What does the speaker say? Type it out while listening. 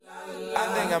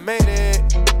think I made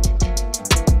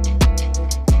it.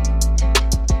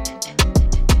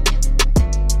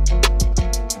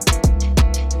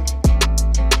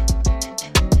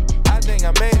 I think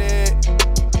I made it.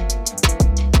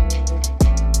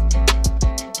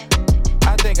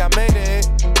 I think I made it.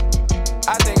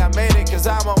 I think I made it, cause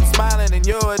I'm smiling and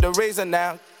you're the reason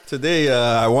now. Today,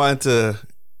 I wanted to.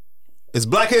 It's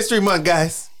Black History Month,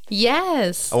 guys.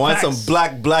 Yes. I want some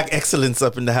black excellence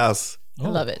up in the house. I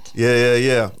love it.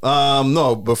 Yeah.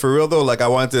 No, but for real though, like I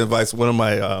wanted to invite one of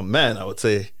my I would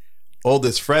say,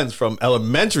 oldest friends from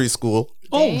elementary school.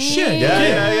 Oh shit!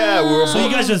 Yeah. We were So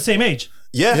you guys are the same age?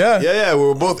 Yeah. We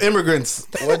were both immigrants.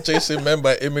 What Jason meant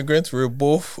by immigrants, we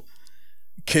both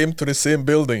came to the same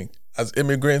building as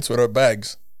immigrants with our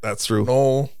bags. That's true.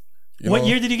 No. What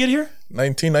year did you get here?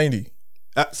 1990.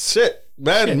 Shit,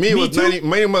 man. Shit, Me me was too?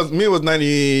 90. Me was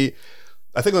 90.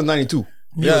 I think it was 92.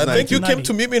 Yeah, I think you 90. came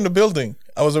to meet me in the building.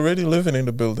 I was already living in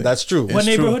the building. That's true. What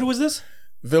neighborhood was this?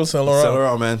 Ville Saint Laurent. Saint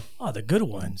Laurent, man. Oh, the good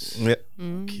ones. Yeah.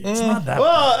 It's not that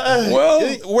bad.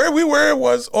 Well, where we were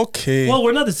was okay. Well,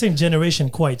 we're not the same generation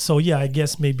quite. So yeah, I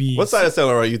guess maybe. What side of Saint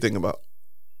Laurent are you thinking about?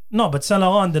 No, but Saint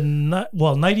Laurent,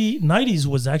 90s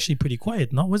was actually pretty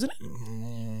quiet, no? Wasn't it?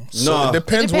 So it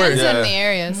depends where. Depends on the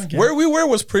areas. Okay. Where we were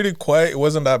was pretty quiet. It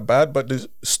wasn't that bad, but the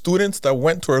students that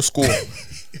went to our school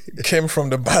came from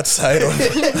the bad side of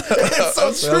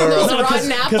so Saint Laurent. Those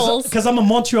rotten apples. Because I'm a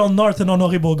Montreal North and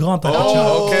Honoré Beaugrand.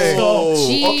 Oh, okay.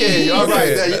 Okay, all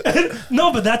right. Okay.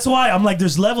 No, but that's why I'm like,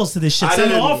 there's levels to this shit. I Saint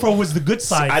didn't- Laurent was the good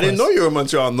side. I didn't know you were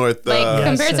Montreal North. Like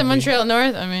compared to Sadly. Montreal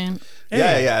North, I mean,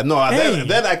 Yeah. No, Hey.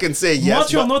 then I can say yes.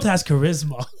 Montreal but North has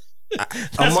charisma.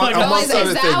 That's among- why among- oh, Amongst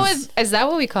other is that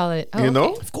what we call it? Oh, you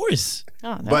know, okay. of course.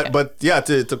 Oh, okay. but yeah,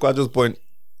 to Quadro's point,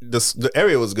 the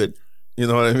area was good. You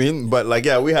know what I mean? But like,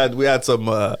 yeah, we had some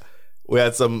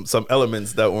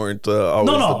elements that weren't always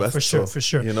the No, best. for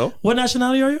sure. You know? What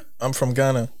nationality are you? I'm from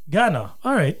Ghana. Ghana.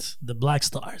 All right. The Black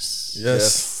Stars.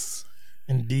 Yes.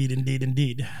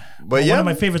 Indeed. But One yeah, of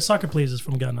my favorite soccer players is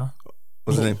from Ghana.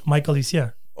 what's his name? Michael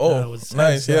Isia. Oh,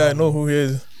 nice. Yeah, I know who he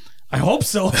is. I hope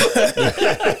so.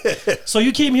 So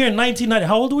you came here in 1990.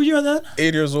 How old were you then?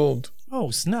 8 years old.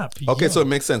 Oh, snap. Okay, Yo. so it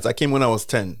makes sense. I came when I was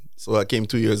 10, so I came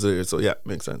 2 years later. So yeah,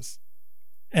 makes sense.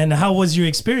 And how was your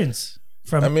experience?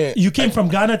 You came from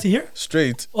Ghana to here?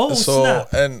 Straight. Oh, so,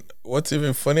 snap. And what's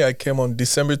even funny, I came on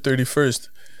December 31st.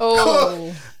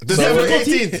 Oh, December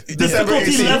 18th. December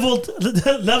Difficulty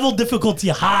 18th. level difficulty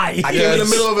high. I came in the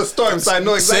middle of a storm, so I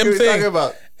know exactly Same what you're thing. talking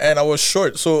about. And I was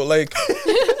short, so like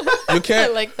you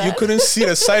can't, I like that. you couldn't see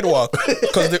the sidewalk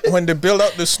because when they build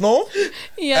out the snow,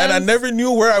 yeah. and I never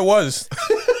knew where I was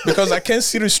because I can't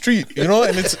see the street, and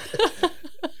it's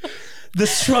The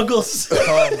struggles.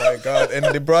 oh my god! And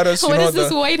they brought us, What is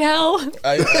this white hell?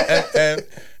 and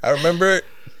I remember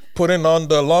putting on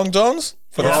the long johns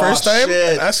for the first time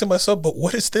shit. and asking myself, but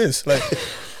what is this? Like,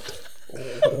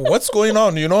 what's going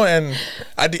on? And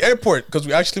at the airport, because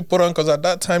we actually put on, because at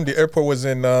that time the airport was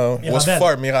in was Mirabel.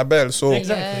 far Mirabel, so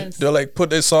Exactly. Yes. they're like, put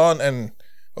this on, and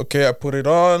okay, I put it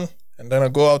on, and then I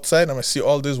go outside and I see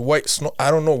all this white snow.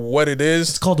 I don't know what it It's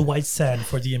is. called white sand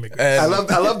for the immigrants. And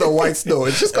I love the white snow.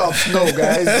 It's just called snow,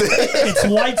 guys. It's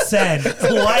white sand.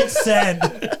 White sand.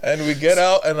 and we get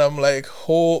out, and I'm like,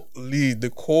 holy, the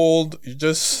cold. You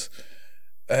just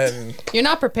and You're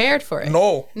not prepared for it.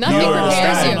 no, Nothing no,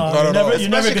 prepares you. No, You're never Especially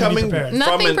going to be coming prepared.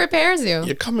 Nothing From an- prepares you.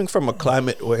 You're coming from a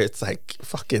climate where it's like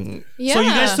fucking. Yeah. So you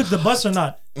guys took the bus or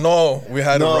not? No, we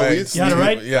had No, a ride. we used to- You had a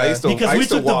ride? Yeah. I used to- Because we used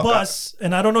to took the walk. bus,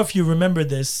 and I don't know if you remember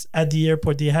this, at the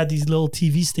airport, they had these little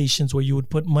TV stations where you would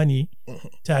put money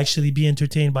to actually be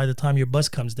entertained by the time your bus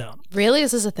comes down. Really?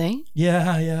 Is this a thing? Yeah.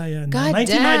 God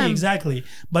 1990, damn. exactly.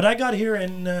 But I got here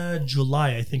in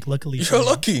July, I think, luckily. for You're me.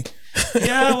 lucky.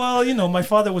 Yeah, well, my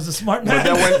father was a smart man.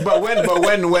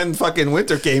 When fucking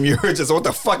winter came, you were just, what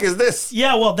the fuck is this?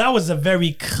 Yeah, well, that was a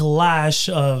very clash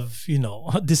of,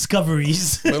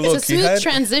 discoveries. But It's look, a he smooth had-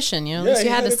 transition, you know. Yeah, So you he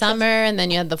had had the a summer, and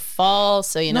then you had the fall.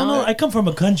 So you know. No, I come from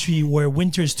a country where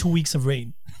winter is 2 weeks of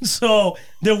rain. So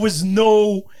there was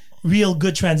no real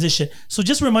good transition. So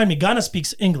just remind me, Ghana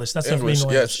speaks English. That's English. the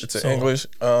main Yes, it's English.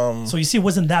 So you see, it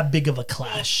wasn't that big of a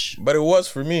clash. But it was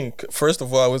for me. First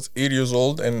of all, I was 8 years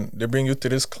old, and they bring you to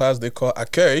this class they call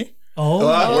accueil, Oh,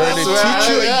 where they teach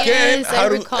you again yes, I how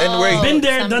to recall. and where been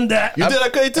there, Some- done that. You did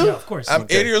okay too? Yeah, of course. I'm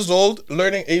 8 years old,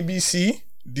 learning ABC,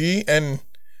 D, and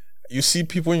you see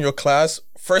people in your class.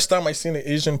 First time I seen an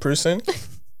Asian person.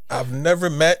 I've never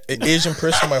met an Asian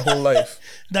person my whole life.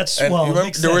 That's And well, you remember,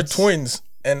 makes they were sense. twins,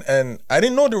 and I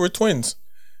didn't know they were twins.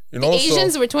 You know,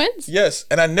 Asians so, were twins? yes,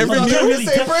 and I never You knew. can't really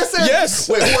tell. person? Yes.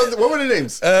 Wait, what were the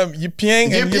names?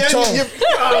 Yipiang and Yipchong.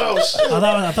 Oh, shit.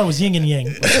 I thought it was yin and yang.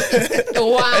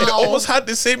 Wow. They almost had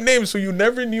the same name, so you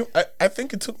never knew. I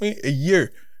think it took me a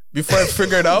year before I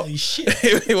figured out Holy shit.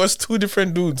 it was two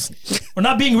different dudes. We're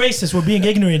not being racist. We're being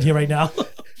ignorant here right now.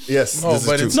 Yes, No, this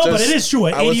but is true. it's No, but just- it is true.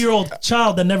 An I was- 80-year-old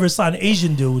child that never saw an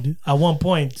Asian dude at one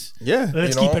point. Yeah.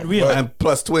 Let's You know, keep it real. but- And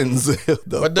plus twins.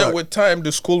 But then with time,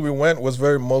 the school we went was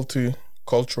very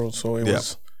multicultural, so it Yeah.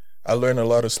 was. I learned a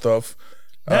lot of stuff,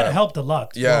 That helped a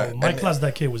lot. yeah, Bro, my and- class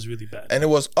that kid was really bad. and it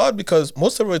was odd because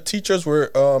most of our teachers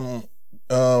were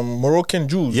Moroccan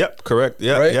Jews. Yep, correct.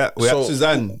 Yeah, Right? yeah. We So- have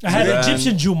Suzanne. I had an Suzanne.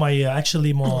 Egyptian Jew,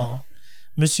 actually,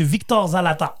 Monsieur Victor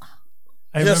Zalata.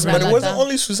 I Yes, remember but it that. wasn't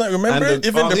only Suzanne. Remember, And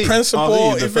even Henri, the principal,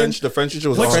 Henri, the even French teacher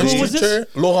was What French school was this? teacher,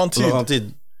 Laurentide.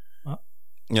 Laurentide.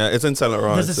 Yeah, it's in Saint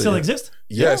Laurent. Does it so still yeah. exist?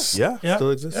 Yes. Yeah, Yeah.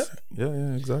 still exists.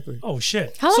 Yeah, exactly. Oh,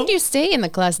 shit. How long So, do you stay in the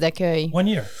class d'accueil? 1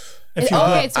 year. If you're Oh,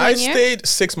 good. it's 1 I year? stayed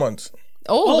 6 months.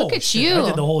 Oh, look at shit, you. I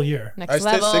did the whole year. Next I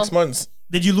stayed level. 6 months.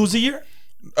 Did you lose a year?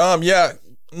 Yeah,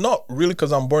 not really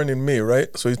because I'm born in May, right?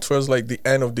 So it was like the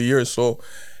end of the year. So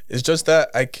it's just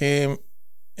that I came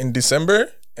in December,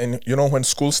 and you know when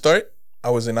school start,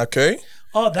 I was in Accueil.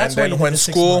 Oh, that's And why then you did when the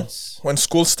 6 school months. when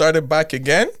school started back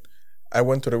again, I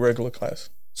went to the regular class.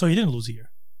 So you didn't lose a year.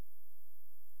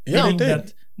 Yeah, I Meaning did.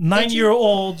 that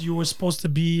 9-year-old, you were supposed to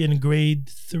be in grade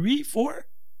 3, 4?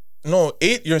 No,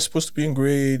 8. You're supposed to be in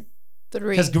grade. 3.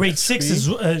 Because grade 6 is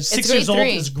 6 grade years old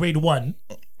 3. is grade 1.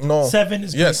 No. 7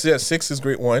 is Yes, 6 is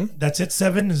grade 1. That's it.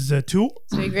 7 is 2.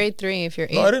 So you're grade 3 if you're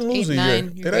 8. No, I didn't lose 8, a year.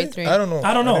 9, you're Did I? grade 3. I don't know.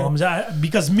 I don't know.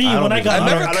 Because me, when I got I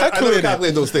never I calculated.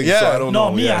 calculate those things, Yeah. so I don't no,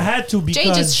 know. me, yeah. I had to because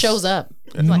Jay just shows up.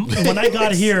 when I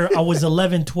got here, I was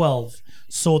 11, 12.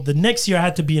 So the next year I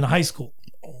had to be in high school.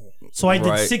 So I did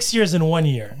Right. 6 years in 1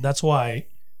 year. That's why.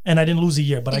 And I didn't lose a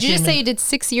year. But Did I you came just say in, you did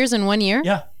 6 years in 1 year?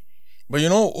 yeah. But you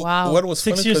know Wow. what was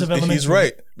 6 funny? years of 'Cause he's elementary.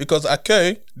 right. Because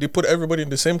Accueil, they put everybody in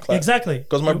the same class. Exactly.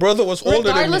 Because my brother was older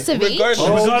Regardless than of me. age? Regardless.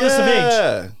 Oh, Regardless of age.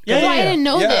 yeah. Yeah, Oh, I didn't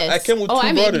know Yeah, this. I came with oh, two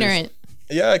I'm brothers. ignorant.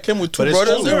 Yeah, I came with two But it's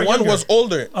brothers. older or And one younger? was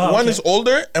older. Oh, One okay. is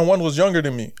older and one was younger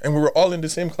than me. And we were all in the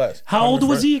same class. How old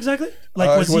was he exactly?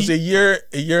 Like, He was a year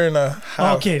and a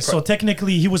half. Okay, so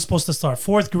technically he was supposed to start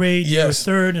 4th grade, you were Yes.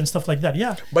 3rd and stuff like that.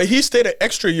 Yeah. But he stayed an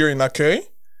extra year in Accueil.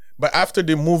 But after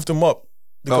they moved him up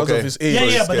because Okay. of his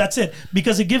age. Yeah, but that's it.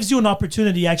 Because it gives you an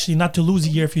opportunity actually not to lose a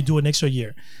year if you do an extra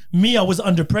year. Me, I was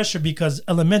under pressure because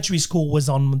elementary school was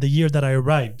on the year that I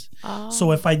arrived.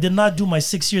 So if I did not do my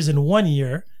 6 years in 1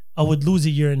 year, I would lose a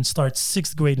year and start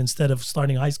 6th grade instead of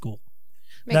starting high school.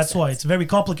 That's why it's very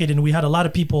complicated. And we had a lot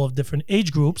of people of different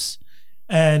age groups.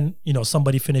 And,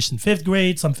 somebody finished in 5th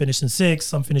grade, some finished in 6th,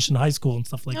 some finished in high school and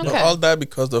stuff like Okay. that. All that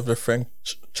because of the French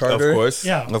charter. Of course.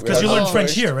 Yeah, Of because you course. learned Oh.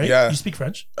 French here, right? Yeah. You speak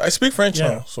French, I speak French Yeah.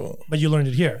 now, so but you learned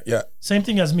it here. yeah. Same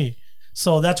thing as me.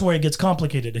 So that's where it gets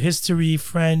complicated. History,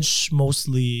 French,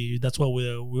 mostly. That's what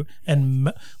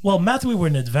math we were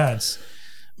in advance.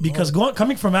 Because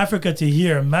coming from Africa to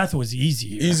here, math was easy.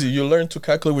 here. Easy. You learn to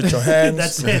calculate with your hands.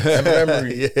 That's it. And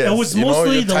memory. Yes. It was You know,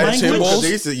 mostly your the timetables.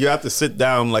 language. You have to sit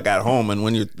down like at home, and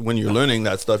when you're learning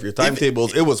that stuff, your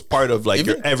timetables, it was part of like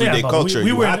your Even- everyday Yeah, but culture. we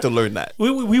You were- had to learn that.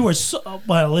 We were so,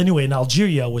 well, anyway, in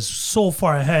Algeria was so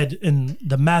far ahead in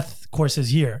the math courses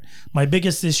here. My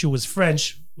biggest issue was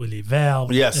French with les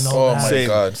verbes Yes. and all Oh that. my Same,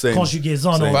 God. same. Conjugaison,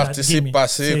 all that. Participe, Give me.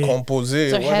 passé, C'est composé.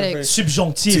 So whatever. headaches.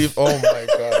 Subjonctif. Oh my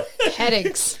God.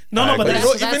 Headaches. No, but But You that's know,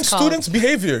 what even that's called. students'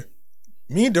 behavior.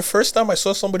 Me, the first time I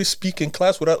saw somebody speak in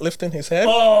class without lifting his head,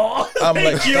 Oh, I'm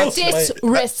thank like, you. that's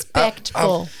my-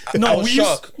 Disrespectful. No, I was we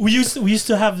shocked. used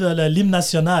to have the l'hymne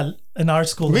national in our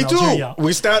school Me in too. Algeria.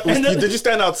 And then- did you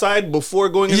stand outside before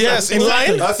going inside? Yes, in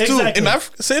line. Us too. Exactly. in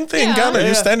Africa, same thing in Yeah. Ghana. Yeah.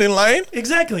 You stand in line.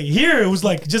 Exactly. Here it was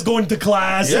like just going to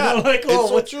class. Yeah, And like, it's oh,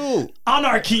 so what true.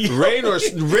 anarchy.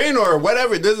 Rain or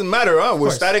whatever, it doesn't matter. Huh? We're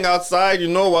course. standing outside,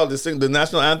 while the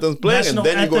national anthem's playing, National and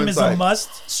then you go anthem is a inside. must.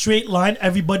 Straight line.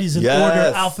 Everybody's in Yes.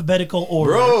 order, alphabetical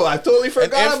order. Bro, I totally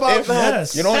forgot if- about if- that.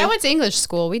 Yes. You know, But I went to English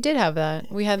school. We did have that.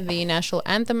 We had the national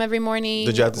anthem every morning.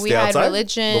 Did you have to we stay had outside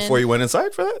religion before you went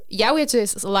inside for that? Yeah, we had to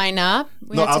line up.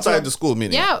 We No, had to outside go- the school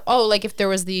meeting. Yeah. Oh, like if there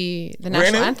was the national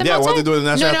Raining? anthem. Yeah, outside? what they do in the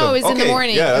national No, it was anthem. in the Okay,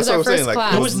 morning. yeah, it was that's our what I'm saying, first like,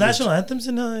 class. There was national anthems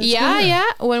in school yeah, here?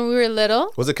 yeah. When we were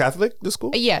little. Was it Catholic, the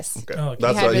school? Yes. Okay. Oh, okay.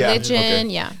 We had what- yeah, religion. okay.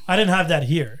 Yeah. I didn't have that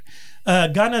here.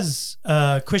 Ghana's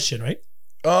Christian, right?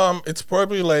 it's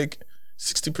probably like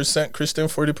 60% Christian,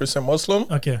 40% Muslim.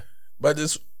 Okay. But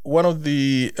it's one of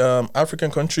the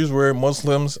African countries where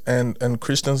Muslims and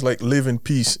Christians like live in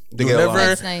peace. They You get along. never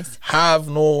That's nice. have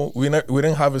we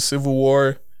didn't have a civil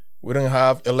war. We didn't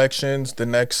have elections. The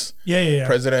next Yeah.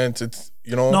 president, it's,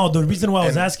 you know. No, the reason why I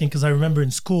was And- asking, because I remember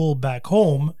in school back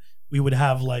home, we would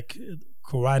have like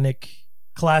Quranic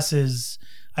classes.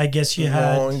 I guess you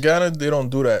had. No, in Ghana, they don't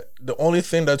do that. The only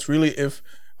thing that's really, if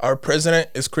our president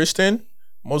is Christian,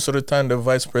 most of the time the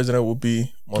vice president will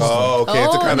be Muslim. Oh, okay.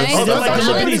 Oh, to kind of nice. Oh, they're like the that's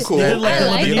Lebanese. really cool. They're like the I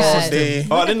like Lebanese that. system. They-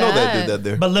 Oh, I didn't know they That. did that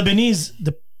there. But Lebanese,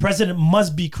 the president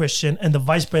must be Christian and the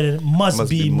vice president must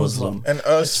be Muslim. And It's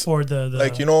us, for the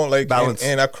like, you know, like Balance.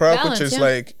 in Accra, Balance, which is yeah.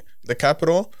 like the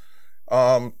capital,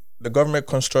 the government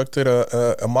constructed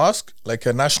a mosque, like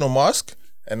a national mosque,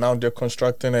 and now they're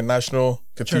constructing a national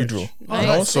cathedral. Nice. You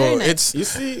know, so Very nice. it's You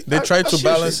see, they try to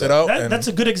balance it out. and that's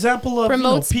a good example of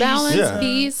Promotes you know, peace. balance, Yeah.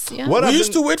 peace. Yeah. What we I've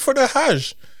used been- to wait for the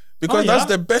Hajj because Oh, yeah? that's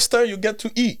the best time you get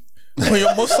to eat. When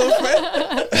you're Muslim,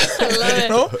 man, you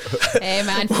know, Hey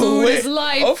man, food is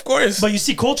life. Of course. But you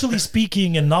see, culturally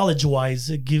speaking and knowledge-wise,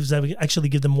 it gives actually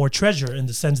give them more treasure in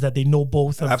the sense that they know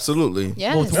both. Of, Absolutely.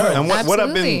 Yes, Both ways. And what I've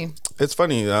absolutely. been, it's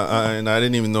funny, and I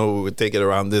didn't even know we would take it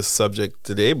around this subject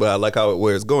today, but I like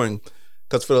where it's going.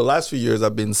 Because for the last few years,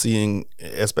 I've been seeing,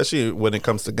 especially when it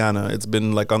comes to Ghana, it's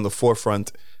been like on the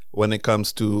forefront when it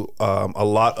comes to a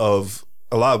lot of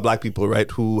Black people, right,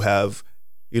 who have,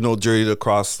 you know, journeyed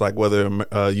across, like whether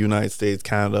United States,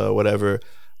 Canada, whatever,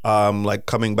 like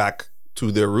coming back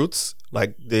to their roots.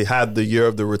 Like they had the year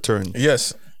of the return.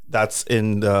 yes, That's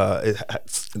in the.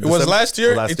 it was last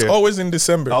year. It's always in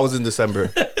December. Always in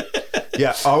December.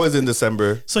 Yeah, always in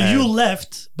December. So And you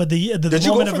left, but the Did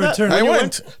you moment go of for that? return. I When you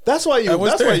went. That's why you. I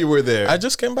was That's why there. you were there. I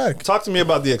just came back. Talk to me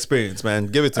about the experience, man.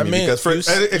 Give it to I me mean, because for you s-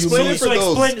 you explain mean- it for So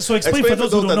those. explain- so explain for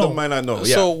those who don't that know. might not know.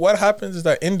 So Yeah. what happens is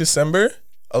that in December,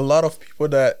 a lot of people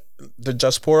that the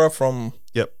diaspora from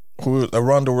Yep. who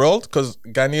around the world, because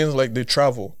Ghanaians, like, they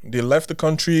travel. They left the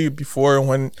country before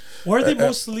when Where are they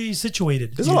mostly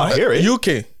situated? There's a lot here. Eh?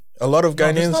 UK. A lot of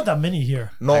No, there's Ghanaians. not that many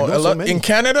here. No, I know a so lot many. in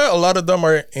Canada. A lot of them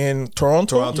are in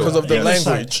Toronto because of the English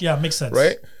side. language, Yeah, makes sense.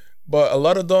 right? But a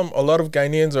lot of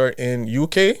Ghanaians are in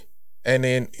UK and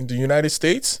in the United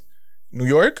States, New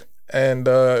York and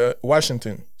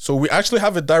Washington. So we actually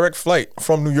have a direct flight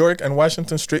from New York and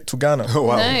Washington straight to Ghana. Oh,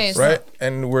 wow. Nice. Right,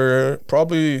 and we're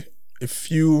probably a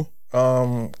few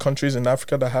countries in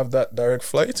Africa that have that direct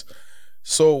flight.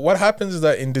 So what happens is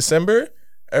that in December,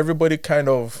 everybody kind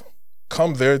of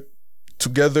come there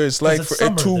together. It's like it's for a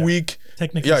summer 2 there, week.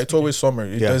 Technically, Yeah, it's speaking. always summer.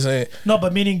 It Yeah. doesn't. No,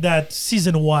 but meaning that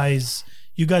season-wise,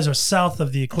 you guys are south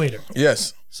of the equator,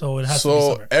 Yes. so it has to be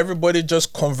So summer. everybody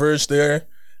just converge there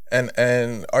and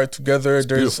are together.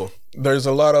 beautiful. There's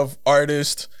a lot of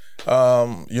artists,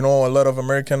 you know, a lot of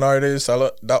American artists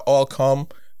that all come,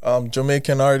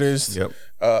 Jamaican artists, Yep.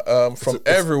 from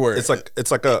everywhere. It's like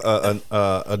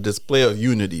a display of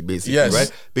unity, basically, Yes.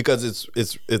 right? Because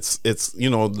it's you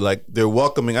know, like they're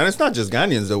welcoming, and it's not just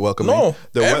Ghanaians they're welcoming. No,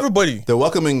 they're everybody. They're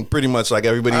welcoming pretty much like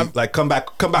everybody. Like come back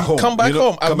home. Come back you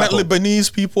know? home. I Come met back home.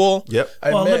 Lebanese people. Yep.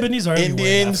 I Well, met Lebanese are everywhere in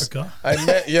Indians. Africa. I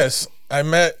met yes. I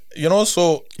met, you know,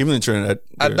 so Even in Trinidad.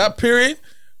 at that period,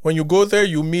 when you go there,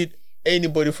 you meet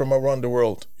anybody from around the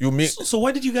world. You meet So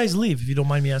why did you guys leave, if you don't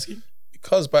mind me asking?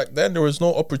 because back then there was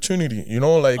no opportunity. You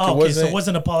know, like Oh, it okay, wasn't. so it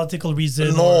wasn't a political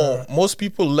reason. No, or- most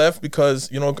people left because,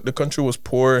 you know, the country was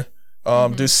poor.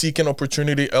 They're seeking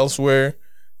opportunity elsewhere.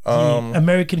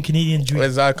 American Canadian dream.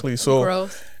 Exactly. So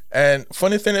Growth. and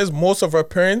funny thing is, most of our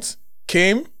parents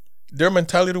came. Their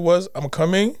mentality was, "I'm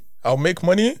coming. I'll make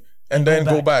money." And then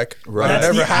go back. Right. But it That's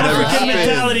never the happened. African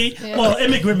mentality. Well,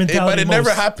 immigrant mentality. But it never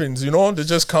most. happens, you know. They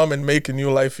just come and make a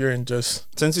new life here and just.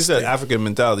 Since you said African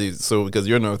mentality, so because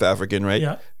you're North African, right?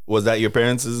 Yeah. Was that your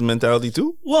parents' mentality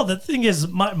too? Well, the thing is,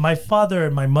 my father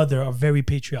and my mother are very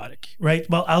patriotic, right?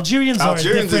 Well, Algerians are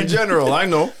Algerians in different. general, I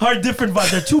know. Are different, but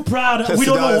they're too proud. We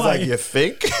don't know Sidal is why. Like, you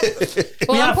think?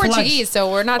 Well, I'm have flags. Portuguese, so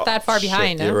we're not that far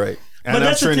behind. Shit, you're huh? right. And But I'm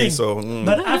that's the Trini, thing. so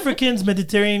But Africans,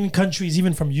 Mediterranean countries,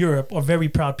 even from Europe, are very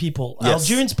proud people. Yes.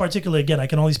 Algerians, particularly, again, I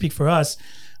can only speak for us.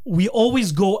 We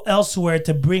always go elsewhere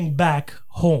to bring back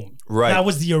home. Right. That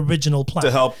was the original plan.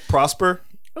 to help prosper.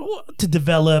 To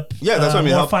develop. Yeah, that's what I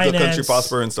mean, more help the country finance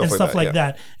prosper and stuff like that,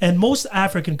 yeah. that. And most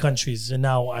African countries, and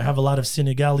now I have a lot of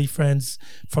Senegali friends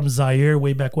from Zaire,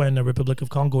 way back when, the Republic of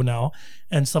Congo now,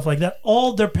 and stuff like that.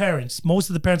 All their parents, most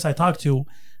of the parents I talked to,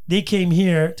 they came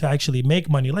here to actually make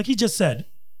money, like he just said,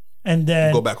 and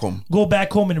then Go back home. go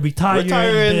back home and retire and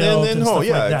build and home. stuff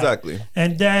Yeah, like that. exactly.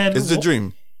 And then It's the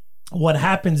dream. what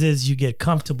happens is you get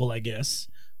comfortable, I guess,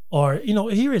 or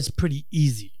here it's pretty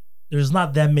easy. There's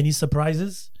not that many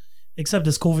surprises, except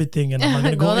this COVID thing, and I'm not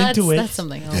going to go No, into it. That's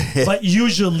something else. But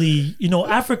usually,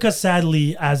 Africa,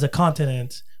 sadly, as a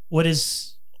continent, what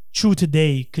is true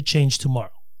today could change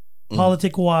tomorrow.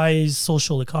 politic-wise,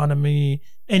 social economy,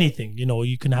 anything. You know,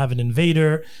 you can have an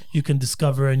invader, you can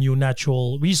discover a new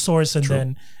natural resource, and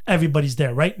then everybody's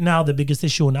there. Right now, the biggest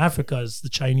issue in Africa is the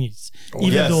Chinese,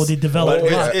 even though they developed.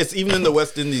 But it's even in the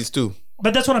West Indies too.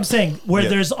 But that's what I'm saying. Where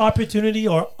there's opportunity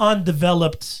or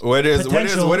undeveloped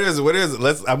potential.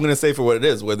 I'm gonna say for what it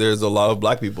is. Where there's a lot of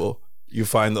black people, you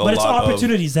find a lot of. But it's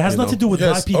opportunities. It has nothing to do with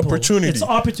black people. Opportunity. It's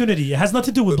opportunity. It has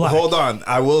nothing to do with black. Hold on,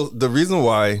 I will. The reason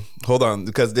why,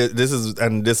 because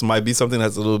this might be something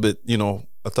that's a little bit,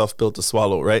 a tough pill to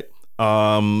swallow, right?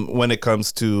 When it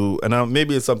comes to, and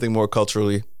maybe it's something more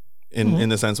culturally, in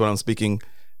the sense when I'm speaking,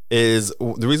 is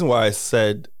the reason why I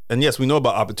said. And yes, we know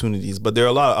about opportunities, but there are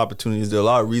a lot of opportunities. There are a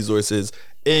lot of resources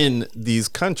in these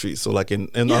countries. So, like on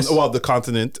the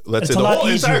continent, let's say the whole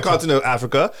entire continent of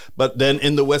Africa, but then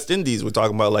in the West Indies, we're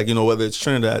talking about whether it's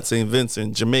Trinidad, St.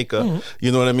 Vincent, Jamaica.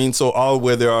 You know what I mean? So all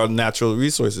where there are natural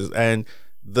resources and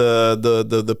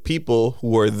the people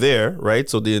who are there, right?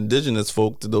 So the indigenous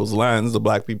folk to those lands, the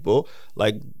black people,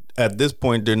 like at this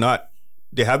point,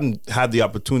 they haven't had the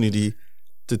opportunity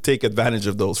to take advantage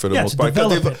of those for the most part,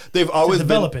 because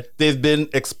they've been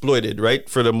exploited, right?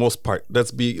 For the most part,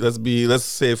 let's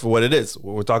say for what it is.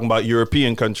 We're talking about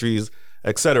European countries,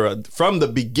 etc. From the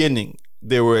beginning,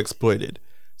 they were exploited.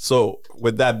 So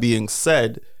with that being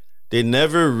said, they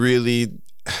never really,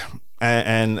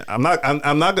 and I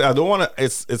don't want to.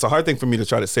 It's a hard thing for me to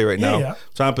try to say right now. I'm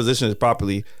trying to position it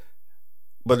properly,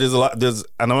 but and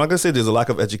I'm not gonna say there's a lack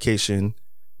of education.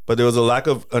 But there was a lack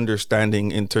of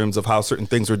understanding in terms of how certain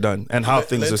things were done and how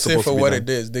things are supposed to be done. Let's say for what it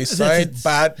is. They signed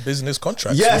bad business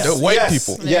contracts with the white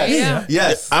people.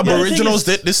 Yes. Aboriginals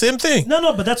did the same thing.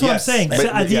 No, but that's what I'm saying. But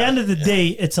at the end of the day,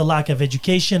 it's a lack of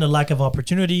education, a lack of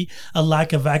opportunity, a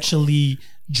lack of actually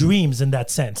dreams in that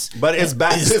sense. But it's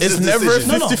bad. It's never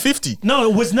 50-50. No,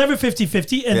 it was never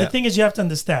 50-50. And the thing is, you have to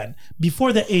understand,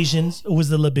 before the Asians, it was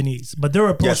the Lebanese. But their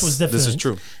approach was different. This is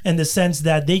true. In the sense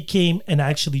that they came and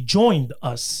actually joined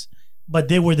us, but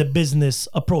they were the business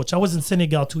approach. I was in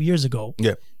Senegal 2 years ago,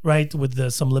 right, with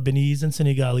some Lebanese and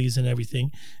Senegalese and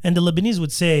everything. And the Lebanese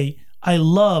would say, I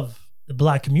love the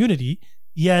black community,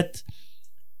 yet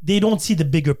they don't see the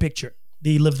bigger picture.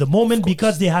 They live the moment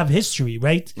because they have history,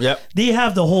 right? They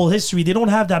have the whole history. They don't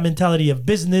have that mentality of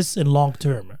business and long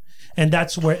term. And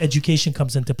that's where education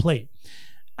comes into play.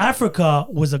 Africa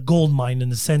was a gold mine in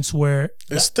the sense where...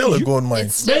 It's still a gold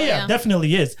mine. Yeah,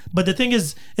 definitely is. But the thing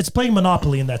is, it's playing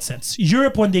Monopoly in that sense.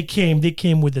 Europe, when they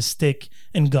came with a stick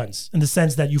and guns in the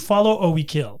sense that you follow or we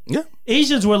kill.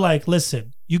 Asians were like,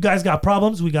 listen, you guys got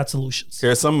problems, we got solutions.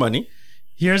 Here's some money.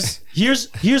 Here's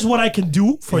what I can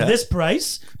do for this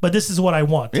price, but this is what I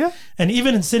want. And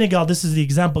even in Senegal, this is the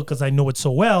example because I know it so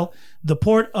well. The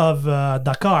port of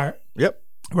Dakar,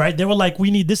 right? They were like, we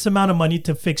need this amount of money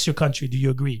to fix your country. Do you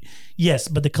agree? Yes,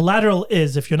 but the collateral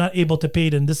is if you're not able to pay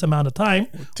it in this amount of time,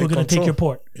 we're going to take your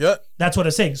port. That's what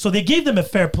I'm saying. So they gave them a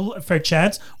fair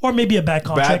chance, or maybe a bad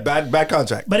contract. Bad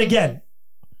contract. But again,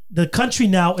 the country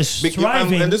now is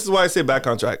thriving. And this is why I say bad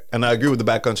contract, and I agree with the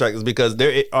bad contract, is because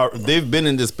they've been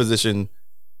in this position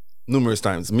numerous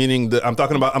times. Meaning I'm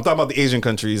talking about the Asian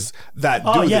countries that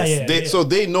do this. So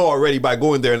they know already by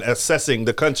going there and assessing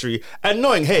the country and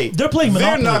knowing, hey, they're playing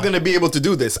Monopoly. They're not going to be able to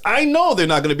do this. I know they're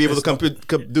not going to be able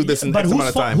to do this in X amount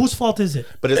of time. Whose fault is it?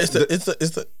 But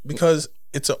because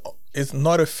it's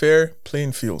not a fair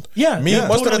playing field.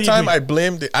 Most of the time I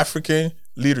blame the African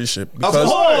leadership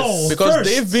because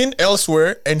they've been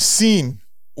elsewhere and seen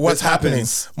what's happening.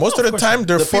 Most of the time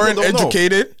they're foreign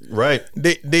educated. Right.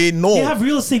 They know. They have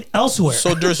real estate elsewhere.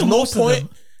 So there's no point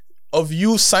of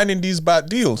you signing these bad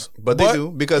deals. But they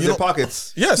do because their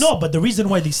pockets. Yes. No, but the reason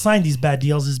why they sign these bad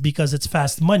deals is because it's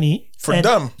fast money. For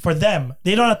them.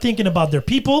 They're not thinking about their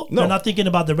people. No. They're not thinking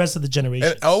about the rest of the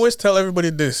generation. And I always tell everybody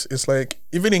this. It's like,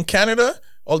 even in Canada,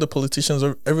 all the politicians,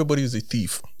 everybody is a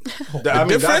thief. The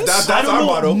difference? That's our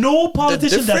motto. No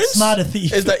politician that's not a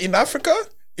thief. Is that in Africa,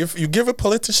 if you give a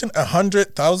politician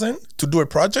 100,000 to do a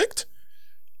project,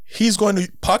 he's going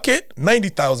to pocket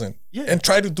 90,000 and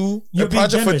try to do a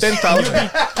project for 10,000.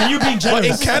 And you're being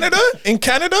generous. But in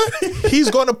Canada, he's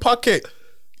going to pocket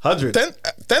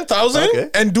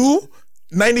 10,000 and do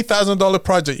 $90,000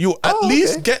 project. You at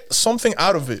least get something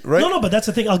out of it, right? No, but that's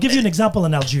the thing. I'll give you an example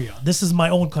in Algeria. This is my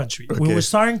own country. Okay. We were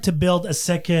starting to build a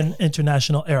second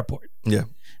international airport. Yeah.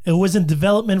 It was in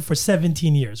development for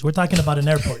 17 years. We're talking about an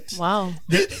airport. Wow.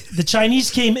 The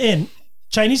Chinese came in,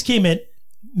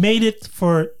 made it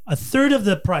for a third of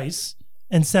the price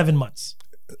in 7 months.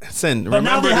 Sin, But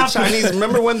now remember they the have to- Chinese?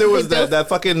 Remember when there was that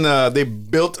fucking? They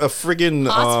built a friggin'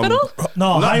 Hospital?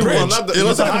 No, not highway. bridge. Not the, it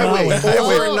was a You're talking highway. about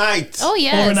highway. Overnight. Oh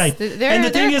yes. Overnight. And the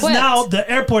thing is now the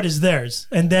airport is theirs.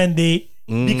 And then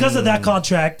because of that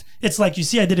contract, it's like, you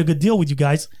see, I did a good deal with you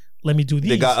guys. Let me do these.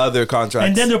 They got other contracts.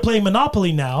 And then they're playing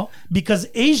Monopoly now because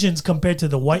Asians, compared to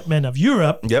the white men of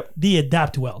Europe, Yep. they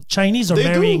adapt well. Chinese are they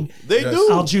marrying do. They do.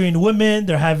 Algerian women.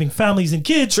 They're having families and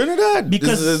kids. Trinidad.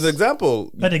 Because- this is an example.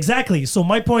 But exactly. So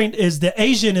my point is the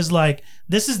Asian is like,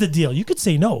 this is the deal. You could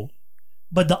say no.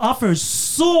 But the offer is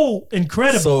so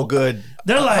incredible. So good.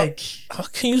 They're like, How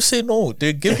can you say no?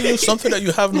 They're giving you something that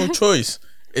you have no choice.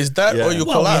 Is that Yeah. or you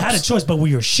well, we collapse? had a choice, but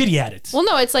we were shitty at it. Well,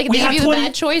 no, it's like We they had give you 20 the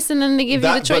bad choice and then they give you the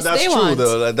But choice that's they true, want.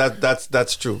 though.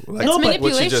 That's true. Like No, but-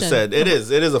 what you just manipulation. said. It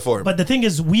is a form. But the thing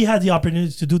is, we had the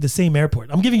opportunity to do the same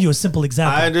airport. I'm giving you a simple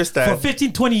example. I understand. For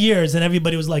 15, 20 years, and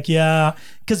everybody was like, yeah.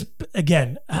 Because,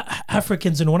 again,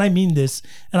 Africans, and when I mean this,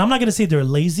 and I'm not going to say they're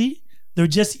lazy, they're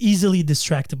just easily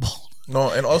distractible. No,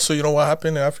 and also, you know what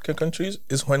happened in African countries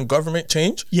is when government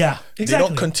change, Yeah, they exactly.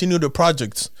 don't continue the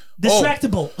projects.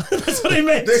 Distractible. That's what I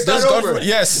meant. They start This over. government,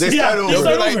 yes, They Yeah, start they over. They'll be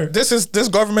start like, over. this is this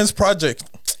government's project.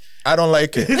 I don't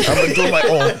like it. I'm gonna do my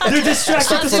own. They're distracted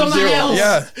to From something zero. else.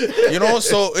 Yeah, you know.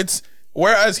 So it's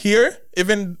whereas here,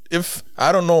 even if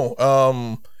I don't know,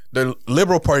 the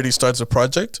Liberal Party starts a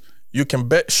project, you can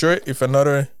bet sure if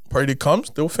another party comes,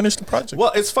 they'll finish the project.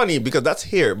 Well, it's funny because that's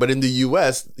here, but in the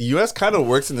U.S. kind of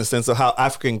works in the sense of how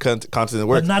African continent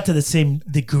works. But not to the same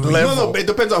degree. No, it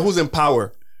depends on who's in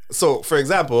power. So, for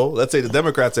example, let's say the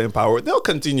Democrats are in power, they'll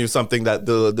continue something that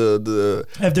the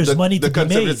If there's money to be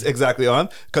conservatives made. exactly on.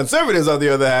 Conservatives, on the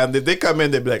other hand, if they come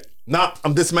in, they'd be like, "Nah,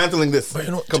 I'm dismantling this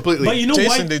completely." But you know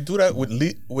Jason, why? they do that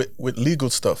with legal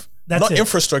stuff, That's not it.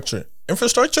 infrastructure.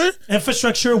 Infrastructure,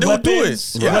 Infrastructure, They'll do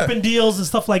weapons, it. Yeah. weapon deals, and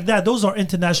stuff like that. Those are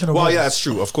international Well, rules. yeah, that's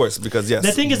true, of course, because yes,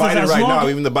 The thing is, Biden as right long- now,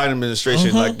 even the Biden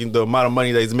administration, like the amount of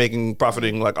money that he's making,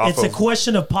 profiting like off It's a of.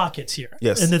 question of pockets here.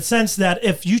 Yes. In the sense that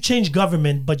if you change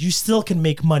government, but you still can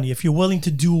make money, if you're willing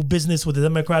to do business with a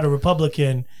Democrat or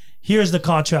Republican, here's the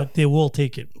contract, they will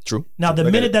take it. True. Now, the I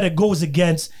get minute it. that it goes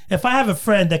against, if I have a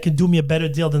friend that can do me a better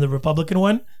deal than the Republican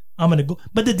one, I'm gonna go.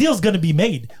 But the deal's gonna be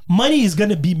made. Money is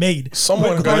gonna be made.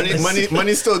 Someone regardless.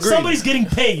 money's still green. Somebody's getting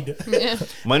paid.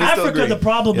 Money's still Africa, green. the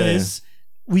problem Yeah, yeah. is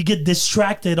we get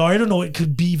distracted, or I don't know, it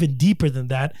could be even deeper than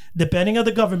that, depending on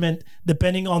the government,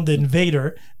 depending on the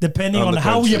invader, depending On on the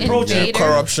how we country. approach it. Invader.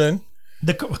 corruption.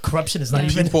 The corruption is not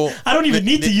even. People- I don't even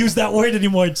need to they- use that word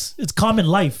anymore. It's common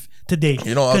life today.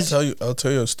 You know, I'll 'Cause- I'll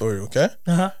tell you a story, okay?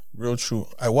 Uh-huh. Real true.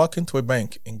 I walk into a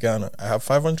bank in Ghana. I have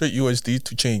 500 USD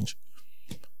to change.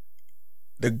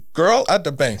 The girl at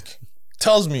the bank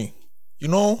tells me, you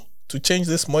know, to change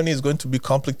this money is going to be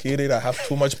complicated. I have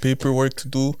too much paperwork to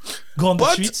do. Go on the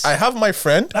But streets. I have my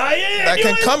friend Ah, yeah, that you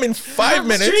can know come in 5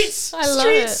 minutes Streets. I love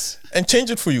streets. and change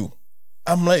it for you.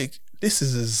 I'm like, this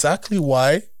is exactly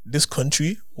why this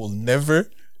country will never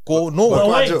go nowhere. But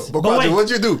wait, Bokwajo, but wait. what'd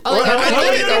you do? Oh, like, I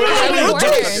had no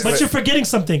choice. But you're forgetting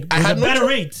something. There's had a no better cho-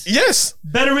 rate. Yes,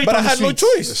 Better rate but I on the had no streets.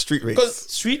 choice. The street rates. Because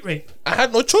Street rate. I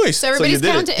had no choice. So everybody's did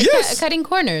it. counting, Yes. cutting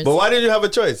corners. But why did you have a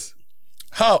choice?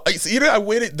 How? It's either I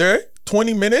waited there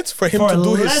 20 minutes for him For to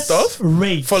do his less stuff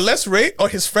rate. for less rate, or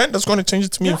his friend that's going to change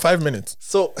it to me in 5 minutes.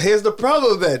 So here's the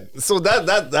problem then. So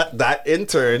that in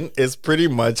turn is pretty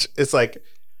much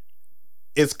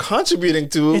it's contributing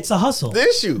to It's a hustle. the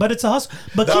issue. But it's a hustle.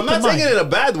 But I'm keep not in saying mind, it in a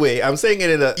bad way. I'm saying it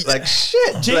in a like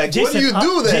shit. Like what do Jason, you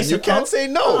do then? Jason, You can't I'll- say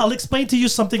no. I'll explain to you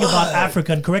something about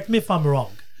Africa, and correct me if I'm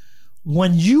wrong.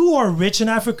 When you are rich in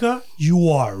Africa, you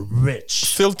are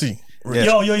rich. Filthy.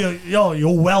 Yo,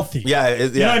 you're wealthy. Yeah, You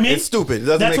know what I mean? It's stupid. It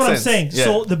doesn't That's make what sense. I'm saying. Yeah.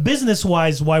 So the business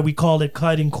wise, why we call it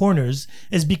cutting corners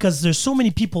is because there's so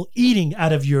many people eating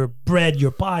out of your bread,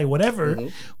 your pie, whatever. Mm-hmm.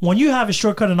 When you have a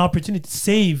shortcut and opportunity to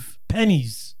save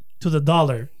pennies to the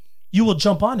dollar, you will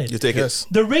jump on it. you take Yes.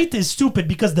 The rate is stupid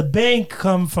because the bank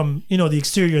come from, the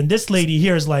exterior, and this lady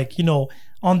here is like,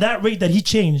 on that rate that he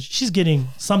changed, she's getting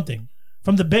something.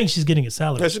 From the bank, she's getting a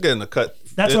salary. Yeah, she's getting a cut.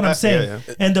 That's what I'm saying.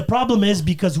 Yeah. And the problem is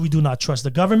because we do not trust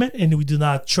the government and we do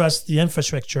not trust the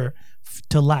infrastructure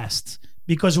to last.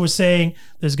 Because we're saying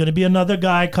there's going to be another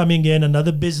guy coming in,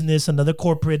 another business, another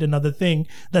corporate, another thing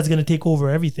that's going to take over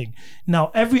everything.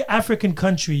 Now, every African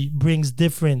country brings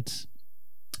different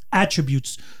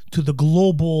attributes to the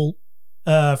global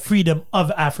freedom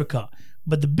of Africa.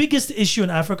 But the biggest issue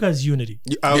in Africa is unity.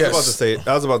 I was Yes. about to say it.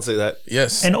 I was about to say that.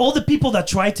 Yes. And all the people that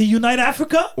try to unite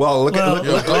Africa, Well, look Well, at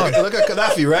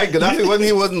Gaddafi, right?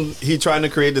 Gaddafi wasn't he trying to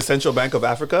create the central bank of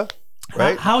Africa,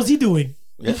 right? how's he doing?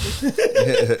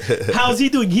 How's he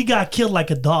doing? He got killed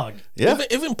like a dog. Yeah.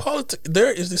 Even politics,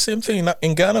 there is the same thing.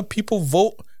 In Ghana, people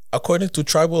vote according to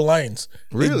tribal lines.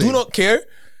 They Really? do not care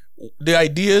the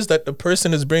ideas that the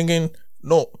person is bringing.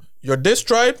 No, you're this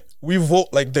tribe, we vote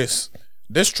like this.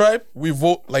 This tribe, we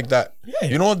vote like that. Yeah.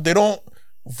 You know, they don't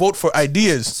vote for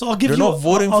ideas. So I'll give They're you not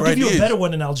voting I'll for give you ideas. a better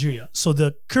one in Algeria. So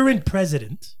the current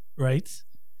president, right,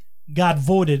 got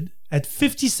voted at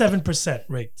 57%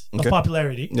 rate of Okay.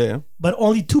 popularity, Yeah. but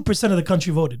only 2% of the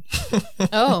country voted.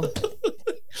 Oh,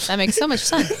 that makes so much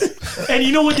sense. And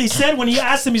you know what they said when he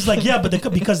asked him? He's like, yeah, but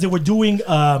because they were doing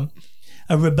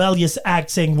a rebellious act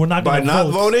saying we're not By going to not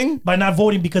vote. voting? By not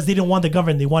voting because they didn't want the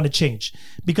government. They want to change.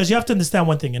 Because you have to understand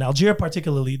one thing. In Algeria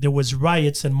particularly, there was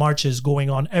riots and marches going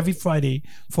on every Friday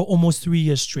for almost 3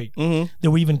 years straight. They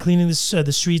were even cleaning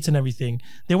the streets and everything.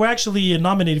 They were actually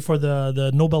nominated for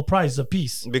the Nobel Prize of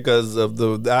Peace. Because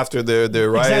of after their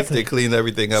riots, Exactly. they cleaned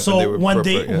everything up. So and they were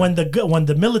when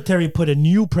the military put a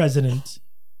new president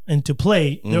into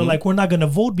play, they're like, we're not going to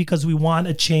vote because we want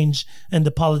a change in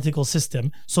the political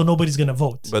system. So nobody's going to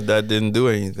vote. But that didn't do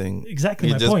anything. Exactly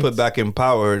He my just point. put back in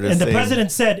power. And the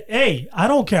president said, hey, I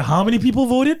don't care how many people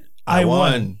voted. I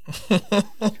won.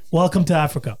 Welcome to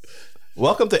Africa.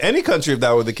 Welcome to any country if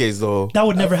that were the case, though. That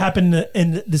would never happen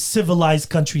in the civilized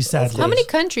country, sadly. How many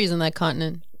countries in that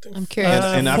continent? I'm curious.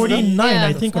 In Africa? 49, I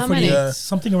Yeah, think, or how many? 48. Yeah.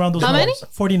 Something around those How many? numbers.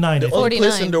 49. I think. Only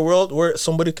place 49. in the world where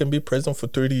somebody can be president for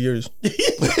 30 years.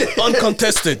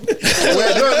 Uncontested.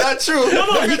 Wait, no, not true. No,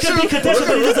 he can be contested,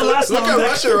 but he doesn't last Look long. at That-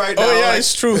 Russia right now. Oh, yeah, like,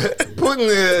 it's true.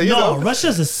 Putin, you No, know.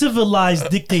 Russia's a civilized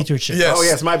dictatorship. Yes. Oh,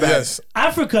 yes, my bad. Yes.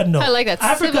 Africa, no. I like that.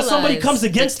 Africa, somebody Civilized comes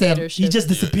against them, he dictatorship. just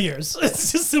disappears.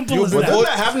 It's just simple You as would that. Doesn't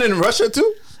that happen in Russia,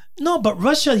 too? No, but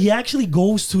Russia, he actually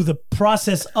goes through the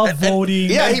process of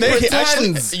voting. Yeah, he then he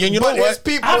pretends. actually- you know but what? his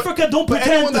people, Africa don't but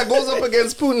pretend. anyone that goes up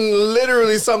against Putin,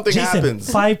 literally something Jason, happens.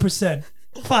 5%.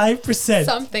 5%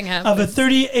 Something of happened. a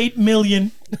 38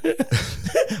 million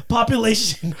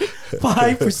population.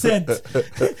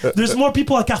 5%. There's more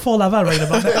people at Carrefour Laval right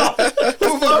about now.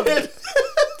 Who voted?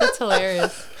 That's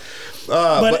hilarious.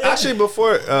 But actually,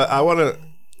 before I want to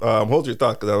hold your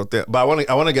thought, because but I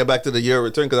want to get back to the year of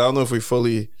return, because I don't know if we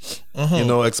fully,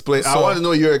 explain. I So- want to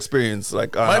know your experience,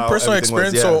 like My how personal everything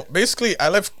was. experience. So basically, I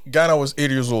left Ghana. I was 8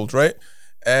 years old, right?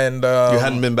 And You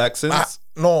hadn't been back since.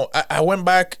 I went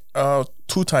back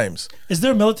 2 times. Is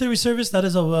there a military service that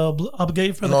is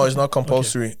obligated for No, it's not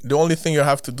compulsory. The only thing you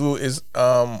have to do is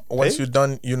once Hey? you've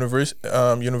done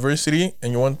university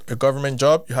and you want a government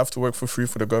job, you have to work for free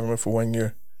for the government for 1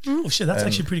 year. Oh shit, that's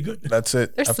actually pretty good. That's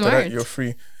it. They're After smart. that, you're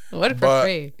free. What for But-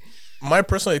 free? My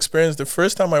personal experience, the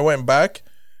first time I went back,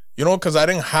 because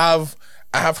I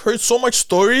have heard so much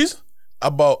stories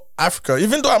about Africa,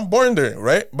 even though I'm born there,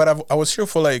 right? But I was here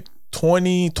for like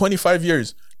 20, 25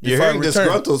 years. You're before I hearing returned.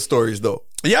 disgruntled stories, though.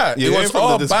 Yeah, You're it hearing was from the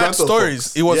all bad disgruntled stories.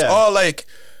 folks. It was Yeah. all like,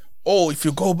 oh, if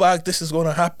you go back, this is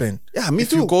gonna happen. Yeah, me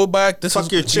if you too. go back, this Tuck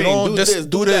is your chain. Do this,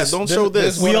 do that. Don't show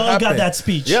this. We gonna all got happen. that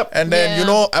speech. Yep. And then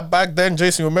Yeah. back then,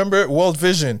 Jason, remember World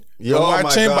Vision? Yo, The my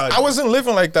watching, but God. I wasn't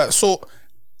living like that. So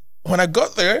when I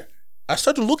got there, I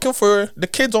started looking for the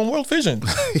kids on World Vision.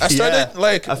 I started Yeah,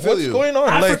 like, I feel what's you. going on?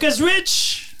 Like, Africa's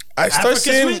rich. I start Africa's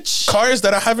seeing rich. cars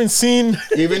that I haven't seen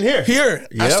Even here. here.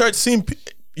 I Yep. start seeing,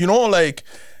 like,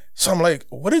 so I'm like,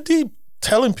 what are they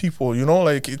telling people?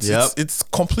 Like Yep. it's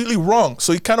completely wrong.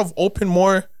 So it kind of opened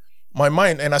more my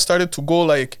mind, and I started to go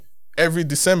like every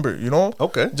December.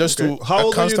 Okay. Just okay. to How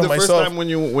old were you accustom the first myself. time when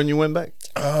you went back?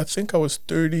 I think I was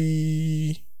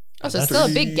 30. Oh, so still a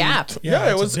big gap.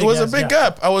 Yeah, it it's was a ass big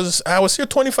gap. I was here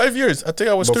 25 years. I think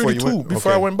I was Before you 32 went?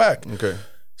 before I Okay. went back. Okay.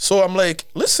 So I'm like,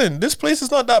 listen, this place is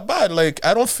not that bad. Like,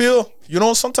 I don't feel,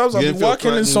 sometimes I'll be didn't feel walking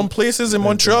in threatened? some places in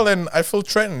Montreal and I feel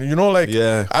threatened. Like,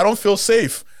 Yeah. I don't feel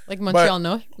safe. Like Montreal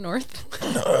North.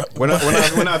 We're not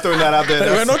throwing that out there. We're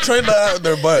That's- not trying that out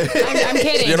there, but I'm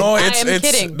kidding. it's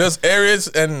kidding. there's areas,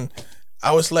 and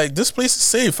I was like, this place is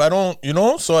safe. I don't,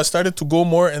 so I started to go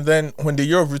more, and then when the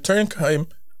year of return came,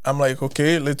 I'm like,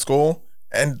 okay, let's go,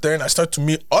 and then I start to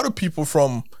meet other people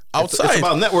from outside. It's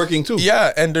about networking too.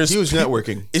 Yeah, and there's Huge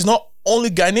networking. It's not only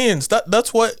Ghanaians.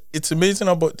 That's what it's amazing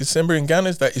about December in Ghana,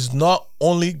 is that it's not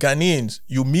only Ghanaians.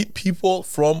 You meet people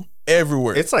from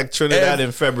everywhere. It's like Trinidad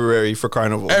in February for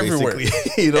Carnival, Everywhere.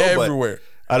 basically. But everywhere.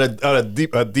 at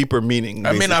a deeper meaning.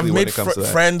 I mean, I've basically, when made it comes to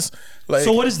that. friends. Like,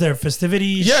 So what is there?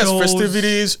 Festivities? yes, shows?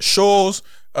 festivities, shows,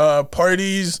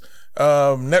 parties,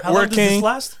 How long does this networking.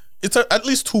 last? It's at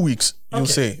least 2 weeks. You'll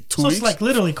Okay. say 2 So weeks. it's like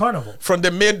literally carnival. from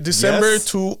the mid-December Yes.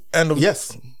 to end of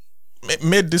Yes.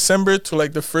 mid-December to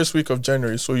like the first week of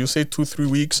January. So you say 2-3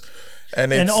 weeks,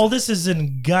 And all this is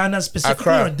in Ghana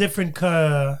specifically Accra. or different.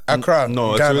 Accra.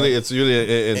 No, Ghana. it's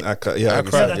really in Accra. Yeah,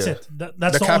 Accra. Yeah, that's it. That's The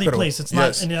the only capital. place. It's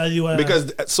Yes. not in the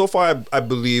Because so far, I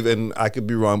believe, and I could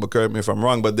be wrong, but correct me if I'm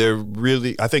wrong, but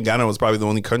I think Ghana was probably the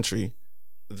only country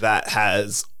that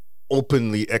has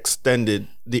openly extended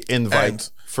the invite And-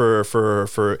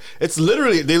 for it's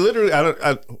literally, I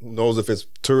don't know if it's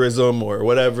tourism or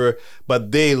whatever,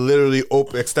 but they literally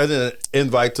extended an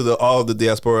invite to all the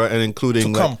diaspora and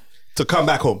including to come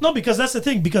back home. No, because that's the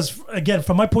thing. Because again,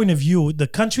 from my point of view, the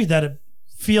country that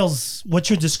feels what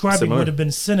you're describing Similar. would have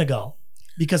been Senegal,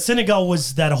 because Senegal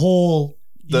was that whole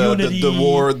unity, the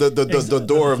war, the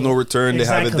door of no return. They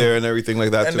have it Exactly. there and everything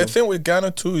like that And too. the thing with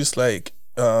Ghana too is like,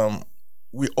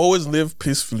 we always live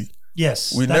peacefully.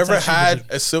 Yes, We that's never actually had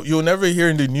the- you'll never hear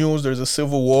in the news there's a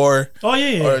civil war. Oh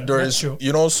yeah, Or that's there's,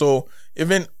 true. so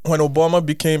even when Obama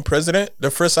became president,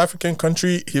 the first African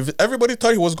country, everybody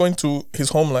thought he was going to his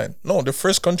homeland. No, the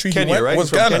first country Kenya, he went right?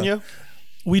 was He's from Ghana. Kenya?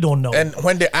 We don't know. And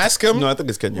when they ask him, No, I think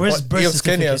it's Kenya. Where's birth it's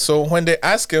Kenya. certificate? So when they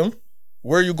ask him,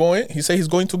 where are you going? He said he's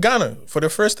going to Ghana for the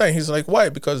first time. He's like, why?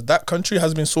 Because that country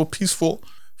has been so peaceful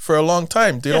for a long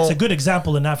time. They Yeah, it's a don't, good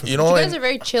example in Africa. you know, You guys and- are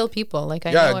very chill people. Like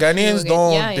I yeah, know a few Ghanaians Ghan-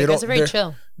 don't. Yeah, they you guys don't. are very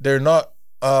chill. They're not.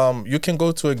 You can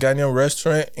go to a Ghanaian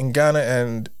restaurant in Ghana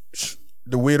and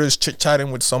the waiter is chit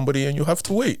chatting with somebody and you have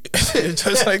to wait.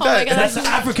 Just like Oh my that. God. That's the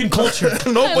African culture.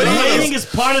 Nobody Waiting is.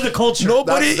 is part of the culture.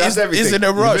 Nobody That's everything. is in a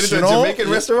You've rush. been You to a know. Jamaican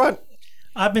restaurant?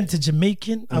 I've been to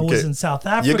Jamaican. I was Okay. in South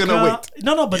Africa. You're gonna wait.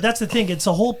 No, but that's the thing. It's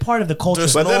a whole part of the culture.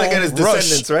 There's But then no again, it's rush.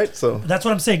 descendants, right? So That's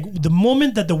what I'm saying. The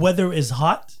moment that the weather is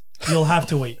hot, you'll have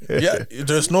to wait. Yeah,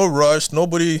 there's no rush.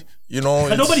 Nobody, you know.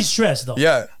 But it's- nobody's stressed though.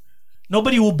 Yeah.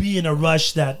 Nobody will be in a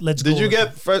rush that let's go. did you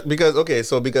get first because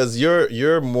because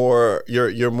you're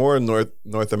more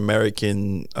North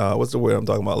American, what's the word I'm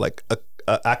talking about, like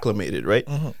acclimated, right?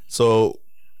 Mm-hmm. So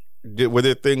were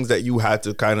there things that you had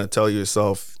to kind of tell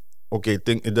yourself, okay,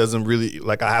 it doesn't really,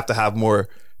 like, I have to have more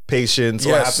patience,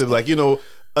 or I have Yes. to, like,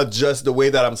 adjust the way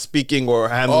that I'm speaking or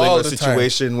handling All a the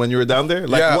situation when you were down there?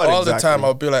 Like, yeah, what all exactly? the time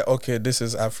I'll be like, okay, this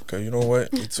is Africa. You know what?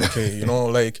 It's okay. You know,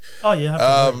 like, Oh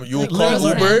yeah. you Like, call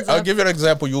learn. Uber. Hands I'll up. give you an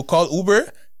example. You call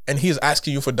Uber and he's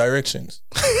asking you for directions.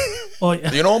 Oh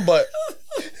yeah. You know, but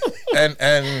and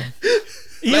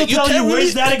He'll like, you tell you can't where's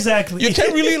really- that exactly. you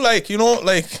can't really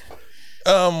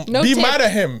No be tip. mad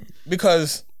at him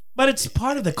because But it's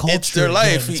part of the culture. it's their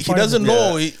life. again. It's He part of doesn't the-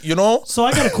 know. You know. So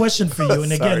I got a question for you,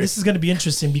 and again, Sorry. this is going to be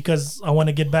interesting because I want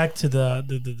to get back to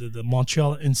the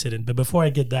Montreal incident. But before I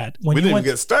get that, when We you didn't went,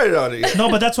 even get started on it. no,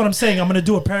 but that's what I'm saying. I'm going to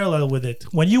do a parallel with it.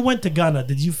 When you went to Ghana,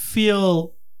 did you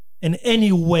feel in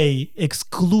any way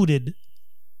excluded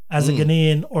as Hmm. a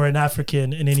Ghanaian or an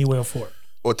African in any way or form?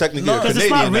 Or technically, No, a Because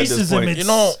Canadian it's not at this racism; point. it's, You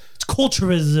know, it's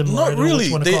culturalism. or I Not don't know what really.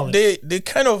 you wanna call it. They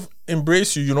kind of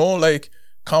embrace you, you know, like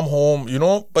come home, you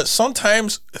know. But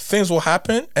sometimes things will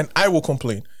happen and I will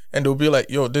complain. And they'll be like,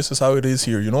 yo, this is how it is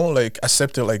here, you know, like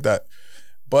accept it like that.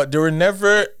 But there were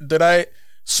never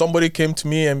somebody came to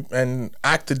me and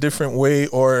act a different way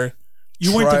or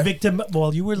You weren't try- a victim.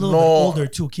 Well, you were a little No, bit older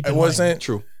too. Keep in I mind. wasn't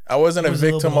True. I wasn't a was a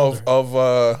little victim bit of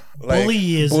like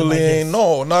Bullyism, I bullying. guess.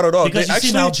 No, not at all. Because They you see,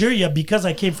 in Algeria, because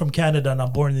I came from Canada and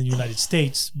I'm born in the United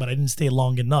States, but I didn't stay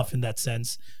long enough in that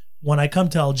sense. When I come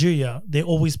to Algeria, they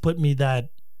always put me that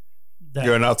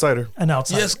You're an outsider. an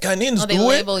outsider. yes, Ghanaians Oh, they do it.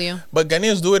 label you. But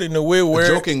Ghanaians do it in a way where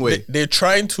joking way. They're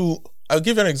trying to. I'll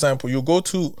give you an example. You go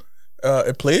to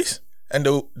a place and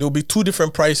there'll be two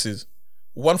different prices,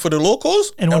 one for the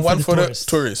locals And and, one one for for the the tourists.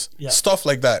 tourists. Yeah. Stuff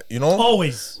like that, you know,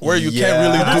 Always. where you Yeah. can't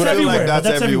really But that's do that. everywhere. like But that's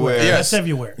that's everywhere. everywhere. That's Yes.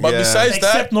 everywhere. But Yeah. besides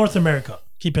Except that, North America.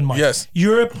 Keep in mind. Yes.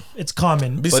 Europe, it's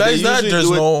common. besides that, usually there's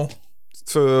do it- no.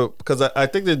 Because I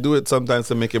think they do it sometimes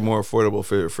to make it more affordable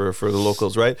for the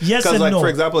locals, right? Yes Because, and like, no. for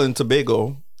example, in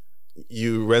Tobago,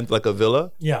 you rent like a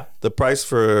villa. Yeah. The price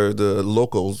for the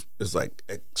locals is like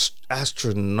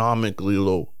astronomically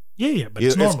low. Yeah, but Yeah,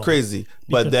 it's normal. crazy.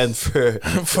 But then for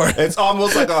For- it's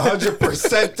almost like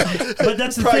 100%. But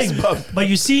that's the price thing. bump. But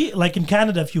you see, like in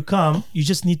Canada, if you come, you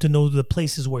just need to know the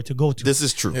places where to go to. This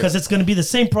is true. Because it's going to be the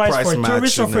same price, Price for a match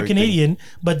tourist or and for a everything. Canadian,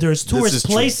 but there's is tourist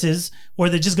true. places where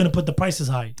they're just going to put the prices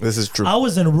high. This is true. I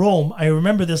was in Rome. I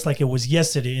remember this like it was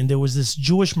yesterday, and there was this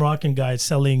Jewish Moroccan guy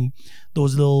selling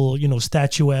those little,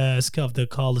 statuesque of the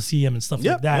Colosseum and stuff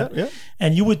Yeah, like that. yeah, yeah.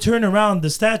 And you would turn around the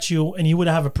statue, and he would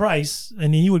have a price,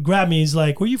 and then he would grab me. He's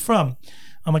like, "Where you from?"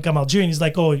 I'm like, "I'm Algerian." He's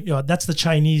like, "Oh, that's the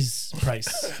Chinese price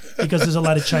because there's a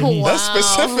lot of Chinese." Wow. That's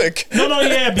specific. No,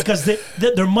 yeah, because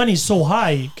their money's so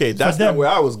high. Okay, that's for them. not where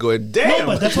I was going. Damn. No,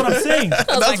 but that's what I'm saying.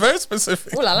 That's very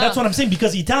specific. Ooh la la. That's what I'm saying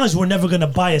because Italians were never going to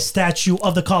buy a statue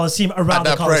of the Colosseum around the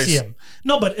that price. Colosseum.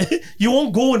 No, but you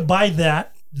won't go and buy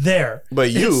that there.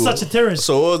 But you, it's such a terrorist.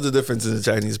 So what was the difference in the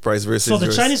Chinese price versus So the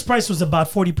yours? Chinese price was about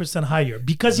 40% higher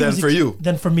because he Than was for you.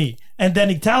 than for me, and then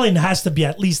Italian has to be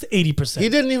at least 80%. He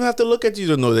didn't even have to look at you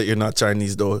to know that you're not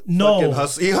Chinese, though. No,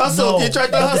 Fucking he hustled. No. He tried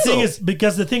to But hustle.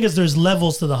 the thing is, there's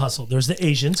levels to the hustle. There's the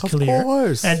Asians, clear,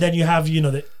 course. and then you have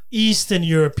the Eastern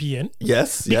European.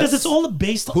 yes, Because yes. it's all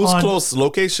based Who's on close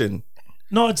location,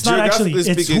 No, it's not actually.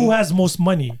 Geographically It's speaking- who has most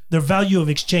money, their value of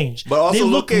exchange. But also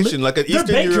location, like an they're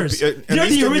Eastern bankers. Europe- an They're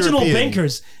the Eastern original European.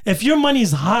 bankers. If your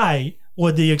money's high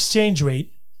with the exchange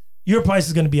rate, your price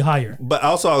is going to be higher. but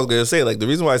also I was gonna say like the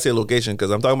reason why I say location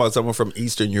because I'm talking about someone from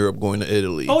Eastern Europe going to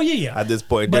Italy. Oh, yeah. At this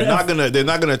point, But they're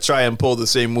not gonna try and pull the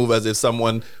same move as if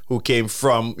someone who came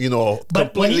from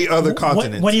But completely other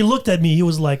continents. When he looked at me, he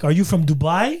was like, "Are you from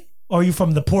Dubai or are you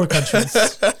from the poor countries?"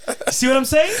 See what I'm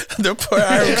saying? The poor They're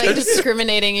Irish. like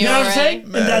discriminating you. You know what I'm already. saying?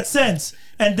 In that sense.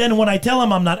 And then when I tell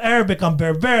him I'm not Arabic, I'm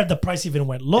Berber, the price even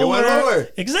went lower. went lower.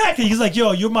 Exactly. He's like,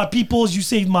 "Yo, you're my peoples. You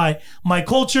saved my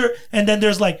culture." And then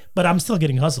there's like, "But I'm still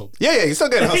getting hustled." Yeah, you're still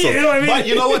getting hustled. You know what I mean? But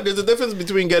you know what? There's a difference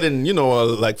between getting,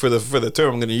 like for the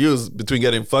term I'm going to use, between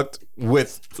getting fucked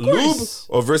with lube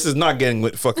or versus not getting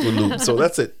fucked with lube. So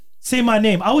that's it. Say my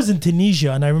name. I was in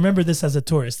Tunisia and I remember this as a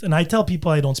tourist. And I tell people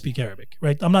I don't speak Arabic,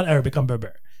 right? I'm not Arabic, I'm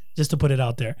Berber, just to put it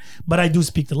out there. But I do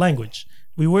speak the language.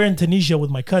 We were in Tunisia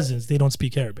with my cousins. They don't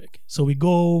speak Arabic. So we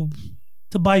go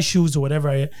to buy shoes or whatever.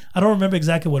 I don't remember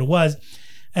exactly what it was.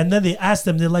 And then they asked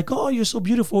them, they're like, "Oh, you're so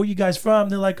beautiful. Where you guys from?"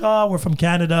 They're like, "Oh, we're from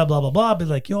Canada, blah, blah, blah." But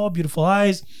like, "Yo, beautiful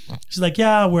eyes." She's like,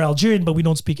 "Yeah, we're Algerian, but we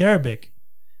don't speak Arabic."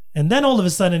 And then all of a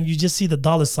sudden, you just see the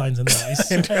dollar signs in their eyes.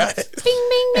 Bing,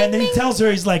 bing, And then he tells her,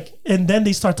 he's like, and then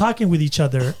they start talking with each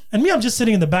other. And me, I'm just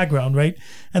sitting in the background, right?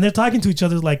 And they're talking to each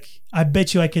other like, "I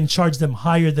bet you I can charge them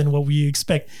higher than what we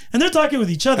expect." And they're talking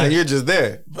with each other. And you're just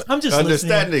there. I'm just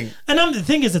understanding. listening. And the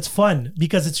thing is, it's fun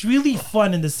because it's really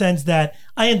fun in the sense that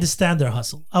I understand their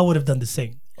hustle. I would have done the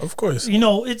same. Of course.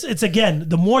 It's again,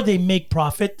 the more they make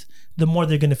profit, the more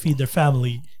they're going to feed their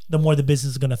family, the more the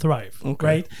business is going to thrive,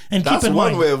 right? And That's keep in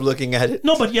one mind, way of looking at it.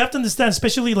 no, but you have to understand,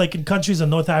 especially like in countries in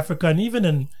North Africa and even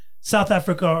in South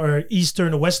Africa or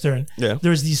Eastern or Western, Yeah.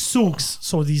 there's these souks.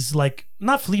 So these like,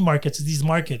 not flea markets, these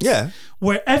markets. Yeah.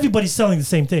 Where everybody's selling the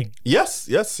same thing. Yes.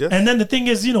 And then the thing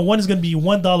is, one is going to be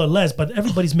 $1 less, but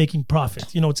everybody's making profit.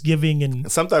 It's giving and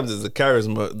Sometimes it's the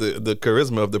charisma, the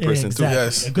charisma of the person exactly, too.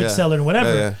 Yes. a good Yeah. seller and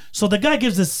whatever. Yeah. So the guy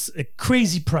gives us a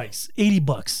crazy price,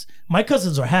 $80. My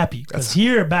cousins are happy because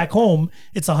here back home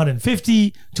it's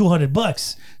 $150,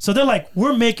 $200. So they're like,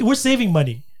 we're saving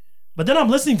money. But then I'm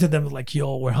listening to them like,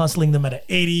 "Yo, we're hustling them at an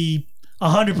 80,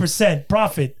 100%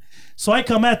 profit." So I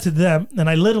come out to them and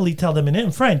I literally tell them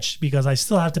in French because I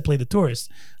still have to play the tourist.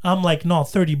 I'm like, "No,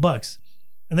 $30."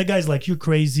 And the guy's like, "You're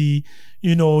crazy.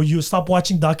 You stop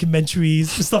watching documentaries,"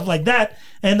 stuff like that.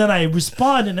 And then I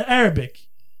respond in Arabic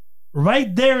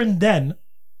right there and then.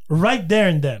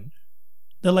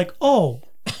 They're like, "Oh,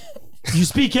 you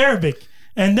speak Arabic."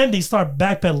 And then they start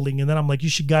backpedaling. And then I'm like, "You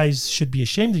guys should be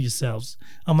ashamed of yourselves."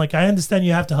 I'm like, "I understand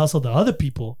you have to hustle the other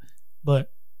people,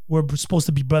 but we're supposed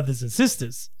to be brothers and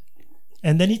sisters."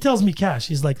 And then he tells me cash.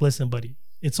 He's like, "Listen, buddy,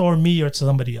 it's or me or it's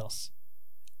somebody else."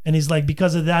 And he's like,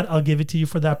 "Because of that, I'll give it to you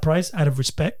for that price out of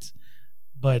respect.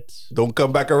 But Don't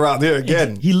come back around here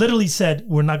again. he literally said,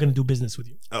 "We're not going to do business with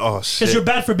you Oh because shit. you're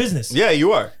bad for business." Yeah,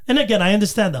 you are. And again, I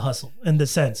understand the hustle in the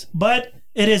sense, but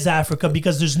it is Africa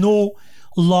because there's no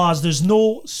laws, there's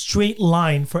no straight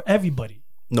line for everybody.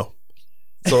 No.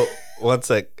 So one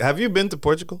sec. Have you been to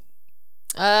Portugal?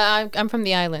 I'm from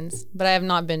the islands, but I have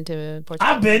not been to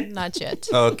Portugal. I've been. Not yet.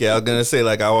 Okay, I was gonna say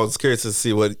like I was curious to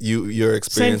see what your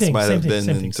experience might have been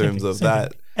in terms of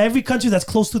that. Every country that's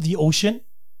close to the ocean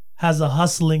has a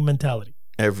hustling mentality.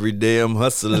 Every day I'm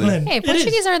hustling. Hey, It is.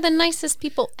 Portuguese are the nicest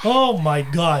people, Oh my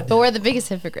God. but we're the biggest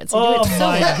hypocrites. We do Oh it so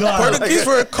my well. God. Portuguese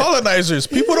were colonizers.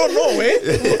 People don't know,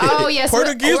 eh? Oh yes,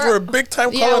 Portuguese were big time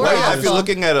Yeah, we're Like, colonizers. if you're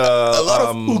looking at a lot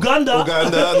of Uganda.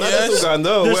 Uganda, not Yes. just Uganda.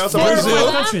 There's Where else? 4 or Brazil.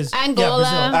 5 countries.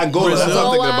 Angola. Angola. That's Brazil.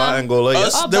 something about Angola.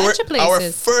 Yes. Oh, They bunch were of our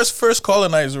places. first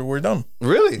colonizer were them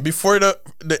Really? before the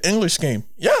English came.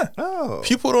 Yeah. Oh.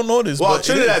 People don't know this. Well, but it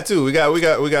Trinidad too. We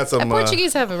got some.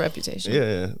 Portuguese have a reputation.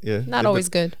 Yeah. Not always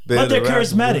good. But they're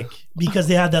charismatic because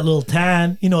they have that little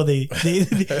tan.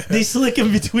 They slick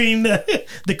in between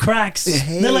the cracks.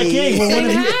 They're like, "Hey, we're one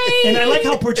of you." Hi. And I like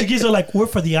how Portuguese are like, "We're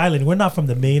for the island. We're not from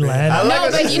the mainland." I like how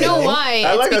No, she but you said know that. why?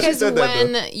 I like how It's she because said that,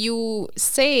 when though. you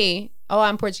say, "Oh,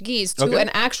 I'm Portuguese," to Okay. an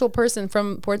actual person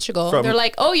from Portugal, From- they're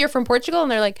like, "Oh, you're from Portugal,"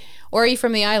 and they're like, "Or are you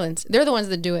from the islands?" They're the ones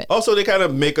that do it. Also, they kind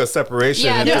of make a separation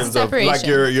Yeah, in there's a terms of like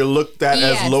separation. you're looked at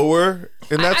Yes. as lower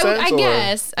in that sense. I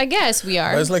or- guess we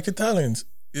are. It's like Italians.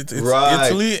 It's Right.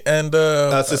 Italy and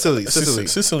Sicily.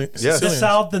 Sicily. Yes. The Sicilians.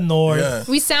 south, the north. Yeah.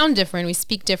 We sound different. We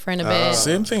speak different a bit.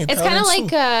 Same thing. It's kind of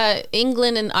Italians like too.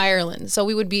 England and Ireland. So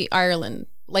we would be Ireland,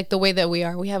 like the way that we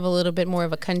are. We have a little bit more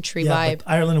of a country Yeah, vibe. but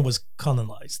Ireland was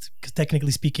colonized. Because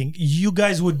technically speaking, you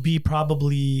guys would be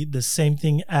probably the same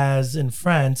thing as in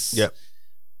France. Yeah.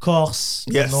 Corse,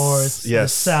 Yes, the north, the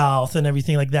yes. south, and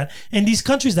everything like that. And these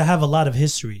countries that have a lot of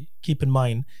history, keep in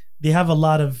mind, they have a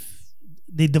lot of,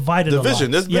 they divided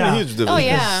Division. a lot. There's been a huge division. Oh,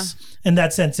 yeah. Because- In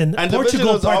that sense. And, And division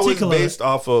Portugal is always particular based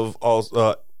off of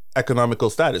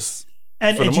economical status.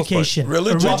 and for the most part. education.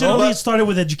 Religion. Originally, But it started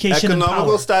with education and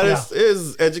Economical power. status Yeah.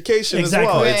 is education Exactly.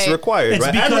 as well. It's Right. required, It's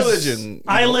right? And because religion.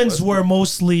 islands were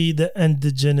mostly the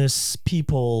indigenous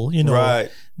people,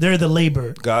 Right. They're the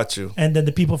labor. Got you. And then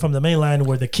the people from the mainland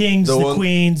were the kings, The the one-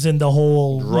 queens, and the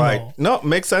whole. Right. No,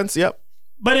 makes sense. Yep.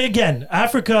 But again,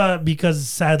 Africa, because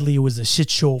sadly it was a shit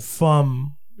show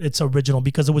from its original,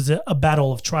 because it was a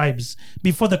battle of tribes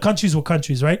before the countries were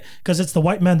countries, right? Because it's the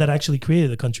white man that actually created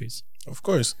the countries. Of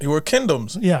course, they were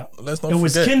kingdoms. Yeah. Let's not It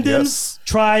was forget. kingdoms, Yes.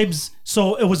 tribes.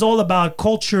 So it was all about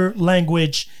culture,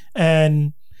 language,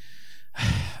 and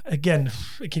again,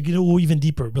 it can go even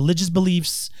deeper. Religious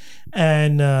beliefs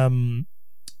and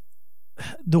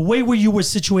the way where you were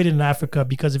situated in Africa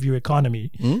because of your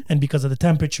economy and because of the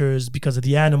temperatures, because of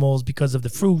the animals, because of the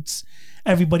fruits,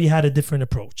 everybody had a different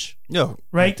approach, Yeah.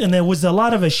 right? And there was a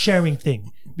lot of a sharing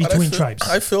thing But between tribes.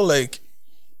 I feel like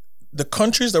the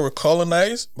countries that were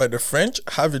colonized by the French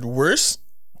have it worse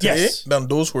today Yes. than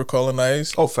those who were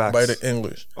colonized Oh, facts. by the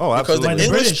English. Oh, Because absolutely. the By the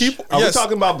English British. people. Are yes, we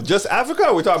talking about just Africa or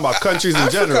are we talking about countries in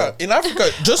Africa. general? In Africa,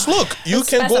 just look. You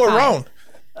can go specify. around.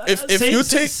 If you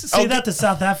take say that to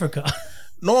South Africa.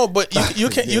 no, but you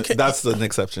can Yeah, you can that's an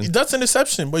exception. that's an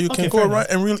exception. But you Okay, can go fair around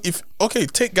enough. and really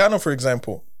take Ghana for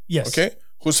example. Yes. Okay,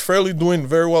 who's fairly doing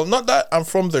very well. Not that I'm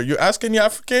from there. You ask any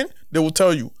African, they will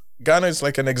tell you Ghana is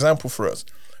like an example for us.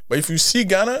 But if you see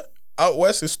Ghana out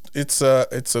west, it's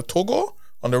a Togo.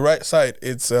 On the right side,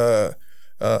 it's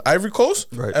Ivory Coast,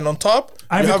 Right. and on top,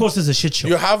 Ivory Coast is a shit show.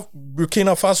 you have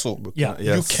Burkina Faso. Yeah.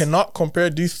 Yes. You cannot compare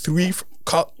these three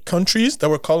countries that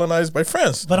were colonized by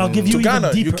France. But I'll give you To even Ghana,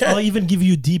 you deeper. can't. I'll even give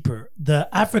you deeper. The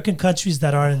African countries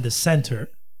that are in the center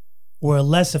were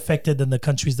less affected than the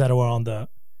countries that were on the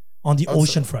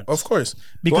ocean front. Of course.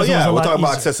 Because Well, it was yeah, a we're lot talking about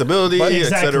easier. accessibility,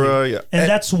 Exactly. etc. Yeah. And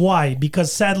that's why,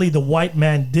 because sadly the white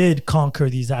man did conquer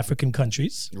these African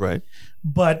countries, Right.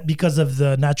 but because of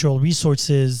the natural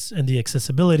resources and the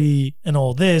accessibility and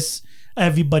all this,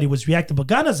 everybody was reacting. But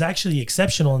Ghana's actually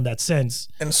exceptional in that sense.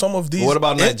 And some of these. What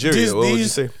about Nigeria? What would you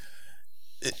say?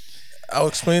 I'll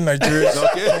explain Nigeria.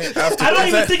 Okay. after. I don't Is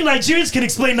even that- think Nigerians can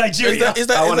explain Nigeria. is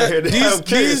that, I is wanna that hear that. I'm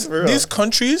curious, for real. these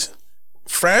countries,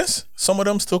 France, some of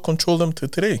them still control them to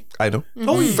today. I know.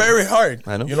 Oh, yeah. Very hard.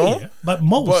 I know. You know? Yeah, but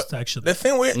most But actually. the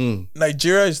thing with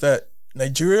Nigeria is that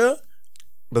Nigeria,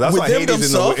 But that's why Within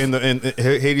Haiti's themselves- in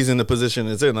Haiti's in the position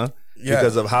it's in, huh? Yeah.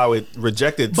 Because of how it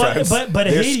rejected France. But They're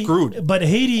Haiti, screwed. But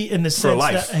Haiti, in the sense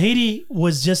life. that Haiti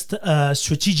was just a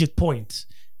strategic point.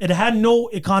 It had no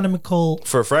economical.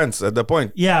 For France at that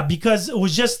point. Yeah, because it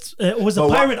was just it was a But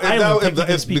why- pirate if island. that- if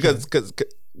technically if- speaking. because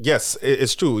yes,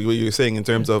 it's true what you're saying in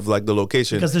terms of like the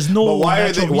location. Because there's no But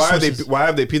natural resources. why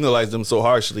have they penalized them so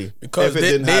harshly? Because if it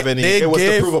they- didn't have they- any, they it was to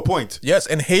gave- prove a point. yes,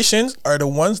 and Haitians are the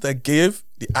ones that gave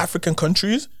the African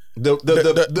countries,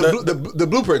 The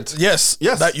blueprint. yes,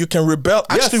 Yes. that you can rebel,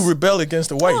 actually Yes. rebel against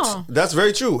the whites. Oh. That's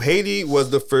very true. Haiti was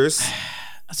the first.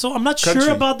 So I'm not Country.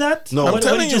 sure about that. No. I'm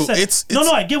telling just you, said. it's-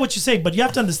 no. I get what you say, but you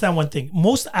have to understand one thing.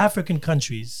 Most African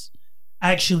countries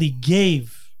actually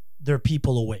gave their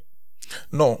people away.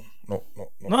 No. No.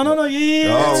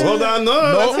 Yeah. Oh, hold on.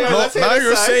 No, No, let's hear now this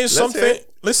you're side. saying Let's hear something.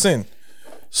 it. Listen,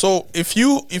 so if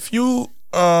you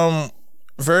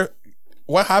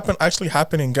what actually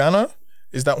happened in Ghana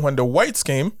is that when the whites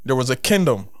came, there was a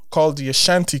kingdom called the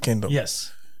Ashanti Kingdom,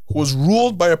 Yes. who was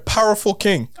ruled by a powerful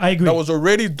king. I agree. That was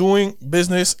already doing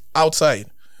business outside.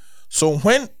 So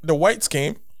when the whites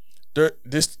came,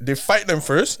 they fight them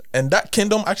first, and that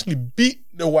kingdom actually beat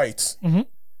the whites. Mm-hmm.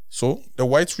 So the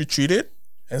whites retreated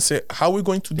and said, "How are we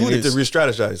going to do You need this?" to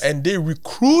re-strategize. And they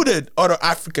recruited other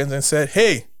Africans and said,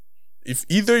 "Hey, if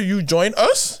either you join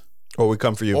us Or we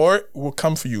come for you. or we'll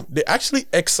come for you." They actually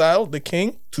exiled the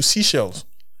king to Seychelles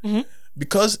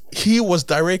because he was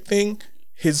directing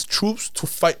his troops to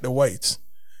fight the whites.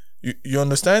 You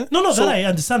understand? No, So that I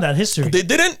understand that history. they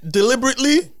didn't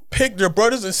deliberately pick their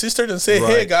brothers and sisters and say,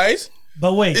 "Hey Right. guys,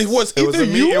 but wait, it was It was either a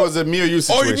me. you It was a me or you or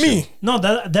situation. me." no,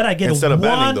 that I get Instead of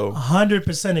banning, though.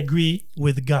 100% agree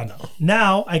with Ghana.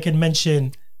 Now I can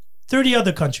mention 30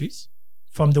 other countries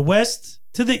from the west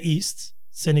to the east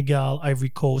Senegal, Ivory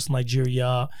Coast,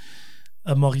 Nigeria,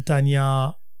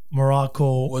 Mauritania,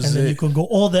 Morocco, Was and then it- you can go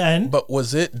all the end. But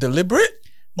was it deliberate?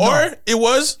 Or it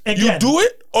was you Again. do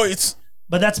it or it's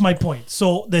But that's my point.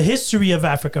 So the history of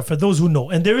Africa, for those who know,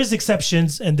 and there is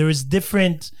exceptions and there is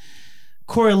different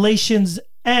correlations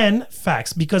and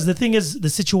facts, because the thing is, the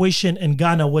situation in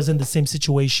Ghana wasn't the same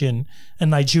situation in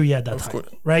Nigeria at that time, course.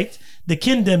 right? The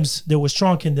kingdoms, there were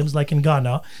strong kingdoms, like in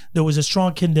Ghana. There was a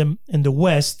strong kingdom in the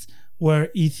West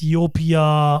where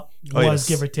Ethiopia was, yes.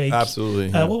 give or take. Absolutely,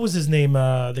 yeah. What was his name?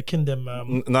 The kingdom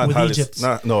Not with Haile- Egypt.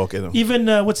 No, okay. No. Even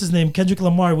what's his name? Kendrick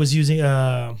Lamar was using.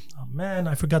 Oh man,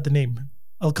 I forgot the name.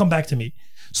 It'll come back to me.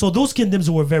 So those kingdoms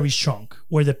were very strong,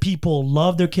 where the people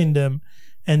loved their kingdom,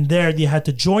 and there they had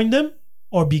to join them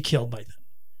or be killed by them.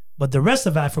 But the rest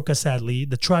of Africa, sadly,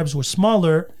 the tribes were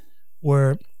smaller,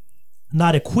 were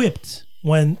not equipped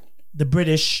when the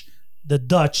British, the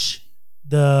Dutch,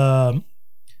 the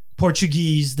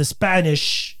Portuguese, the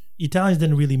Spanish, Italians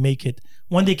didn't really make it.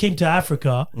 When they came to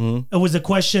Africa, it was a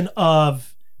question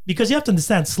of, because you have to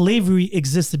understand, slavery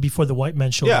existed before the white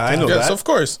man showed Yeah, up. I know yes, that. of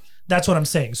course. That's what I'm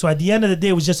saying. So at the end of the day,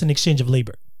 it was just an exchange of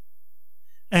labor.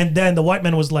 And then the white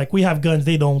man was like, we have guns,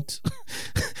 they don't.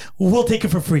 We'll take it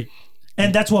for free.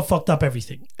 And that's what fucked up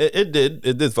everything. It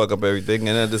did fuck up everything,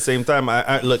 and at the same time,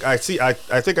 I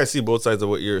think I see both sides of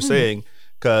what you're saying,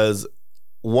 because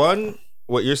one,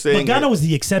 what you're saying, But Ghana was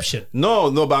the exception.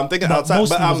 no, but I'm thinking But outside.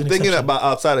 mostly But it was I'm an thinking exception. about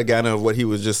outside of Ghana of what he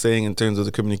was just saying in terms of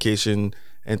the communication,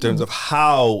 in terms of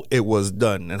how it was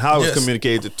done and how it was Yes.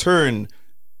 communicated to turn,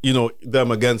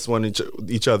 them against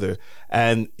each other.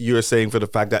 And you're saying for the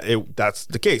fact that that's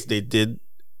the case, they did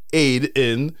aid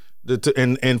in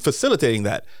in facilitating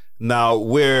that. Now,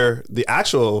 where the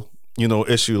actual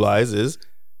issue lies is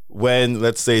when,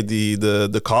 let's say,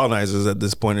 the colonizers at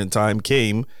this point in time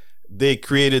came, they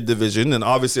created division, and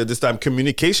obviously at this time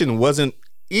communication wasn't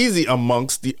easy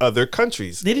amongst the other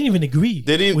countries. They didn't even agree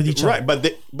They didn't with each right,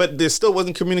 other. but there still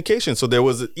wasn't communication. So there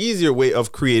was an easier way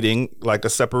of creating like a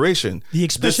separation. The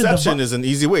expression Deception is an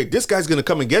easy way. This guy's gonna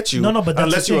come and get you No, but that's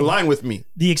unless the you thing. align with me.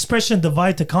 The expression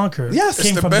divide to conquer Yes, came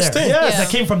it's the from best there. thing. Yes. That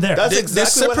came from there. That's They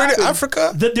exactly what separated happened.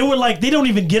 Africa. They were like, they don't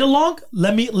even get along.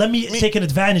 Let me take an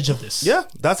advantage of this. Yeah,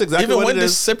 that's exactly Even what when it they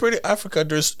is. separated Africa,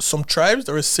 there's some tribes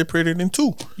that were separated in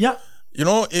two. Yeah. You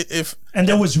know, if And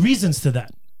there was reasons to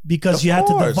that. Because Of you had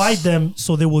to course. divide them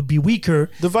so they would be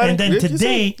weaker. Divide- and then you said-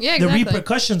 today, Yeah, the exactly.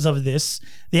 repercussions of this,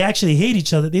 they actually hate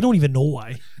each other. They don't even know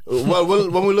why. Well,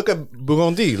 when we look at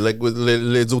Burundi, like with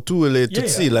les Hutus and les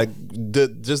Tutsi, yeah. like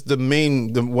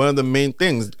one of the main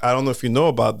things. I don't know if you know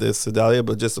about this, Sedalia,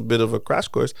 but just a bit of a crash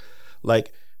course.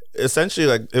 Like essentially,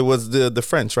 like it was the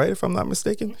French, right? If I'm not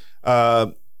mistaken.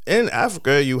 In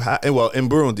Africa, you have in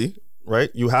Burundi, right?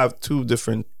 You have two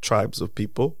different tribes of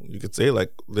people. You could say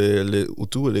like les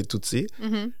Hutus and les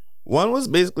Tutsi. One was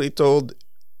basically told,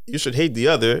 you should hate the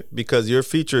other because your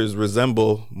features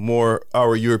resemble more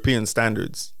our European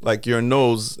standards. Like your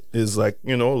nose is like,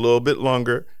 a little bit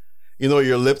longer.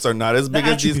 Your lips are not as big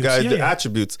as these attributes, guys, yeah, the yeah.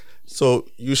 attributes. So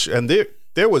and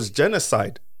there was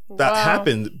genocide that Wow.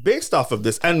 happened based off of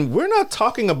this. And we're not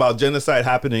talking about genocide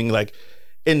happening like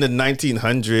in the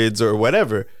 1900s or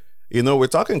whatever. We're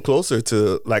talking closer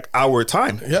to like our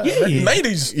time. yeah, Yeah.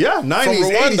 90s. Yeah,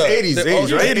 90s, Rwanda. 80s, The-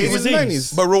 80s, right? 80s, 80s,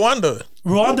 90s. But Rwanda,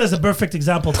 Rwanda is a perfect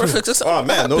example. Too. perfect. That's Oh what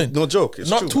man, happened. no joke. It's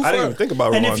Not true. too I didn't far. even think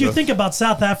about And Rwanda. if you think about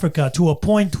South Africa, to a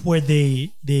point where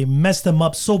they messed them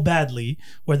up so badly,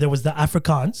 where there was the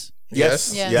Afrikaans,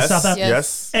 yes, Yes. yes, South Af-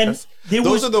 yes, And yes. there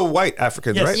Those was- are the white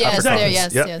Africans, Yes. right? Yes, Afrikaans. there,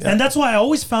 yes, Yep, yes. yep. and that's why I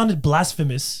always found it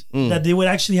blasphemous Mm. that they would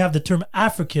actually have the term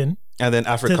African. And then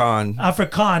to- Afrikaan.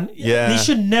 Afrikaan. Yeah. They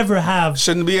should never have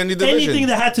Shouldn't be any division. anything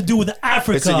that had to do with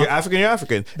Africa. It's you're African, you're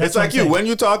African. That's It's what like I'm you. saying. When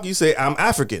you talk, you say, I'm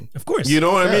African. Of course. You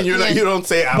know what I mean? You're not, Yeah. you don't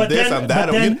say, I'm But this, then- I'm that.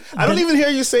 but then- I don't then- even hear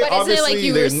you say, But isn't obviously. it like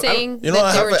you were there's- saying You know, I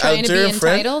that they have were an trying to be Algerian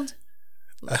friend. entitled?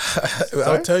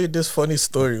 I'll tell you this funny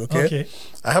story, okay? Okay.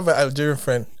 I have an Algerian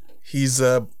friend. He's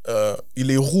il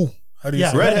est roux. How do you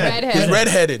Yeah, say? Redhead. Redhead. He's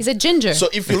redheaded. He's a ginger. So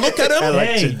if you look at him, I like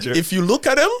Hey. ginger. if you look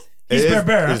at him, He's It is-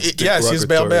 Berber. it's yes, he's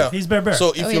derogatory. Berber. He's Berber.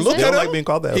 So if Oh, you is look it? They at don't him, like being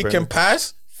called that, he apparently. can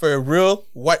pass for a real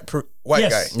white guy.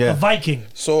 yes, Yeah. a Viking.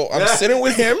 So I'm sitting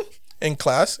with him in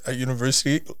class at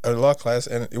university, a law class,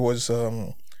 and it was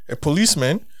a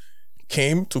policeman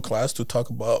came to class to talk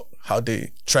about how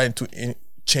they trying to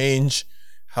change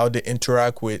how they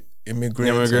interact with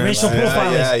immigrants. Racial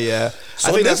profiling. Yeah, yeah. So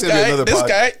I think that's this gonna be guy, another this pod.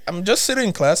 guy, I'm just sitting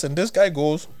in class, and this guy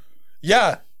goes,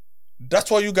 "Yeah, that's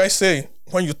what you guys say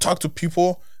when you talk to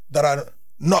people that are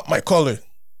not my color."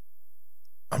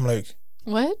 I'm like,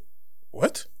 What?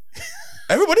 what?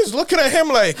 Everybody's looking at him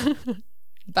like,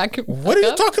 Back. what are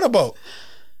you talking about?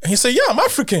 And he said, yeah, I'm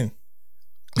African.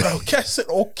 Okay, I said,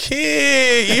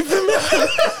 okay. Even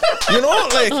you know,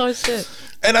 like, Oh shit.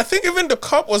 and I think even the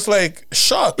cop was like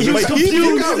shocked. He was Like, confused.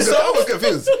 viewed The cop himself- was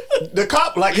confused. The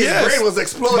cop, like his Yes. brain was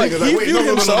exploding. Like, It's like, he wait, viewed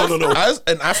himself no. as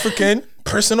an African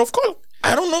person of color.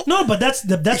 I don't know. No, but that's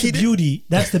the beauty.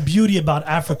 That's the beauty about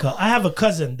Africa. I have a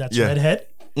cousin that's Yeah. redhead,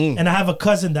 and I have a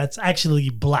cousin that's actually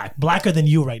blacker than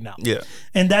you right now. Yeah.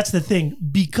 And that's the thing,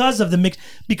 because of the mix.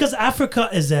 Because Africa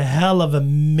is a hell of a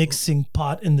mixing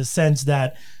pot in the sense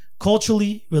that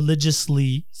culturally,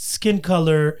 religiously, skin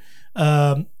color,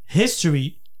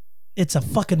 history, it's a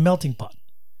fucking melting pot.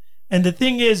 And the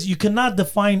thing is, you cannot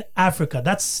define Africa.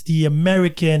 That's the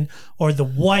American or the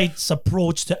whites'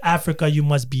 approach to Africa. You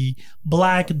must be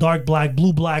black, dark black,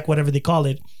 blue black, whatever they call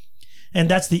it. And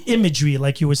that's the imagery,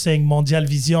 like you were saying, mondial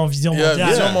vision Yeah, mondiale.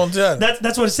 Vision Mondiale.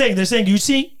 That's what it's saying. They're saying, you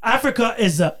see, Africa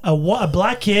is a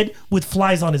black kid with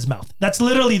flies on his mouth. That's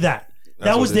literally that.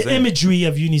 That what was they're the saying. imagery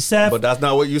of UNICEF. But that's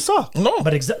not what you saw. No,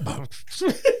 But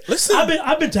listen.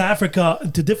 I've been to Africa,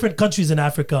 to different countries in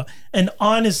Africa, and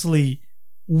honestly,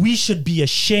 we should be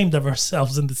ashamed of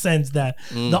ourselves in the sense that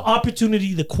the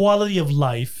opportunity, the quality of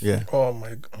life Yeah. Oh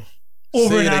my god.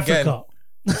 over Say in it again. Africa.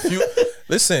 You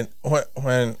listen.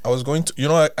 When I was going to, you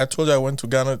know, I told you I went to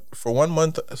Ghana for 1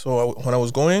 month. So when I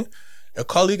was going, a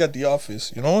colleague at the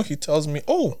office, you know, he tells me,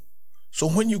 "Oh, so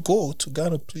when you go to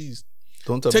Ghana, please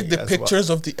Don't tell take me the guys pictures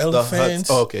of the what- the huts. elephants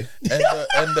Oh, okay.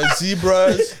 and the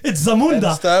zebras It's and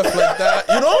Zamunda. stuff like that,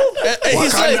 you know." And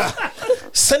he's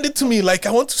like, "Send it to me, like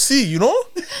I want to see," you know.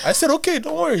 I said, "Okay,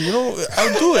 don't worry, you know,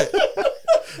 I'll do it."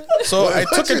 So I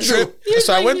took a trip.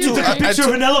 So I went to Took a picture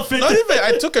of an elephant. Not even.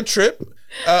 I took a trip.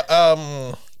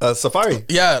 Safari.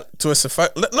 Yeah, to a safari.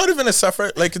 Not even a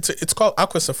safari. Like it's called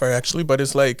Aqua Safari actually, but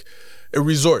it's like a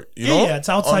resort. You know, Yeah, it's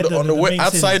outside on the the way main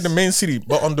outside cities. the main city.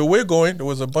 But on the way going, there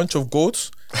was a bunch of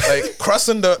goats like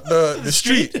crossing the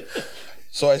street.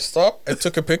 So I stopped. I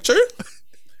took a picture.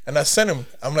 And I sent him.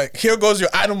 I'm like, here goes your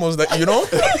animals that you know,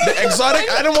 the exotic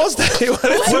animals that you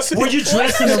wanted to see. Were you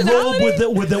dressed in a robe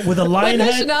with a What lion head?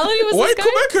 nationality was White this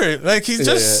guy? Quebecer, like he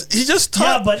just Yeah,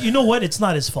 taught. but you know what? It's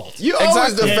not his fault. You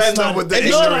always Exactly. defend It's them not- with the No,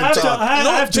 ignorant I have to- talk. I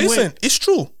No, have to Jason, win. it's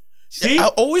true. See? I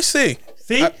always say.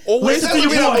 See? I always Listen to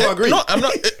your Doesn't mean I boy. don't agree. No, I'm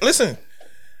not. Listen,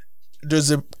 there's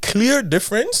a clear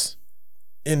difference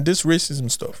in this racism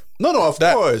stuff. No, of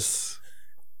That- course.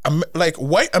 Like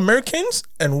white Americans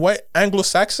and white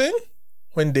Anglo-Saxon,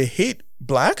 when they hate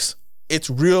blacks, it's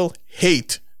real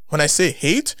hate. When I say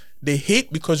hate, they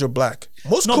hate because you're black.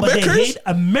 Most No, but they Quebecers, hate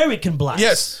American blacks.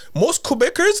 yes, most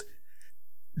Quebecers,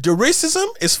 the racism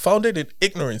is founded in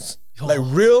ignorance. Like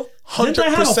real 100%. Didn't I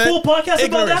have a full podcast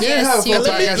about that? You Yes, have you full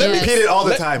did, podcast. yes. Repeat it all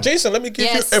the time. Jason, let me give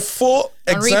Yes. you a full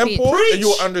On repeat. example and Preach. you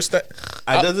will understand.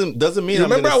 Doesn't mean You I'm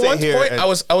remember gonna at one sit here point and-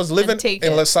 I was living take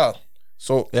in it. LaSalle.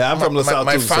 So Yeah, I'm from LaSalle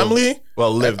my too, so- family,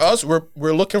 well, lived. and us, we're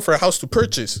looking for a house to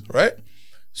purchase, right?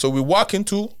 So we walk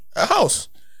into a house,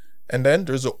 and then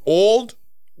there's an old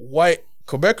white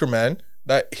Quebecer man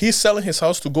that he's selling his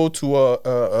house to go to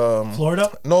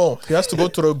Florida? no, he has to go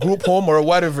to the group home or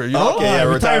whatever, you know, Okay, yeah,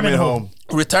 retirement retirement home.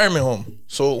 home. retirement home.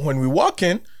 So when we walk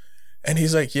in, and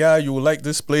he's like, "Yeah, you will like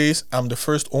this place. I'm the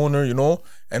first owner, you know."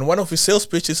 And one of his sales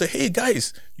pitches said, "Hey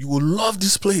guys, you will love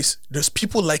this place. There's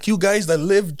people like you guys that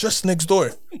live just next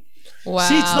door." Wow.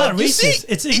 See, it's not You racist. see,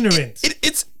 It's ignorant.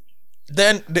 It's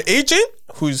then the agent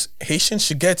who's Haitian,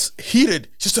 she gets heated.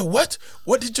 She said, "What?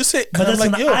 What did you say?" But that's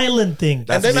an "Yo." island thing.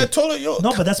 And then I told her, "Yo,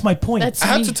 No, but that's my point. That's I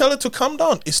have me. to tell her to calm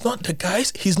down. It's not the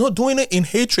guys. He's not doing it in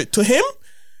hatred. To him,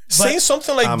 saying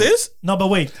something like this, No, but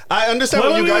wait. I understand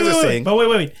what you guys are saying. But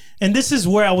wait. And this is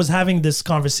where I was having this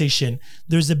conversation.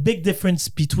 There's a big difference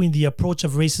between the approach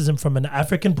of racism from an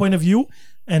African point of view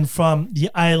and from the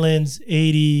islands,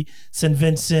 Haiti, St.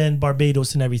 Vincent,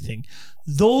 Barbados, and everything.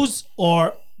 Those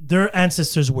are their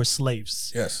ancestors were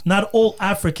slaves. Yes. Not all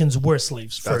Africans were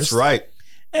slaves first. That's right.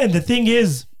 And the thing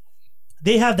is,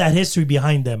 they have that history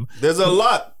behind them. There's a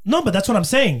lot. No, but that's what I'm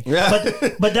saying. Yeah.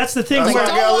 But that's the thing. That's where-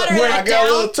 why I got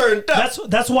a little turned up.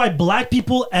 that's why black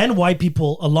people and white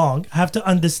people along have to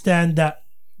understand that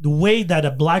the way that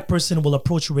a black person will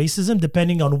approach racism,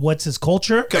 depending on what's his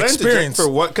culture. Can I interject experience. for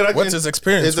what? Can I, What's his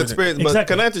experience His with it? experience. But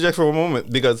Exactly. can I interject for a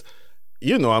moment? Because,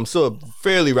 you know, I'm still a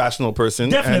fairly rational person.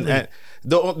 Definitely. And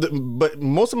but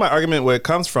most of my argument where it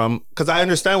comes from, because I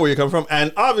understand where you come from,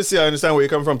 and obviously I understand where you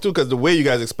come from too, because the way you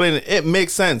guys explain it, it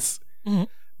makes sense. Mm-hmm.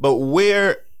 But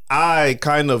where I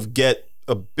kind of get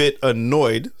a bit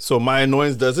annoyed, so my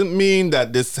annoyance doesn't mean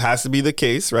that this has to be the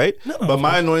case, right? But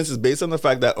my annoyance is based on the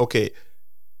fact that, okay,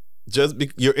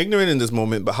 you're ignorant in this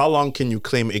moment, but how long can you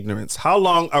claim ignorance? How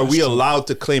long are we allowed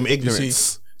to claim ignorance? see,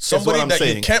 Is somebody what I'm that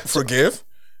saying. you can't forgive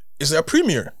is a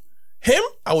premier. him,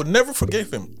 I would never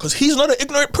forgive him because he's not an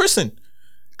ignorant person.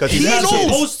 Because He He's not knows.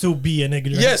 supposed to be an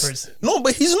ignorant Yes. person. No,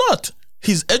 but he's not.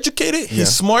 He's educated.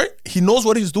 He's smart. He knows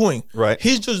what he's doing. Right.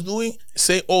 He's just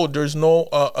say, oh, there's no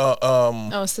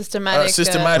Systematic.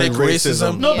 systematic Like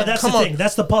racism. racism. No, but that's Come the on. thing.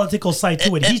 That's the political side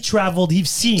to it. He traveled. He's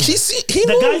seen. He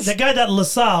knows. The guy that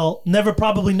LaSalle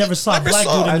probably never saw a Never black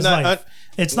saw. dude in his And life.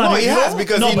 It's not. No, he has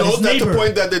because no, he but knows his that to neighbor-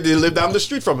 point that they live down the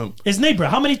street from him. His neighbor.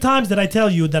 How many times did I tell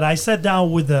you that I sat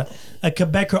down with a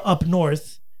Quebecer up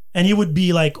north, and he would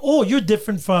be like, "Oh, you're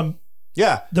different from."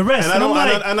 Yeah. The rest. And I And don't, I'm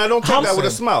like, and I don't take that with a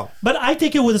Listen. smile. But I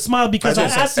take it with a smile because I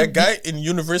asked A him. guy in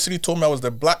university told me I was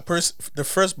the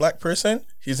first black person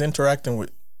he's interacting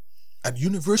with at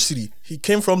university. He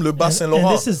came from Le Bas Saint and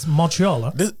Laurent. this is Montreal.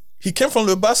 Huh? He came from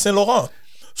Le Bas Saint Laurent.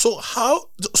 So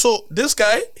this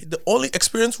guy, the only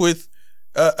experience with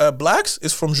blacks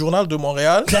is from Journal de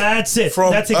Montréal. That's it.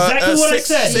 From, That's exactly what I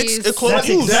said. Six Jeez. École That's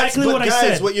News. exactly But what I guys,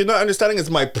 said. what you're not understanding is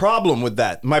my problem with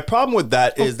that. My problem with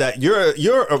that is that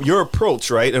your approach,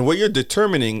 right, and what you're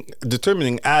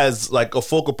determining as like a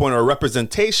focal point or a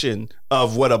representation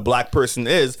of what a black person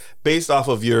is, based off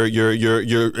of your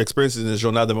experiences in the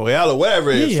Journal de Montréal or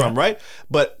wherever it's Yeah. from, right?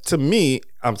 But to me,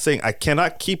 I'm saying I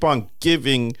cannot keep on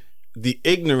giving the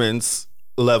ignorance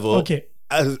level. Okay.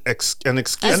 As an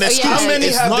excuse. As- yeah, How many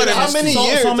it's have not there, an how many excuse.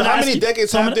 years, So I'm gonna how ask many you-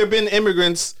 decades so I'm have gonna- there been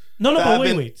immigrants? No, that but have wait,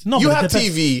 been- wait. No, you but have it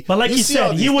depends. TV. But like you he see all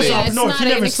said, he these was things. up It's north. not He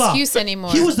never an saw. excuse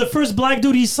anymore. He was the first black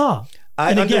dude he saw. I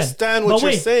And again, understand what but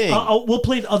you're wait, saying. we'll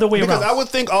play it the other way Because around. I would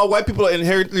think all white people are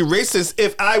inherently racist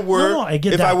if I were No, I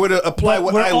get if that. I were to apply But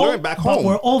what we're I all- learned back But home.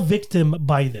 we're all victim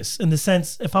by this in the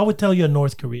sense, if I would tell you a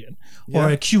North Korean or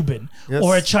Yeah. a Cuban Yes.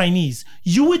 or a Chinese,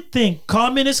 you would think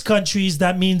communist countries,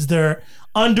 that means they're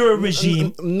under a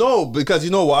regime. No, because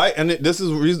you know why, and this is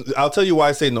the reason. I'll tell you why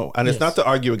I say no, and it's Yes. not to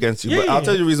argue against you, Yeah, but yeah, I'll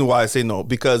tell yeah. you the reason why I say no.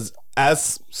 Because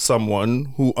as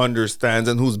someone who understands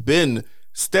and who's been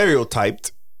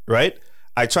stereotyped, right?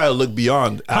 I try to look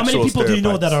beyond. How many actual people do you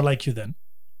know that stereotypes. are like you then?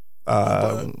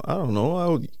 I don't know. I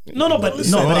would, No, but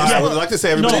listen, no, but I again, would like to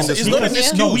say everybody in this It's room. not an because-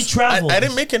 excuse. no, we traveled. I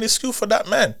didn't make an excuse for that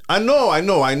man. I know.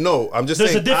 I'm just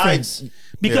There's saying. a difference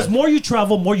because yeah. more you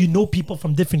travel, more you know people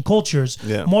from different cultures,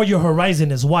 Yeah. more your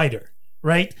horizon is wider,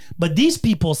 right? But these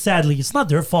people, sadly, it's not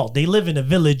their fault. They live in a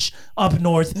village up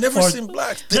north. Never or- seen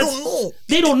blacks. They That's- don't know.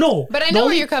 They don't know. But I The know where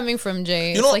only- you're coming from,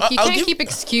 Jay. You know, It's like you I'll can't give- keep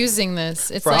excusing this.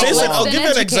 It's For like how Jason, let's I'll then give you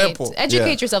an educate. example. Educate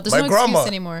Yeah. yourself. There's My no grandma- excuse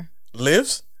anymore.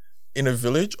 Lives in a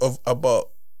village of about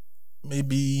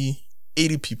maybe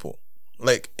 80 people,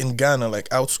 like in Ghana, like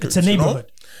outskirts. It's a you know?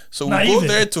 neighborhood. So Not we go even.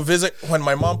 there to visit. When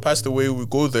my mom passed away, we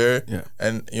go there, Yeah.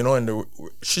 and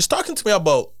she's talking to me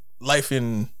about life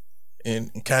in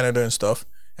Canada and stuff.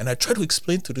 And I try to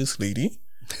explain to this lady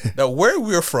that where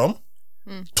we're from,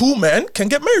 two men can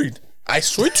get married. I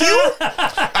swear to you,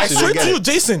 I She swear didn't to get you, it.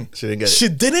 Jason, She didn't get it. she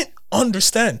didn't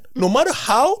understand. No matter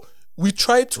how we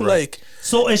tried to like.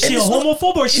 So is she and a it's not-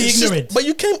 homophobe or is she it's just- ignorant? but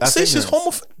you can't That's say she's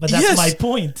ignorance. homophobe. But that's yes, my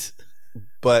point.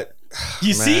 But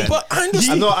You see? but I I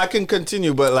understand. know I can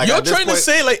continue, but like You're at this trying to point-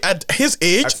 say, like, at his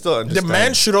age, still the understand.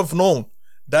 man should have known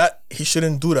that he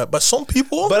shouldn't do that. But some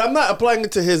people, But I'm not applying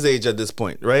it to his age at this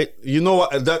point, right? You know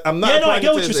what? I'm not Yeah, no, I applying get it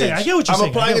to what his you're saying. age. I get what you're I'm saying.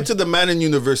 I applying get it to the man in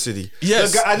university.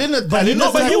 Yes. The guy- I didn't. But I didn't.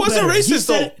 No, but he know wasn't better. racist,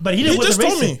 said, though. But he He wasn't just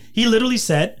told racist. me. He literally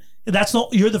said, "That's not.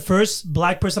 You're the first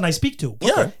black person I speak to."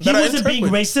 Yeah, he that I wasn't being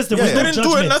interpret. racist. There Yeah, was yeah. no Didn't do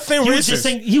judgment. nothing he was just racist.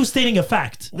 saying he was stating a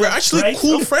fact. we're actually Right?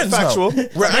 cool friends Factual. now.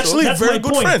 We're actually That's very my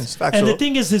good point. friends. Factual. And the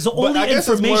thing is, his But only I guess it's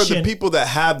more of the information. people that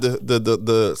have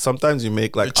the sometimes you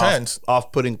make like The chance.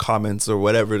 off-putting comments or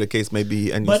whatever the case may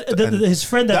be, and But and his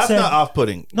friend that that's said, not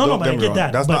off-putting. No, Don't but get I me get wrong.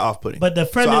 that. That's But- not off-putting. but the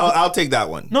friend so that- I'll take that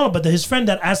one. No, but his friend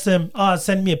that asked him,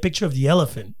 "Send me a picture of the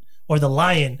elephant or the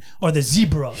lion or the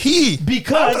zebra." I would have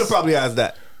Because probably asked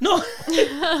that. no,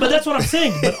 but that's what I'm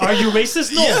saying. But are you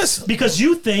racist? No, Yes. because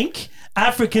you think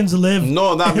Africans live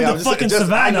No, not me. in I'm the just, fucking just I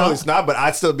savannah. know it's not, but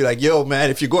I'd still be like, yo, man,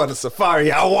 if you go on a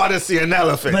safari, I want to see an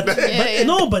elephant. But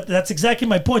no, but that's exactly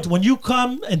my point. When you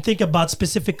come and think about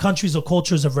specific countries or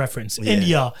cultures of reference,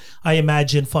 India, I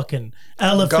imagine fucking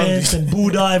elephants Gandhi. and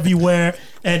Buddha everywhere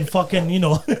and fucking,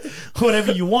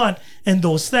 whatever you want in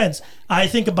those stands. I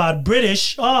think about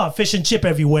British, fish and chip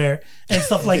everywhere and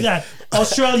stuff like that.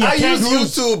 Australia, I use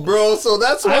kangaroos. YouTube, bro, so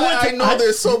that's why went I, to- know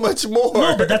there's so much more.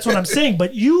 No, but that's what I'm saying.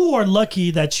 But you are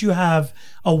lucky that you have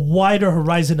a wider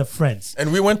horizon of friends.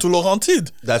 And we went to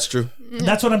Laurentide. That's true.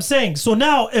 That's what I'm saying. So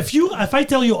now, if I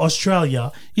tell you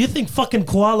Australia, you think fucking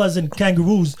koalas and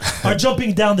kangaroos are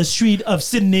jumping down the street of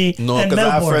Sydney No, and because I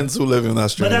have Melbourne. friends who live in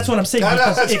Australia. But that's what I'm saying,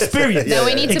 because experience. No,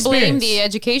 we need to blame Experience. the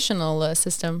educational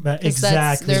system. But 'Cause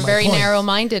exactly they're my very point.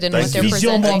 narrow-minded in what they're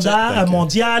Vision presenting.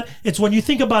 mondiale. It's when you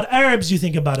think about Arabs, you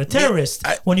think about a terrorist.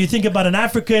 When you think about an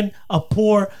African, a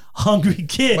poor, hungry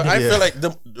kid. But I feel like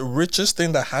the richest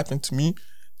thing that happened to me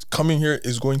coming here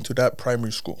is going to that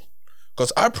primary school.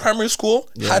 Because our primary school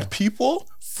had people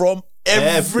from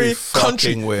every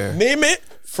country. fucking where. Name it.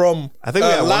 From I think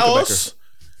we had one Laos.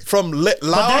 From But that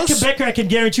Laos. Quebecer, I can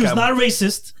guarantee you, is not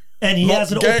racist, and he No,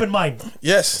 has an open mind.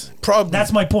 Yes, probably.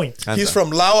 That's my point. He's from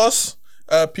Laos.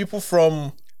 People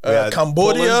from Yeah,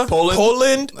 Cambodia,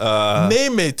 Poland.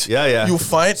 name it. Yeah. You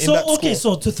find in So that okay,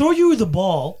 school. so to throw you the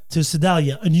ball to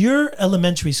Sedalia, in your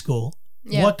elementary school,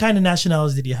 Yeah. what kind of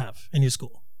nationalities did you have in your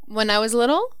school? When I was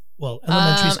little, Well,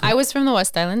 elementary school. I was from the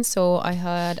West Island, so I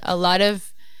had a lot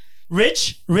of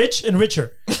Rich, and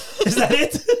richer. Is that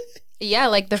it? yeah.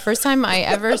 Like the first time I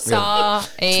ever saw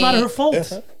It's not her a fault.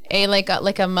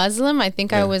 like a Muslim, I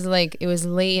think I was like it was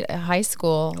late high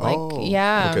school. Like Oh,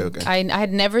 yeah, okay. I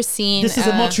had never seen. This is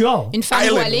in Montreal. Une femme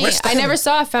Island, voilée. West I never Island.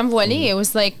 saw a femme voilée. It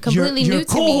was like completely Your new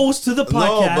to me. co-host to the No,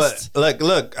 podcast. but like,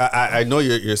 look, I know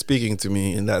you're speaking to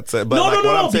me in that sense, but No, like, what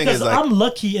no, I'm saying because is like I'm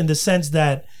lucky in the sense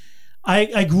that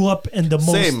I grew up in the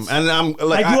most. same, and I'm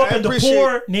like, I grew up in the appreciate-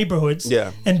 poor neighborhoods.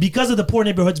 Yeah. And because of the poor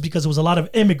neighborhoods, because it was a lot of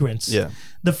immigrants. Yeah.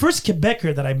 The first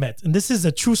Quebecer that I met, and this is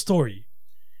a true story.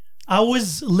 I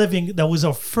was living, that was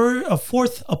a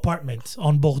fourth apartment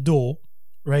on Bordeaux,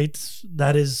 right?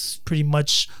 That is pretty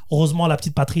much Rosemont, la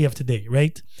petite patrie of today,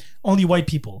 right? Only white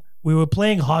people. We were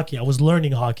playing hockey. I was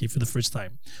learning hockey for the first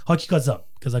time. Hockey cuts up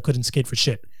because I couldn't skate for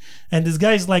shit. And this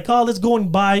guy's like, oh, let's go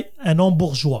and buy an homme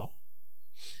bourgeois.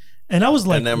 And I was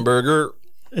like, and then burger.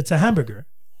 it's a hamburger.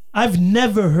 I've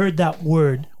never heard that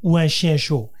word, ou un chien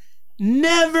chaud.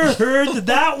 Never heard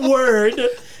that word.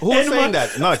 Who was And saying my-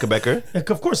 that? Not a Quebecer. Like,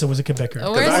 of course, it was a Quebecer.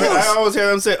 Where's I always hear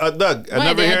them say, Doug. I Why,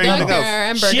 never they hear had anything burger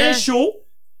else. and Chien burger. chaud,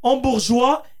 homme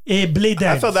bourgeois, et blé d'Inde.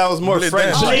 I thought that was more Blé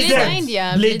French. Oh, Blé blé d'Inde. d'Inde,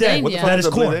 yeah, Blé blé d'Inde. d'Inde, What the yeah. fuck That is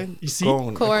the blé corn. d'Inde? You see?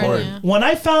 Corn. Corn, yeah. When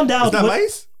I found out, Is that what-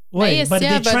 mice? wait, Yes, but yeah,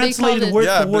 they but they translated called it- word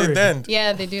Yeah, for word. Blend.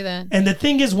 Yeah, they do that. And the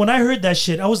thing is, when I heard that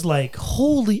shit, I was like,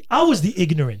 holy, I was the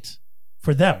ignorant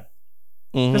for them.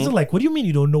 Because they're like, what do you mean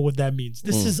you don't know what that means?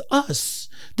 This is us.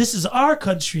 This is our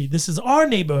country. This is our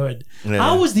neighborhood. Yeah.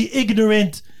 I was the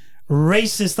ignorant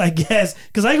racist, I guess.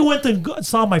 Because I went and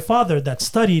saw my father that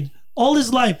studied all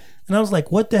his life. And I was like,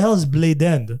 what the hell is blé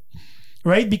d'Inde?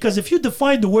 Right? Because if you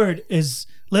define the word is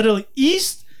literally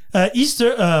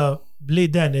Easter,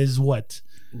 blé d'Inde is what?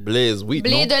 Blé is wheat.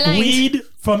 Blé no? de l'Inde. Weed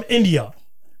from India.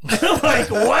 Like,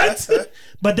 what?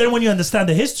 But then when you understand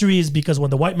the history is because when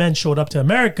the white man showed up to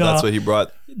America, That's what he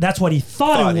brought. that's what he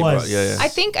thought it he was. brought. Yeah. I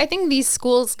think these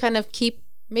schools kind of keep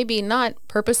maybe not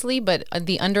purposely, but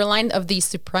the underline of the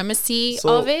supremacy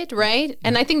So- of it, right?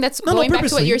 And I think that's No, going back to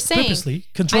purposely, what you're saying. purposely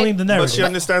controlling the But narrative. she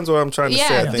understands what I'm trying to say.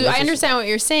 Yeah, think do That's I what- understand what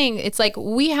you're saying? It's like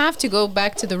we have to go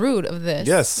back to the root of this.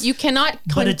 Yes. You cannot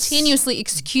But it's- continuously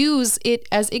excuse it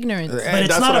as ignorance. but And it's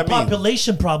that's not what a I mean.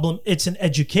 population problem; it's an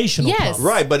educational Yes. problem.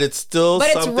 Right, but it's still But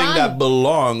it's something wrong. that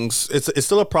belongs. It's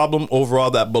still a problem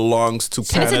overall that belongs to And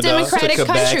Canada. it's a democratic to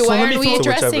Quebec, country. So Why let me aren't we throw-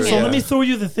 addressing So So it? let me throw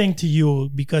you the thing to you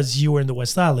because you were in the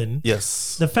West Island.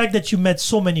 Yes. The fact that you met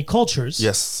so many cultures.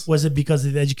 Yes. Was it because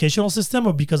of the educational system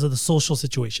or because of the social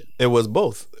situation? It was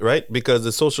both, right? Because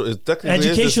the social, it technically is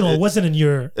this- Educational wasn't in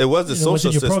your. It was the it wasn't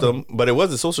social your system, program. but it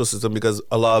was the social system because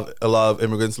a lot of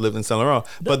immigrants lived in Saint Laurent.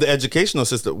 But the educational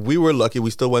system, we were lucky. We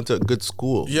still went to a good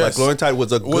school. Yes. Like Laurentide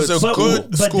was a Was good a school.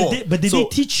 good But school. did they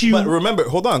teach you? But remember,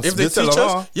 hold on. If they Saint teach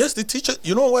Laurent- us, yes, they teach us.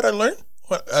 You know what I learned?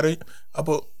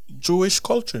 About Jewish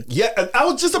culture. Yeah, and I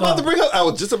was just about to bring up. I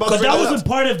was just about to But bring that that wasn't up.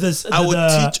 part of this. I would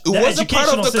teach. It wasn't part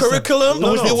of the curriculum. It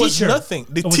was the teacher. nothing.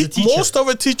 It was the teacher. Most of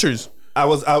the teachers. But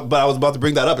I was about to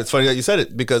bring that up. It's funny that you said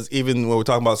it because even when we're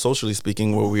talking about socially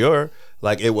speaking, where we are,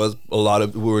 like it was a lot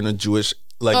of we were in a Jewish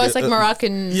like. Oh, it's like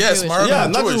Moroccan. Yes, Jewish. Moroccan. Yeah,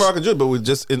 not Jewish. just Moroccan Jewish, but we're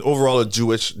just in overall a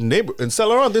Jewish neighbor in Saint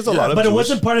Laurent. There's a lot of. But it Jewish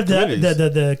wasn't part of the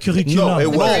communities. curriculum. No,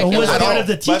 it wasn't. It was At part all. of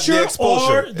the But the teacher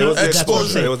exposure. or It was the that's what I'm exposure.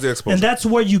 saying. It was the exposure. And that's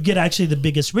where you get actually the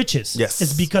biggest riches. Yes.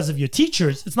 It's because of your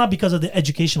teachers. It's not because of the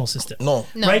educational system. No.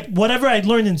 Right? Whatever I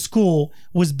learned in school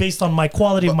was based on my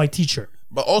quality of my teacher.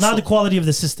 But also, Not the quality of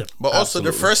the system. but also the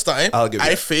Absolutely. first time I'll give you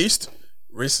I that. faced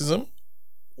racism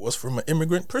was from an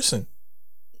immigrant person.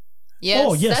 Yes,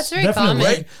 Oh yes, that's very definitely. common.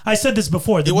 Right? I said this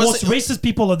before. The most wasn't- racist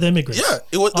people are the immigrants. Yeah,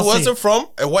 it I'll say wasn't it. from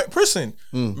a white person.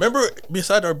 Hmm. Remember,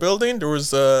 beside our building, there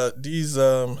was these.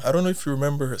 I don't know if you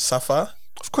remember Safa.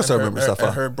 Of course, I remember Safa.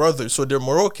 And her brother. So they're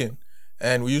Moroccan,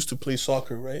 and we used to play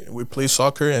soccer. Right, we play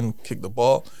soccer and kick the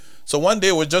ball. So one day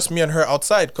it was just me and her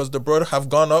outside because the brother have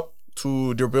gone up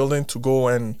to their building to go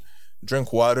and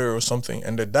drink water or something,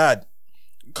 and the dad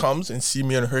comes and see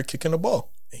me and her kicking the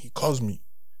ball, and he calls me.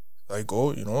 I go,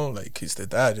 like he's the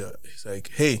dad. He's like,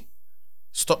 hey,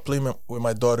 stop playing with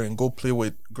my daughter and go play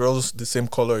with girls the same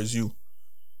color as you.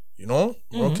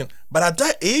 Moroccan. But at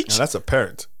that age, Now, that's a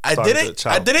parent. I talking to the didn't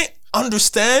child.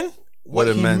 understand what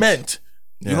it he meant.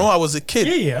 Yeah. I was a kid.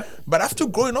 Yeah. But after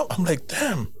growing up, I'm like,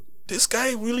 damn, this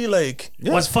guy really like,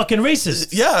 Was fucking racist.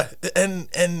 yeah.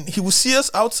 And he would see us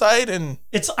outside and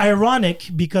It's ironic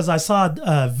because I saw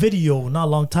a video not a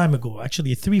long time ago,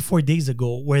 actually 3-4 days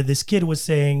ago, where this kid was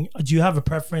saying, do you have a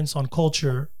preference on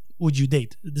culture? Would you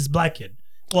date? This black kid.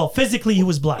 Well, physically he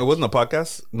was black. It wasn't a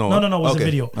podcast? No. No, it was Okay. a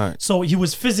video. All right. So he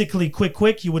was physically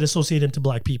quick, you would associate him to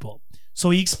black people. So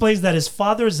he explains that his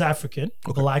father is African,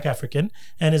 black African,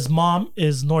 and his mom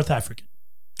is North African,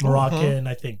 Moroccan,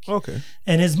 I think. Okay.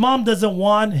 And his mom doesn't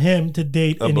want him to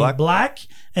date any black? black,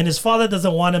 and his father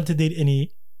doesn't want him to date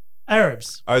any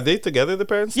Arabs. Are they together, the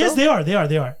parents? Yes, still?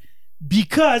 they are.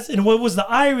 Because, and what was the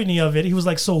irony of it? He was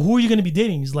like, so who are you going to be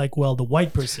dating? He's like, well, the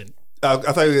white person. I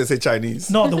thought you were going to say Chinese.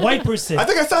 No, the white person. I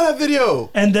think I saw that video.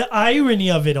 And the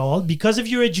irony of it all, because of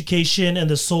your education and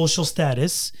the social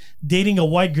status, dating a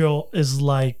white girl is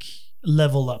like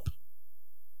level up.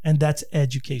 And that's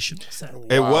educational. Sadly.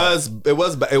 It was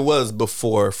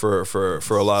before for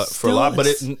a lot, but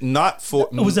it not for.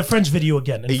 It was a French video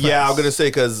again. in Yeah, I'm France. gonna say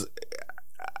because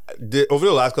over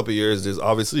the last couple of years, there's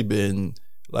obviously been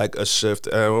like a shift.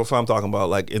 If I'm talking about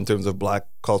like in terms of black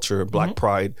culture, black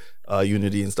pride,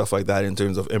 unity, and stuff like that, in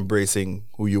terms of embracing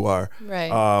who you are, Right.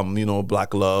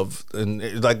 black love, and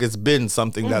it's been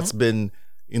something that's been,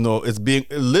 it's being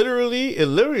it literally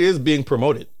is being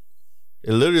promoted.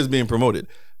 It literally is being promoted.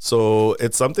 So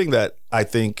it's something that I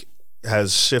think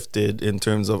has shifted in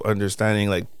terms of understanding,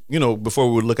 like, before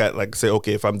we would look at like, say,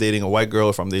 okay, if I'm dating a white girl,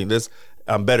 if I'm dating this,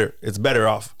 I'm better. It's better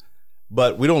off.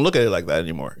 But we don't look at it like that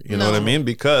anymore. You know what I mean?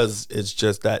 Because it's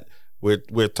just that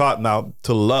we're taught now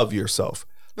to love yourself.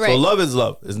 So Right. love is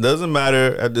love. It doesn't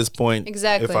matter at this point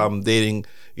Exactly. if I'm dating,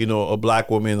 a black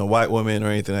woman, a white woman, or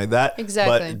anything like that.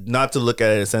 Exactly. But not to look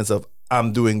at it in a sense of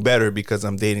I'm doing better because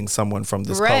I'm dating someone from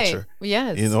this Right. culture.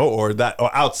 Yes. Or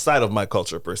outside of my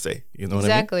culture per se. You know what I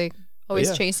mean? Exactly. Always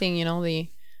yeah. chasing,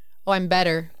 I'm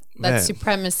better. That Man.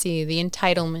 supremacy, the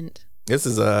entitlement. This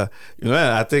is I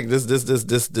think this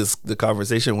the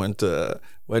conversation went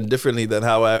differently than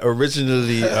how I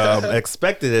originally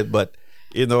expected it, but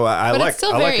I But like it's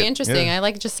still I like very it. interesting. Yeah.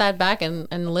 I just sat back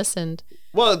and listened.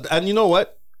 Well, and you know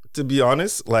what? To be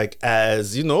honest, like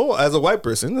as as a white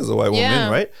person, as a white Yeah.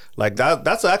 woman, right? Like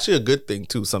that's actually a good thing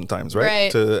too sometimes,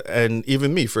 right? Right. And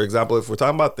even me, for example, if we're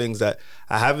talking about things that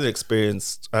I haven't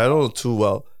experienced, I don't know too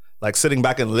well, like sitting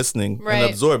back and listening and Right.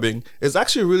 absorbing, is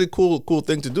actually a really cool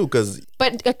thing to do because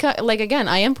But like again,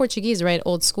 I am Portuguese, right?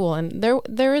 Old school, and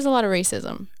there is a lot of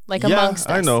racism like Yeah, amongst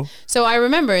us. I know. So I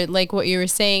remember like what you were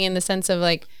saying in the sense of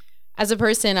like, as a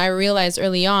person, I realized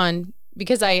early on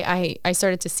because I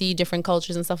started to see different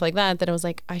cultures and stuff like that I was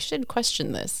like, I should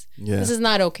question this. Yeah. This is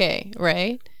not okay,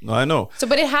 right? no, I know. So,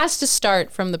 but it has to start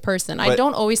from the person. I But-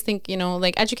 don't always think,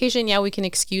 like education, yeah, we can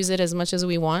excuse it as much as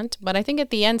we want. But I think at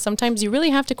the end, sometimes you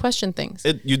really have to question things.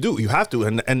 You have to,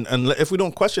 and if we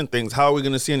don't question things, how are we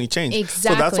going to see any change? So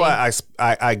that's Exactly.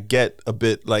 why I get a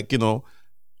bit like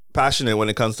passionate when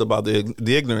it comes to about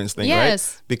the ignorance thing,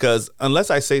 Yes. right? Because unless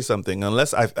I say something,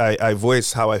 unless I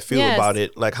voice how I feel Yes. about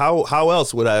it, like how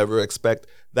else would I ever expect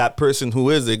that person who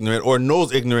is ignorant or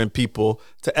knows ignorant people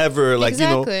to ever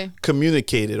Exactly.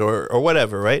 communicate it or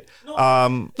whatever, right?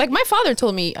 Like my father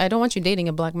told me, I don't want you dating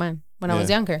a black man when I was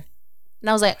Yeah. younger. And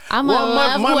I was like, I'm Well, gonna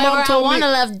love whoever I want to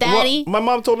love, daddy. My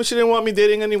mom told me she didn't want me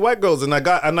dating any white girls, and I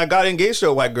got engaged to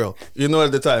a white girl,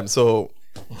 at the time. So,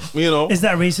 Is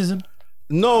that racism?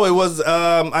 no, it was.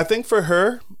 I think for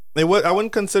her, I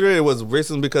wouldn't consider it was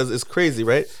racism because it's crazy,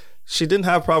 right? She didn't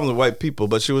have problems with white people,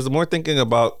 but she was more thinking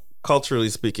about culturally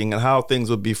speaking and how things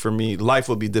would be for me. Life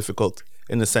would be difficult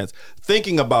in a sense.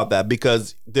 Thinking about that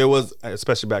because there was,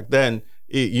 especially back then,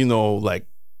 like.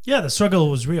 Yeah, the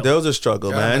struggle was real. There was a struggle,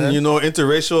 man. man.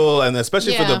 Interracial, and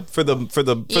especially Yeah. for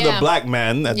the Yeah. black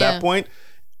man at Yeah. that point.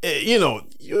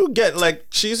 You get like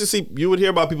she used to see. You would hear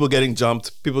about people getting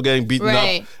jumped, people getting beaten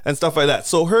Right. up, and stuff like that.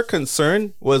 So her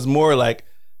concern was more like,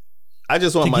 I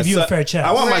just want To my give you a son. fair chance.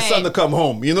 I want my Right. son to come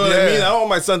home. You know what I Yeah. mean? I don't want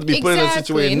my son to be put in a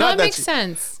situation. No, Not it that makes she-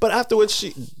 sense. But afterwards,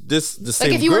 the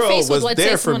same if you were girl faced with, was let's say,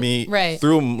 there for someone- me right.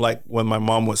 through like when my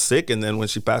mom was sick, and then when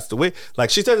she passed away. Like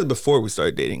she said it before we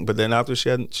started dating, but then after she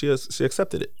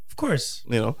accepted it. Of course.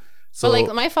 So But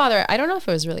like my father, I don't know if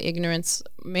it was really ignorance.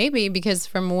 Maybe because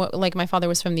from what, like my father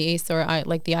was from the East or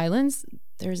like the islands.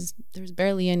 There's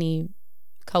barely any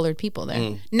colored people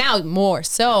there. Now more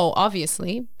so,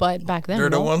 obviously, but back then, They're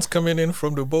the no. ones coming in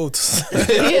from the boats.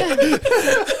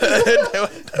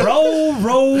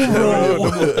 Row.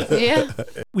 Yeah.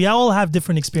 We all have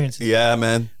different experiences, Yeah,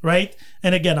 man. right?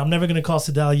 And again, I'm never going to call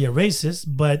Sedalia racist,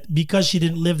 but because she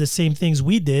didn't live the same things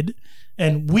we did,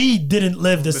 and we didn't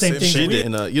live the same things She we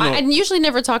didn't. You know, I usually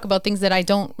never talk about things that I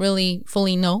don't really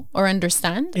fully know or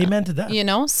understand. Amen to that. You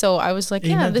know, so I was like,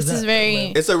 Amen yeah, to this is that. very.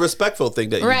 it's a respectful thing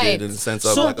that you Right. did in the sense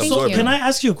of So, like thank absorbing. you. can I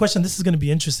ask you a question? This is going to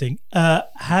be interesting.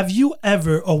 Have you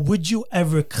ever, or would you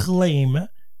ever claim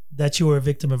that you were a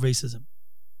victim of racism?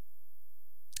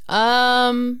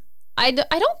 I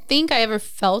don't think I ever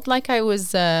felt like I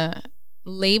was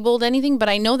labeled anything, but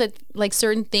I know that like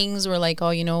certain things were like,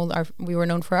 oh, you know, we were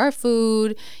known for our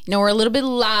food. You know, we're a little bit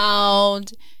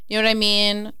loud. You know what I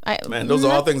mean? Man, those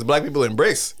are all things black people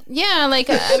embrace. Yeah, like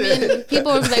I mean,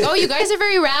 people were like, "Oh, you guys are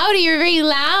very rowdy. You're very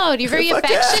loud. You're very Fuck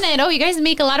yeah. affectionate. Oh, you guys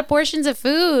make a lot of portions of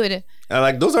food." And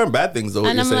like those aren't bad things though.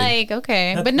 And you're I'm saying. like,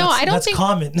 okay, but no, I don't that's think.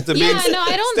 common. To Yeah, being no,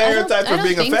 I don't. stereotyped I for don't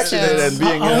being think affectionate so. and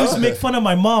being. I always make fun of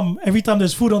my mom every time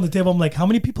there's food on the table. I'm like, how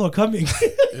many people are coming?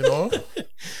 You know?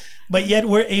 But yet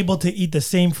we're able to eat the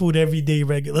same food every day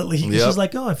regularly. Yep. She's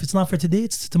like, oh, if it's not for today,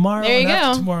 it's tomorrow. There you and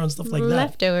after go. tomorrow and stuff like that.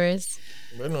 Leftovers.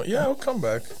 But no, yeah, I'll come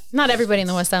back. Not everybody in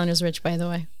the West Island is rich, by the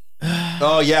way.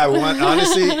 Oh yeah,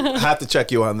 honestly, I have to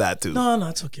check you on that too. No,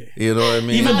 it's okay. You know what I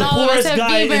mean? Even the All of us poorest have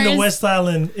guy in the beavers. West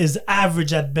Island is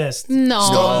average at best. No,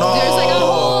 No. there's like a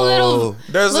whole little.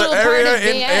 There's an Little part area of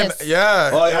in BS. yeah.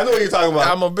 Oh, I know what you're talking about.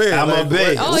 I'm a big. I'm a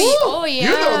big. Oh, yeah. You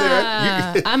know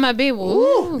there. I'm a big.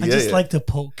 Woo. I Yeah, just yeah. like to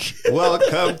poke.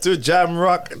 Welcome to Jam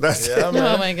Rock. That's Yeah, it. man.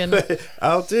 Oh my goodness.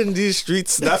 Out in these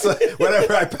streets. That's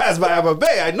whenever I pass by I'm a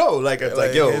Bay, I know. Like it's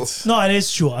like yo. it's- No, it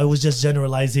is true. I was just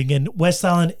generalizing. And West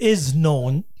Island is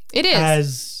known It is.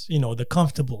 as, you know, the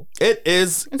comfortable. It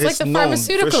is. It's like the known, for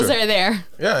pharmaceuticals sure. are there.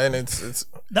 Yeah, and it's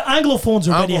The Anglophones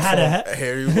already had Anglophone.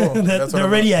 Here you go. That's they're what I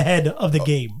already mean. ahead of the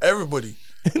game. Everybody.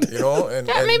 You know, and,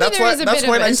 Yeah, and maybe that's there why is a that's bit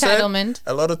when of I said entitlement.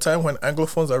 a lot of time when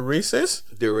Anglophones are racist,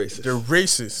 They're racist. they're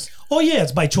racist. Oh, yeah,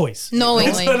 it's by choice.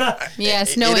 Knowingly. It's not-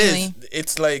 Yes, It knowingly. is.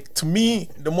 It's like to me,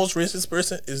 the most racist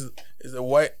person is a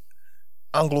white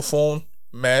Anglophone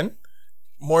man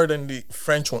more than the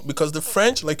French one, because the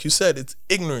French, like you said, it's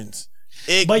ignorance.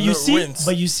 But you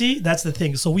see, that's the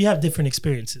thing. So we have different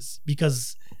experiences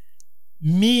because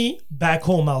me back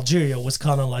home, Algeria, was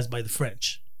colonized by the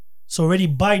French. So already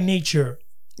by nature,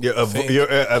 You're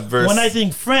adverse. when I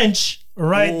think French,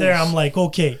 right there, I'm like,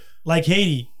 okay, like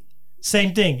Haiti,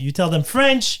 same thing. You tell them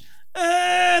French,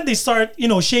 and they start,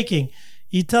 shaking.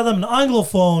 You tell them an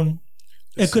Anglophone,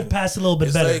 it could pass a little bit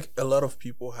it's better. like a lot of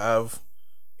people have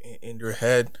in their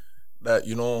head that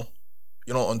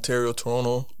Ontario,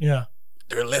 Toronto, Yeah.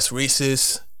 they're less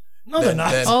racist. No, they're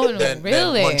not. Oh, no, than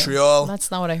really? Montreal.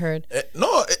 That's not what I heard.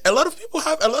 No, a lot of people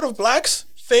have, a lot of blacks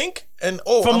think, and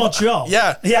From Montreal.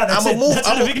 Yeah. Yeah, that's I'm it. That's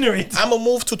out of ignorance. I'm gonna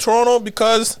move to Toronto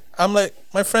because I'm like,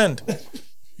 my friend,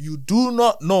 you do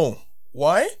not know.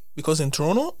 Why? Because in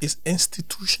Toronto, it's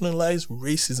institutionalized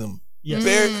racism.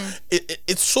 Yes.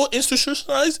 It's so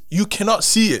institutionalized, you cannot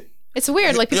see it. It's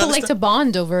weird. Like you people like to understand?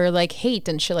 bond over like hate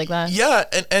and shit like that. Yeah,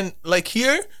 and like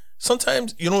here,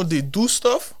 sometimes, they do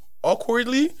stuff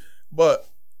awkwardly, but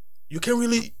you can't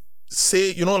really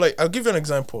say, like, I'll give you an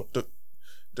example.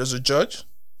 There's a judge,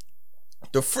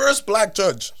 the first black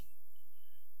judge,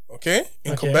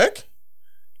 in Quebec,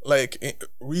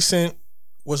 recent,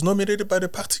 was nominated by the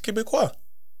Parti Québécois.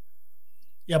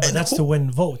 Yeah, but that's to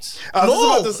win votes. I was just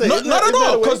about to say, no, isn't not that- at all.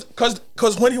 isn't that a way-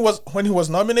 Because when he was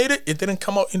nominated, it didn't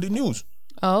come out in the news.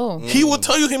 Oh. He will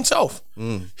tell you himself.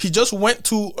 He just went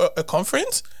to a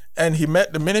conference and he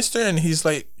met the minister, and he's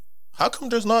like, "How come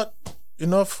there's not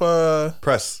enough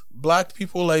press. black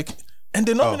people and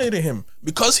they nominated him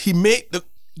because he made the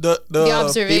The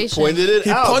observation. He pointed it He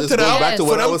out. pointed This goes out back to for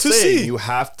what I them was to saying. see. You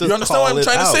have to. You understand what call I'm it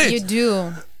trying to out. say? You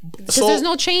do. Because So- there's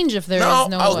no change if there Now is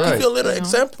no. I'll give you a little you know.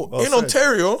 example. Well In said.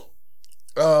 Ontario,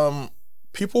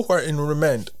 people who are in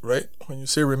remand, right? When you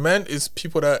say remand, is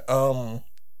people that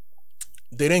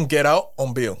they didn't get out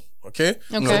on bail. Okay,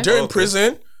 Okay. so they're in Okay.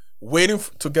 prison waiting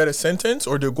to get a sentence,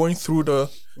 or they're going through the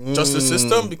justice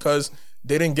system because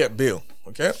they didn't get bail.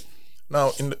 Okay,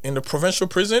 now in the provincial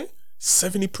prison,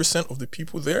 70% of the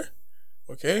people there,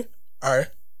 are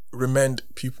remand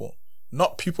people,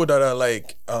 not people that are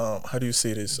like how do you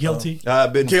say this? Guilty.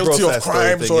 I've been Guilty of processed or crimes,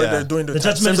 anything, or yeah. they're doing The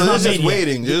judgment So is they're not just made yet.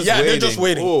 waiting. Just yeah, waiting. they're just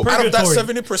waiting. Oh. Out of that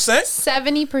Purgatory. 70%,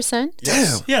 70%?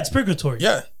 Damn. Yeah, it's purgatory.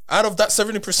 yeah, out of that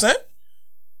 70%,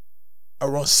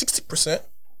 around 60%,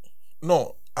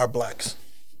 are blacks.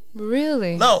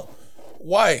 Really? Now,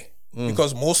 why?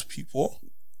 Because most people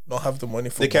don't have the money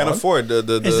for They can't bond. afford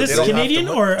the. Is this they don't have Canadian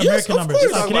the or Yes, American of numbers?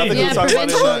 course. Oh, I think Canadian. we're Yeah, talking about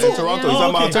Toronto. in Toronto. Yeah. He's talking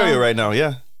about Okay. Ontario right now.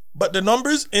 Yeah. But the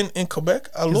numbers in Quebec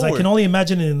are Because I lower. can only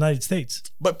imagine in the United States.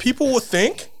 But people will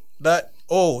think that,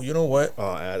 oh, you know what?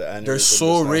 Oh, and They're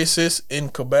so racist in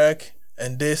Quebec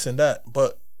and this and that.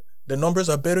 But the numbers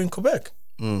are better in Quebec.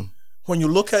 When you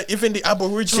look at even the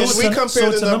Aboriginal, Can So we it's a- compare so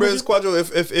the it's a numbers, number-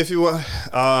 Quadro, if you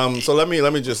want? So let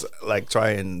me just like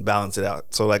try and balance it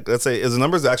out. So like, let's say, is the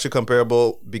numbers actually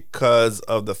comparable because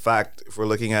of the fact if we're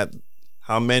looking at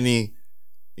how many,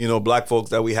 black folks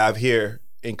that we have here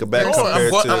in Quebec no,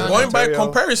 compared to I'm going by Ontario?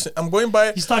 comparison. I'm going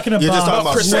by He's talking about You're just talking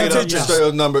about percentages. straight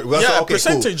up number. Well, Yeah, okay,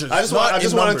 percentages, Cool. I just not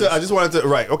in wanted to.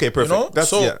 Right. Okay. Perfect. know? That's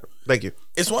So- yeah. Thank you.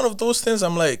 it's one of those things.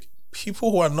 I'm like,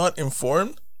 people who are not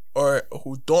informed or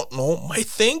who don't know might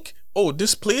think, oh,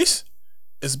 this place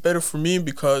is better for me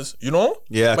because Yeah, but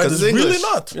because it's it's English. really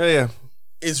not. Yeah.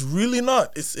 It's really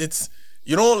not. It's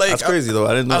like That's crazy though.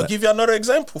 I didn't know I'll that. give you another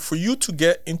example. For you to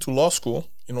get into law school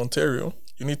in Ontario,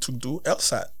 you need to do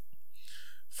LSAT.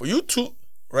 For you to,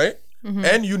 right?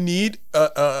 And you need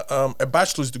a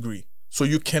bachelor's degree. So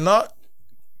you cannot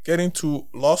get into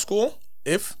law school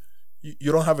if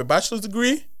you don't have a bachelor's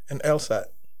degree and LSAT.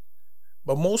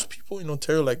 But most people in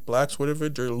Ontario, like blacks, whatever,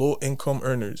 they're low income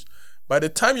earners. By the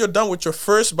time you're done with your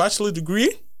first bachelor's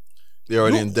degree, You're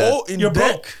already in debt. in You're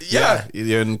debt. broke. Yeah.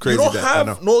 You're in crazy You don't debt. I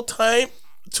know. have no time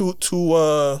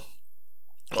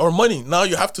or money. Now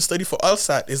you have to study for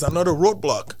LSAT. Is another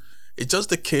roadblock. It's just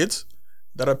the kids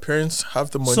that our parents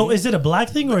have the money. So is it a black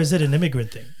thing or is it an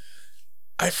immigrant thing?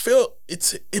 I feel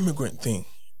it's an immigrant thing.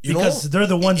 Because they're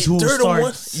the ones who start,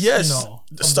 yes, from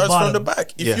the starts from the bottom.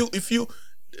 back. Yeah. If you,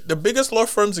 the biggest law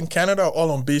firms in Canada are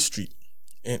all on Bay Street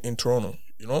in Toronto.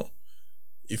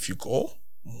 If you go,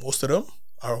 most of them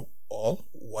are all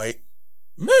white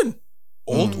men,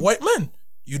 old white men.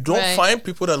 You don't Right. find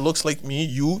people that looks like me,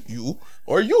 you,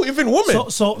 or you, even women.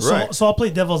 So Right. I'll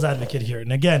play devil's advocate here,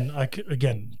 and again,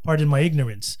 pardon my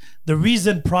ignorance. The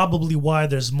reason probably why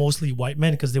there's mostly white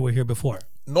men because they were here before.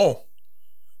 No,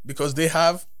 because they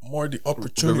have more the The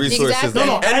opportunity. resources. Exactly. that-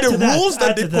 No, And add the to that, rules that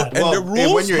add they to put, that. and Well, the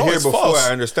rules. when you're no, here it's before, false.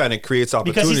 I understand it creates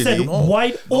Because he opportunity. said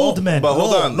white old men. But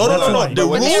hold on. No, hold on. no. But The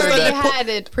when But you they rules said that already they put- had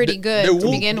it pretty good the to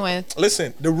rule- begin with.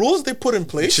 Listen, the rules they put in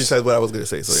place she said what I was going to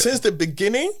say. So yeah. since the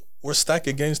beginning were stacked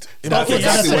against Okay, immigrants. yeah,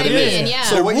 That's exactly what what I it is. mean. Yeah.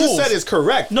 So what you rules. said is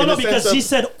correct. No, in no, the sense because of- he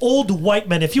said old white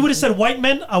men. If he would have said white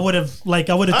men, I would have I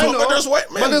know. But there's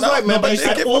white men. But there's now. white men, No, but he they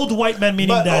said get- old white men,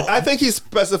 meaning But that. I think he's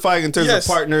specifying in terms Yes.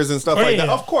 of partners and stuff Yeah, like that.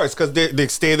 yeah. Of course, because they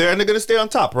stay there and they're going to stay on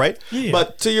top, right? Yeah.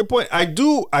 But to your point,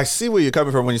 I see where you're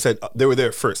coming from when you said they were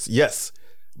there first. Yes.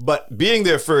 But being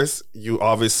there first, you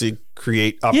obviously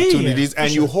create opportunities for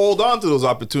and you hold on to those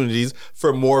opportunities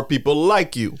for more people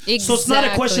like you. So it's not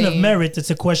a question of merit;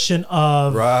 it's a question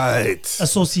of Right.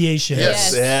 association.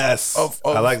 Yes. Yes. Of-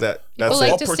 I like that. That's People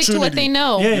it. like to stick to what they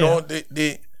know. Yeah. You know,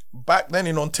 they back then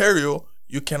in Ontario,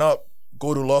 you cannot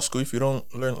go to law school if you don't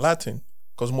learn Latin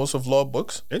because most of law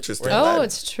books. Interesting. were in Oh, Latin.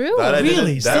 it's true. That I didn't-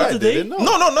 Really? that Still I today? didn't know.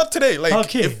 No, not today. Like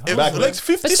Okay. if Back then. like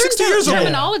 50, But 60 certain years ago.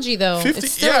 terminology, though. 50,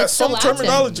 it's still, it's still some Latin.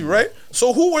 terminology, right?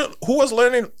 So who was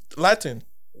learning Latin?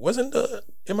 Wasn't the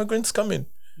immigrants coming?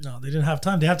 No, they didn't have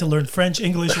time. They had to learn French,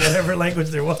 English, whatever language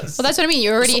there was. Well, that's what I mean.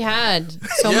 You already had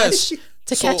so Yes. much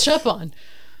to So- catch up on.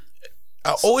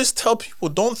 I always tell people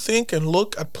don't think and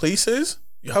look at places.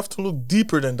 You have to look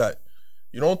deeper than that.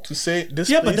 To say this.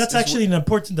 Yeah, place but that's is actually an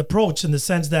important approach in the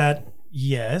sense that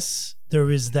yes, there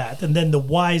is that, and then the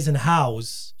whys and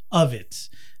hows of it.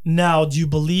 Now, do you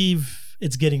believe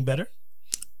it's getting better?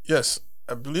 Yes,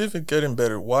 I believe it's getting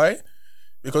better. Why?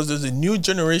 Because there's a new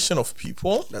generation of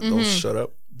people That don't shut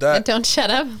up. that Don't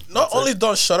shut up. not only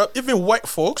don't shut up, even white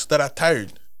folks that are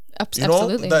tired. You know,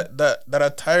 Absolutely. that are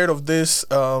tired of this.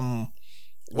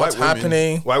 What's White women-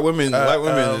 happening? White women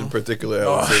in particular,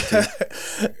 I would say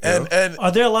too. And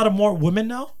Are there a lot of more women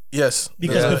now? yes,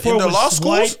 Because before in it the was law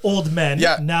schools, white old men.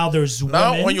 Yeah. Now there's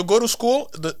now women. when you go to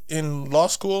school, in law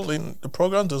school in the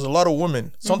program, there's a lot of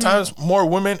women. Sometimes more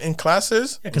women in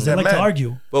classes because they than like men. to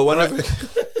argue. But whenever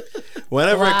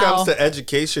it comes Wow. to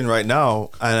education right now,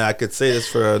 and I could say this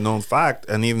for a known fact,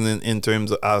 and even in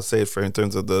terms of, I'll say it for in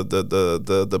terms of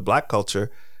the black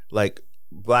culture, like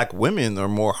black women are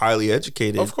more highly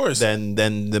educated, Of course. than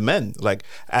the men, like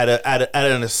at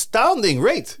an astounding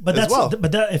rate. But as that's well.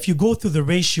 if you go through the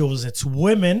ratios, it's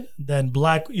women then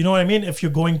black. You know what I mean? If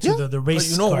you're going to the race,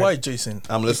 But you know card. why, Jason?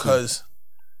 I'm listening. Because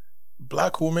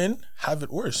black women have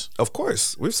it worse. Of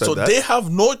course, we've said So that. they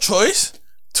have no choice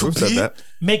to We've said be that.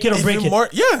 Make it or break even it. more.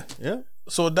 Yeah. Yeah.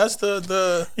 So that's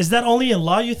the Is that only in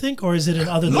law, you think, or is it in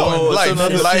other no law? it's life.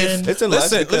 another- Life. it's in life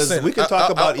because we can talk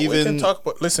about we even- can talk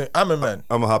about. Listen, I'm a man.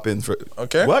 I'm gonna hop in for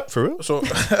Okay. What for real? So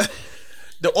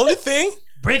the only thing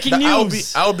Breaking that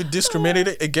news. I'll be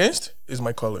discriminated against is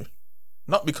my color,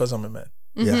 not because I'm a man.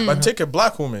 Yeah. But take a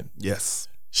black woman, Yes.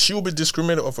 she will be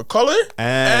discriminated over color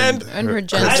And And her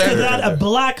gender. After gender. that, a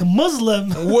black Muslim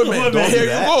woman. Here you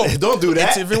go. Don't do that.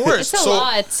 It's even worse. It's a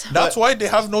lot. That's why they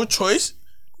have no choice.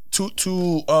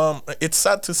 It's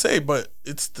sad to say, but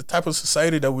it's the type of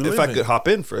society that we If live I in. could hop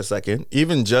in for a second,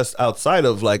 even just outside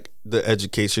of like the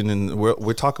education and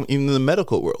we're talking even in the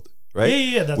medical world, right?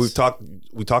 Yeah, that's-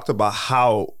 we talked about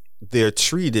how they're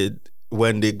treated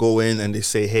when they go in and they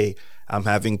say, "Hey, I'm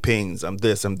having pains, I'm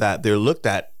this, I'm that." They're looked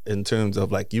at in terms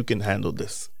of like, you can handle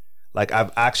this. Like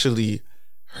I've actually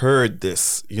heard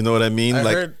this. You know what I mean? I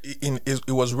like heard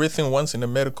it was written once in a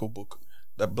medical book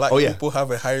that black Oh, yeah. people have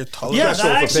a higher tolerance. Yeah, That show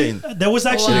that for actually, pain. there was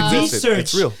actually Wow. It existed.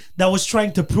 It's research real. that was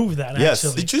trying to prove that. Yes.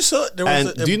 Actually, Did you saw there was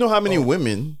and do you know how many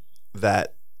women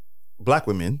that black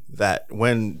women that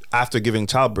when after giving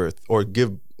childbirth or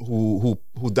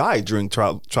who died during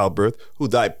childbirth, who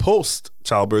died post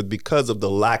childbirth because of the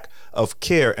lack of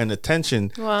care and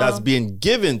attention Wow. that's being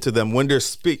given to them when they're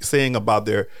saying about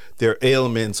their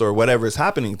ailments or whatever is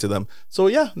happening to them. So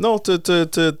yeah, no,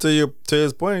 to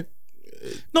his point,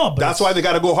 no, but that's why they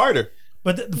got to go harder.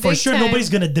 But for Big sure, time.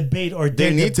 nobody's gonna debate or They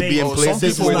dare need to debate. be in some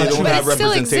places people where they will don't But have it's still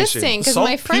representation. existing because some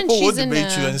my friend, people would she's in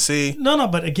debate you a, and say, No,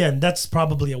 but again, that's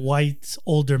probably a white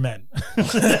older man.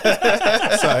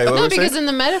 Sorry, what no, were you because saying? in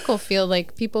the medical field,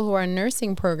 like people who are in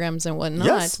nursing programs and whatnot,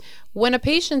 Yes. when a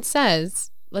patient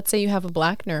says, let's say you have a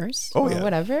black nurse Oh, or yeah.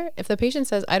 whatever, if the patient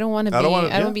says, I don't want to be, I don't wanna- I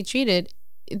don't yeah. want to be treated,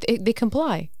 they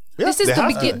comply. Yeah, this is they the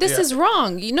have to. this Yeah. is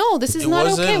wrong. You know, this is it not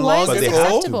wasn't okay. Why long is But this they have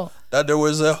to. acceptable? that there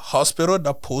was a hospital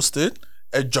that posted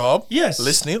a job Yes.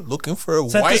 listening, looking for a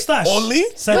Center white stash. only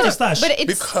Center stash. But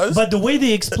it's because But the way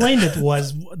they explained it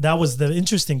was that was the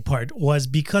interesting part was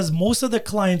because most of the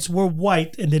clients were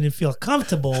white and didn't feel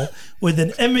comfortable with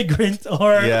an immigrant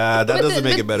or Yeah, that but doesn't the-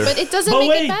 make it better. But it doesn't But make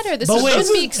wait, it better. This but is, wait.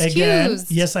 shouldn't be excused. Again,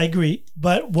 yes, I agree.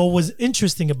 But what was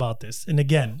interesting about this, and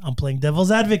again, I'm playing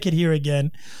devil's advocate here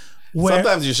again, where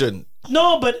Sometimes you shouldn't.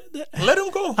 no, but let him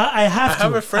go. I have I to.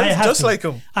 have a friend I have just to. like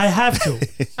him. I have to.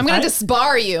 I'm gonna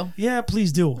disbar you. Yeah,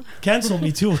 please do. Cancel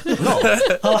me too.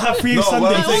 I'll have for you No, what Sunday.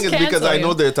 I'm saying is Cancel because I know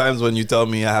you. there are times when you tell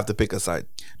me I have to pick a side.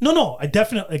 No, I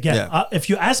definitely again. Yeah. If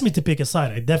you ask me to pick a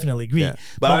side, I definitely agree. Yeah.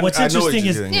 But, But what's I know what interesting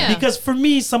you're is saying, yeah. because for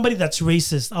me, somebody that's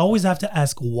racist, I always have to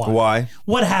ask why. Why?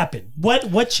 What happened?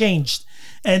 What changed?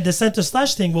 And the center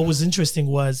slash thing. What was interesting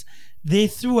was they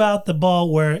threw out the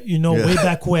ball where way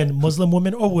back when Muslim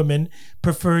women or women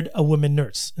preferred a woman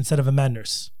nurse instead of a man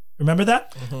nurse. Remember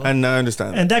that? And I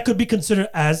understand. And that could be considered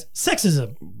as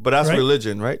sexism. but that's right?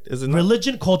 religion, right? Isn't it?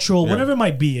 Religion, cultural, whatever it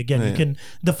might be. Again, you can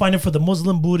define it for the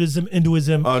Muslim, Buddhism,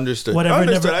 Hinduism, Understood. whatever. it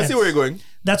Understood. never I see ends. where you're going.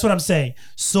 That's what I'm saying.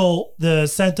 So the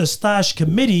Santa Stash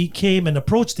committee came and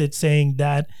approached it saying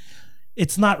that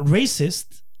it's not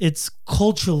racist, it's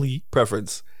culturally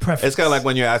Preference. preference. It's kind of like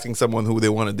when you're asking someone who they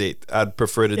want to date. I'd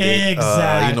prefer to date,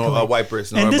 Exactly. a white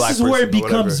person or and a this black is person. where it or whatever.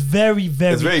 becomes very,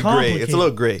 very It's very gray. complicated. It's a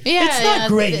little gray. Yeah, It's not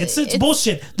great. It's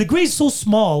bullshit. The gray is so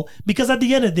small because at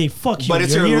the end of the day, fuck you. But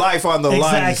it's You're your here. life on the line,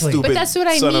 Exactly. stupid But that's what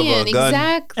I son of mean. a gun.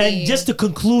 Exactly. And just to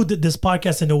conclude this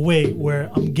podcast in a way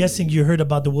where I'm guessing you heard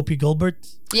about the Whoopi Goldberg.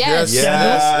 yes. Yeah.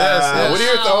 Yes.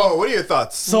 What are your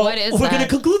thoughts? So What is we're going to that?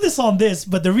 conclude this on this,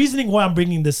 but the reasoning why I'm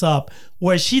bringing this up,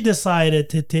 where she decided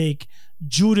to take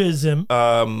Judaism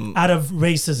out of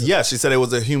racism. Yeah, she said it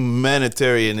was a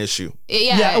humanitarian issue.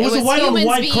 Yeah, it was a white on humans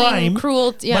white being crime,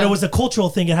 cruel. Yeah. but it was a cultural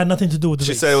thing. It had nothing to do with the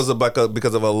She race. said it was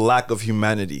because of a lack of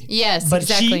humanity, yes, But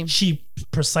exactly. she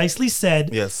precisely said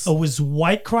Yes. it was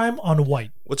white crime on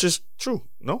white. which is true.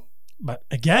 No, But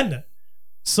again,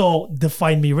 so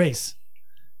define me race.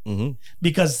 Mm-hmm.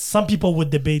 Because some people would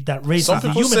debate that race Some is a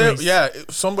people human say, race. yeah,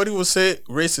 somebody will say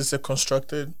race is a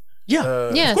constructed.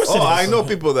 Yeah. Yes. Of course oh, it I is. know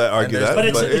people that argue there's-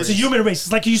 that, But it's a human race.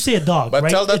 It's like you say a dog, But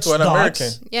right? tell that It's to an dogs.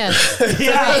 American. yes.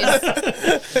 Yeah.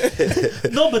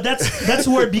 No, but that's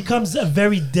where it becomes a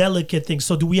very delicate thing.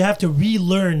 So do we have to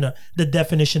relearn the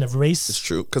definition of race? It's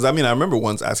true. Because I mean, I remember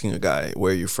once asking a guy,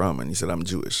 "Where are you from?" and he said, "I'm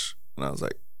Jewish," and I was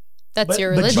like, That's But,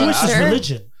 your but religion, Jewish is sir.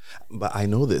 religion. "But I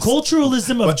know this."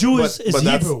 Culturalism of Jewish is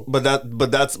that's, Hebrew. But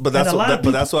that's a lot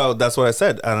of that's what I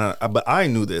said. And but I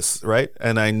knew this, right?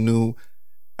 And I knew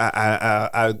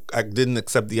I didn't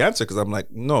accept the answer because I'm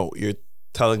like, no,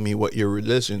 telling me what your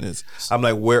religion is. I'm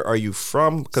like, where are you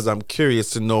from? Because I'm curious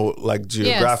to know, like,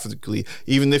 geographically,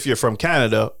 even if you're from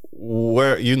Canada,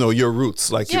 where, you know, your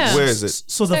roots, like, Yeah. where is it?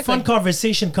 So the fun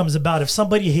conversation comes about if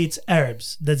somebody hates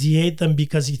Arabs, does he hate them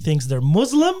because he thinks they're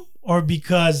Muslim or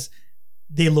because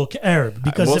they look Arab?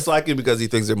 Because Most likely because he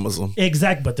thinks they're Muslim.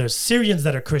 exact, but there's Syrians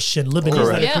that are Christian, Lebanese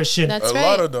that are Yeah, Christian. that's A right.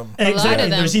 lot of them. A lot Exactly. of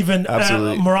them. There's even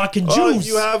Absolutely. Moroccan Oh, Jews.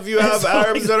 you have And so,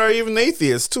 Arabs that are even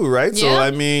atheists too, right? So Yeah.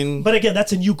 I mean, But again,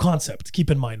 that's a new concept.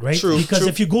 Keep in mind, right? True, Because true,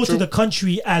 if you go true. to the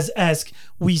country as ESC,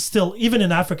 we still, even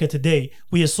in Africa today,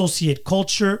 we associate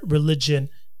culture, religion,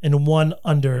 and one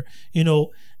under, you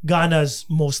know, Ghana's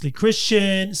mostly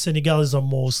Christian, Senegalese are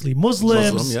mostly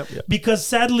Muslims. Muslim, yep. Because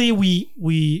sadly, we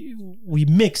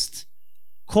mixed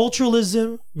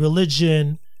culturalism,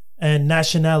 religion, and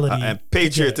nationality and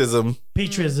patriotism.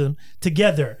 patriotism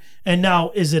together. And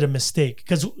now, is it a mistake?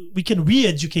 Because we can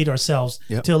re-educate ourselves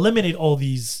Yep. to eliminate all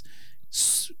these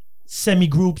semi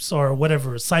groups or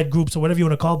whatever, side groups or whatever you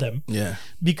want to call them. Yeah.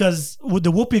 Because with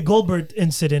the Whoopi Goldberg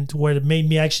incident, where it made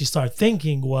me actually start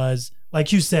thinking was,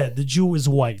 like you said, the Jew is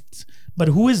white. But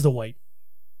who is the white?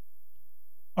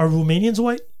 Are Romanians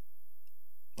white?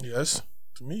 Yes,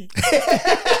 to me.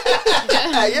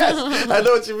 Yes, I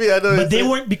know what you mean. I know. But they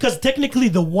weren't, because technically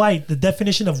the white, the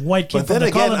definition of white came But from then the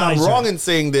again, I'm colonizer. wrong in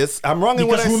saying this. I'm wrong in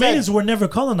what Because I Romanians said. were never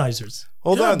colonizers.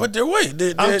 Hold Yeah, on, but they're white.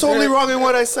 I'm totally wrong in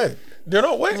what I said. They're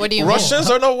not white. What do you mean? Russians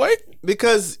are not white.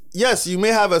 Because yes, you may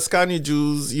have Askani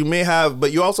Jews, you may have,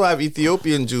 but you also have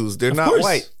Ethiopian Jews. They're Of not course,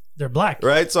 white, they're black.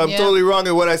 right? So I'm Yeah. totally wrong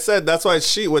in what I said. That's why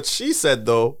what she said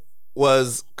though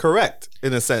was correct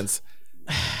in a sense,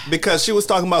 because she was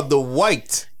talking about the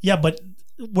white. Yeah, but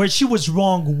where she was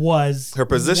wrong was Her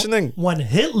positioning. when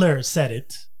Hitler said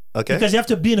it. Okay. Because you have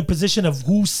to be in a position of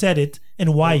who said it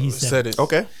and why he said it.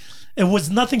 Okay. It was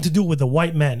nothing to do with the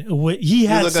white man. He He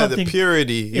had was looking at something the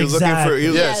purity. He was looking for. Exactly. He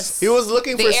was, Yes. he was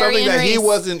looking The for something Aryan that he race.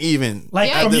 wasn't even. like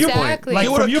Yeah, from your exactly. like He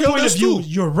from would've your killed point of us view, too.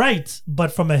 you're right,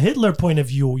 but from a Hitler point of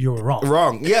view, you're wrong.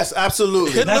 Wrong. Yes,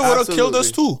 absolutely. Hitler would have killed us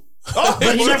Absolutely. too.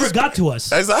 But he never got to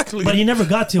us. Exactly. But he never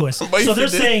got to us. But So if they're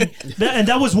he did- saying, and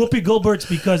that was Whoopi Goldberg's,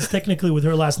 because technically with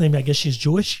her last name, I guess she's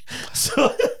Jewish.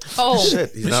 So Oh,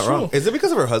 Shit, he's not wrong. Is it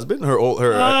because of her husband? Her old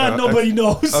her. nobody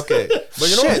knows. Okay, But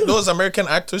you know, those American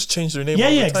actors change their name. Yeah,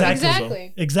 all the yeah, time. exactly.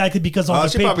 Exactly. Exactly, because on the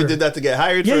she paper, probably did that to get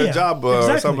hired for a job or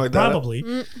something like that.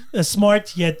 Probably.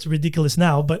 Smart yet ridiculous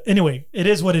now, but anyway, it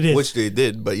is what it is. Which they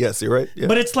did, but yes, you're right. Yeah.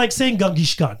 But it's like saying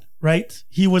Genghis Khan, right?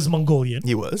 He was Mongolian.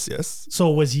 he was, yes. So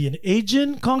was he an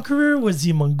Asian conqueror? Was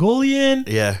he Mongolian?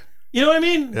 Yeah. You know what I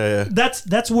mean? Yeah.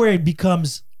 That's where it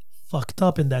becomes fucked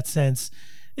up in that sense.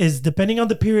 Is depending on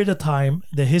the period of time,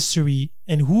 the history,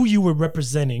 and who you were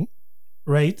representing,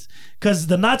 right? Because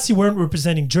the Nazi weren't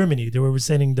representing Germany; they were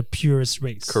representing the purest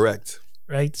race. Correct.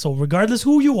 Right. So regardless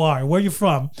who you are, where you're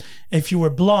from, if you were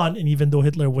blonde, and even though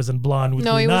Hitler wasn't blonde with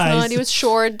no, he green was eyes, not. He was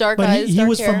short, dark but eyes, he dark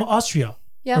was hair. from Austria.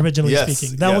 Yeah. Originally Yes,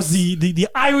 speaking, that was yes. the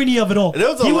irony of it all. There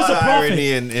was a he was lot a of prophet.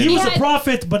 irony in- He was He a had-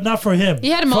 prophet, but not for him. He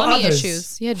had For mommy others.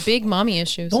 issues. He had big mommy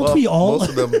issues. Don't we all?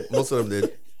 Most of them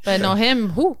did. But no, him.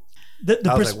 Who? the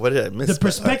I was pers- like, what did I miss? the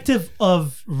perspective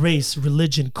of race,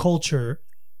 religion, culture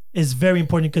is very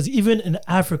important, because even in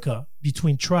Africa,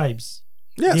 between tribes,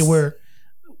 Yes. they were.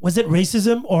 Was it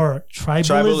racism or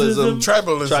tribalism?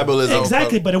 Tribalism.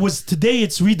 Exactly, but it was today.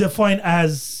 It's redefined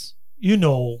as, you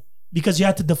know, because you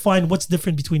had to define what's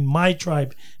different between my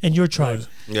tribe and your tribe.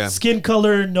 Yeah. Skin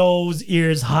color, nose,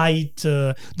 ears, height,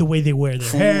 the way they wear their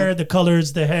hair, the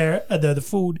colors, the hair, the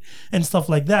food, and stuff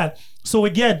like that. So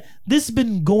again, this has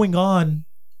been going on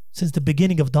since the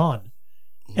beginning of Dawn.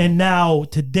 And now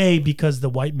today, because the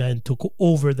white man took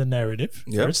over the narrative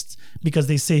Yep. first, because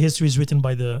they say history is written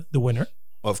by the winner,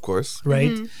 Of course.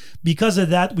 right? Because of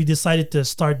that, we decided to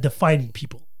start defining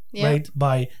people, Yeah. right?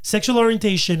 By sexual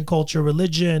orientation, culture,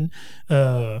 religion,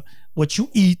 what you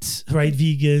eat, right?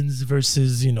 Vegans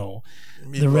versus, you know,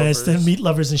 the rest, and meat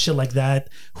lovers and shit like that.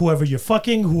 Whoever you're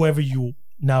fucking, whoever you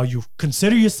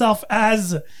consider yourself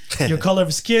as, your color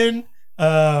of skin,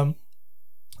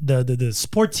 the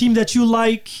sport team that you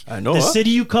like, I know, the huh?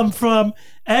 city you come from.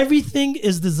 Everything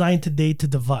is designed today to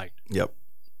divide, Yep.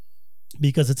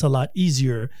 because it's a lot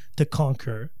easier to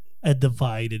conquer a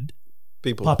divided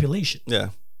People. population. Yeah.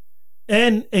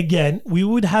 And again, we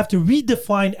would have to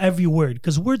redefine every word,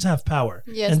 because words have power.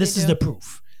 Yes, and this they is do. the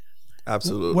proof.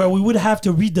 Absolutely. Where we would have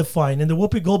to redefine. And the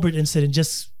Whoopi Goldberg incident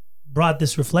just brought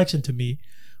this reflection to me,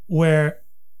 where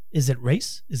is it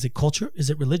race? Is it culture? Is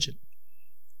it religion?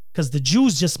 Because the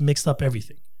Jews just mixed up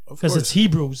everything. Because it's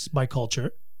Hebrews by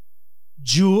culture,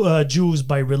 Jews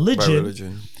by By religion,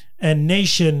 religion. and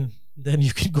nation then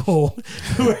you can go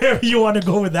wherever you want to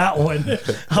go with that one.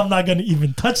 I'm not going to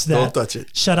even touch that. Don't touch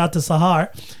it. Shout out to Sahar,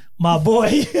 my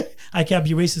boy. I can't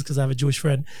be racist because I have a Jewish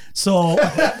friend. So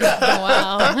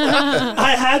Wow.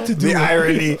 I had to do The it.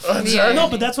 irony. No,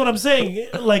 but that's what I'm saying.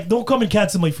 Like, don't come and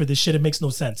cancel me for this shit. It makes no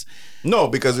sense. No,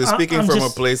 because you're speaking I'm from a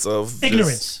just- place of just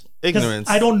Ignorance. 'Cause ignorance.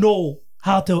 I don't know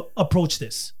how to approach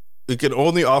this. You can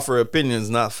only offer opinions,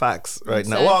 not facts, right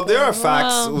now. Well, there are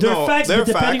facts. Wow. There are facts, but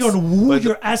depending on who but-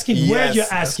 you're asking, where you're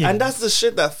asking. And that's the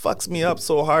shit that fucks me up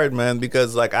so hard, man,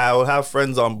 because like I will have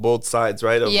friends on both sides,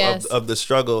 right, Yes. of the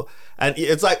struggle. And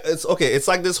it's like, it's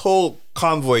like this whole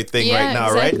convoy thing Yeah, right now,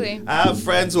 exactly. right? I have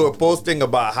friends who are posting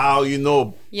about how,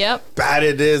 Yep. bad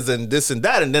it is and this and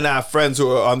that. And then I have friends who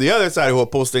are on the other side who are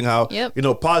posting how, Yep.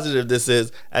 positive this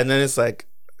is. And then it's like,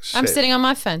 I'm shit, sitting on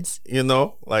my fence.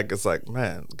 like, it's like,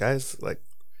 man, guys, like,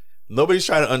 nobody's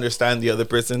trying to understand the other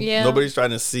person. Yeah. Nobody's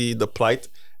trying to see the plight.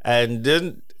 And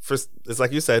then, it's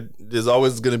like you said, there's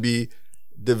always going to be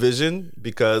division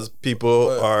because people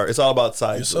it's all about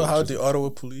sides. You saw how the Ottawa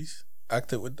police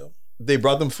acted with them. They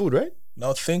brought them food, right?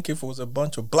 Now think if it was a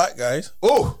bunch of black guys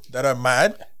Oh, that are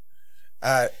mad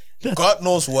at God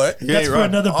knows what. you That's ain't for wrong.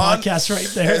 another On- podcast right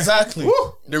there. Exactly.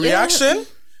 Woo. The reaction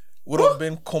would have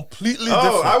been completely Oh,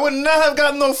 different. I would not have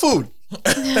gotten no food.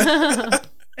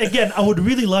 Again, I would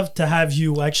really love to have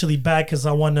you actually back because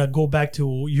I want to go back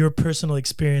to your personal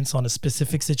experience on a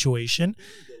specific situation.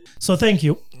 So thank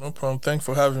you. No problem. Thanks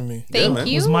for having me. Thank man.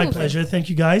 you. It was my pleasure. Thank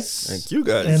you guys. Thank you,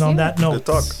 guys. And on that note, Good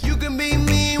talk. You can be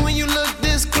me when you look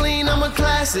this clean. I'm a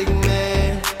classic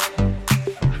man.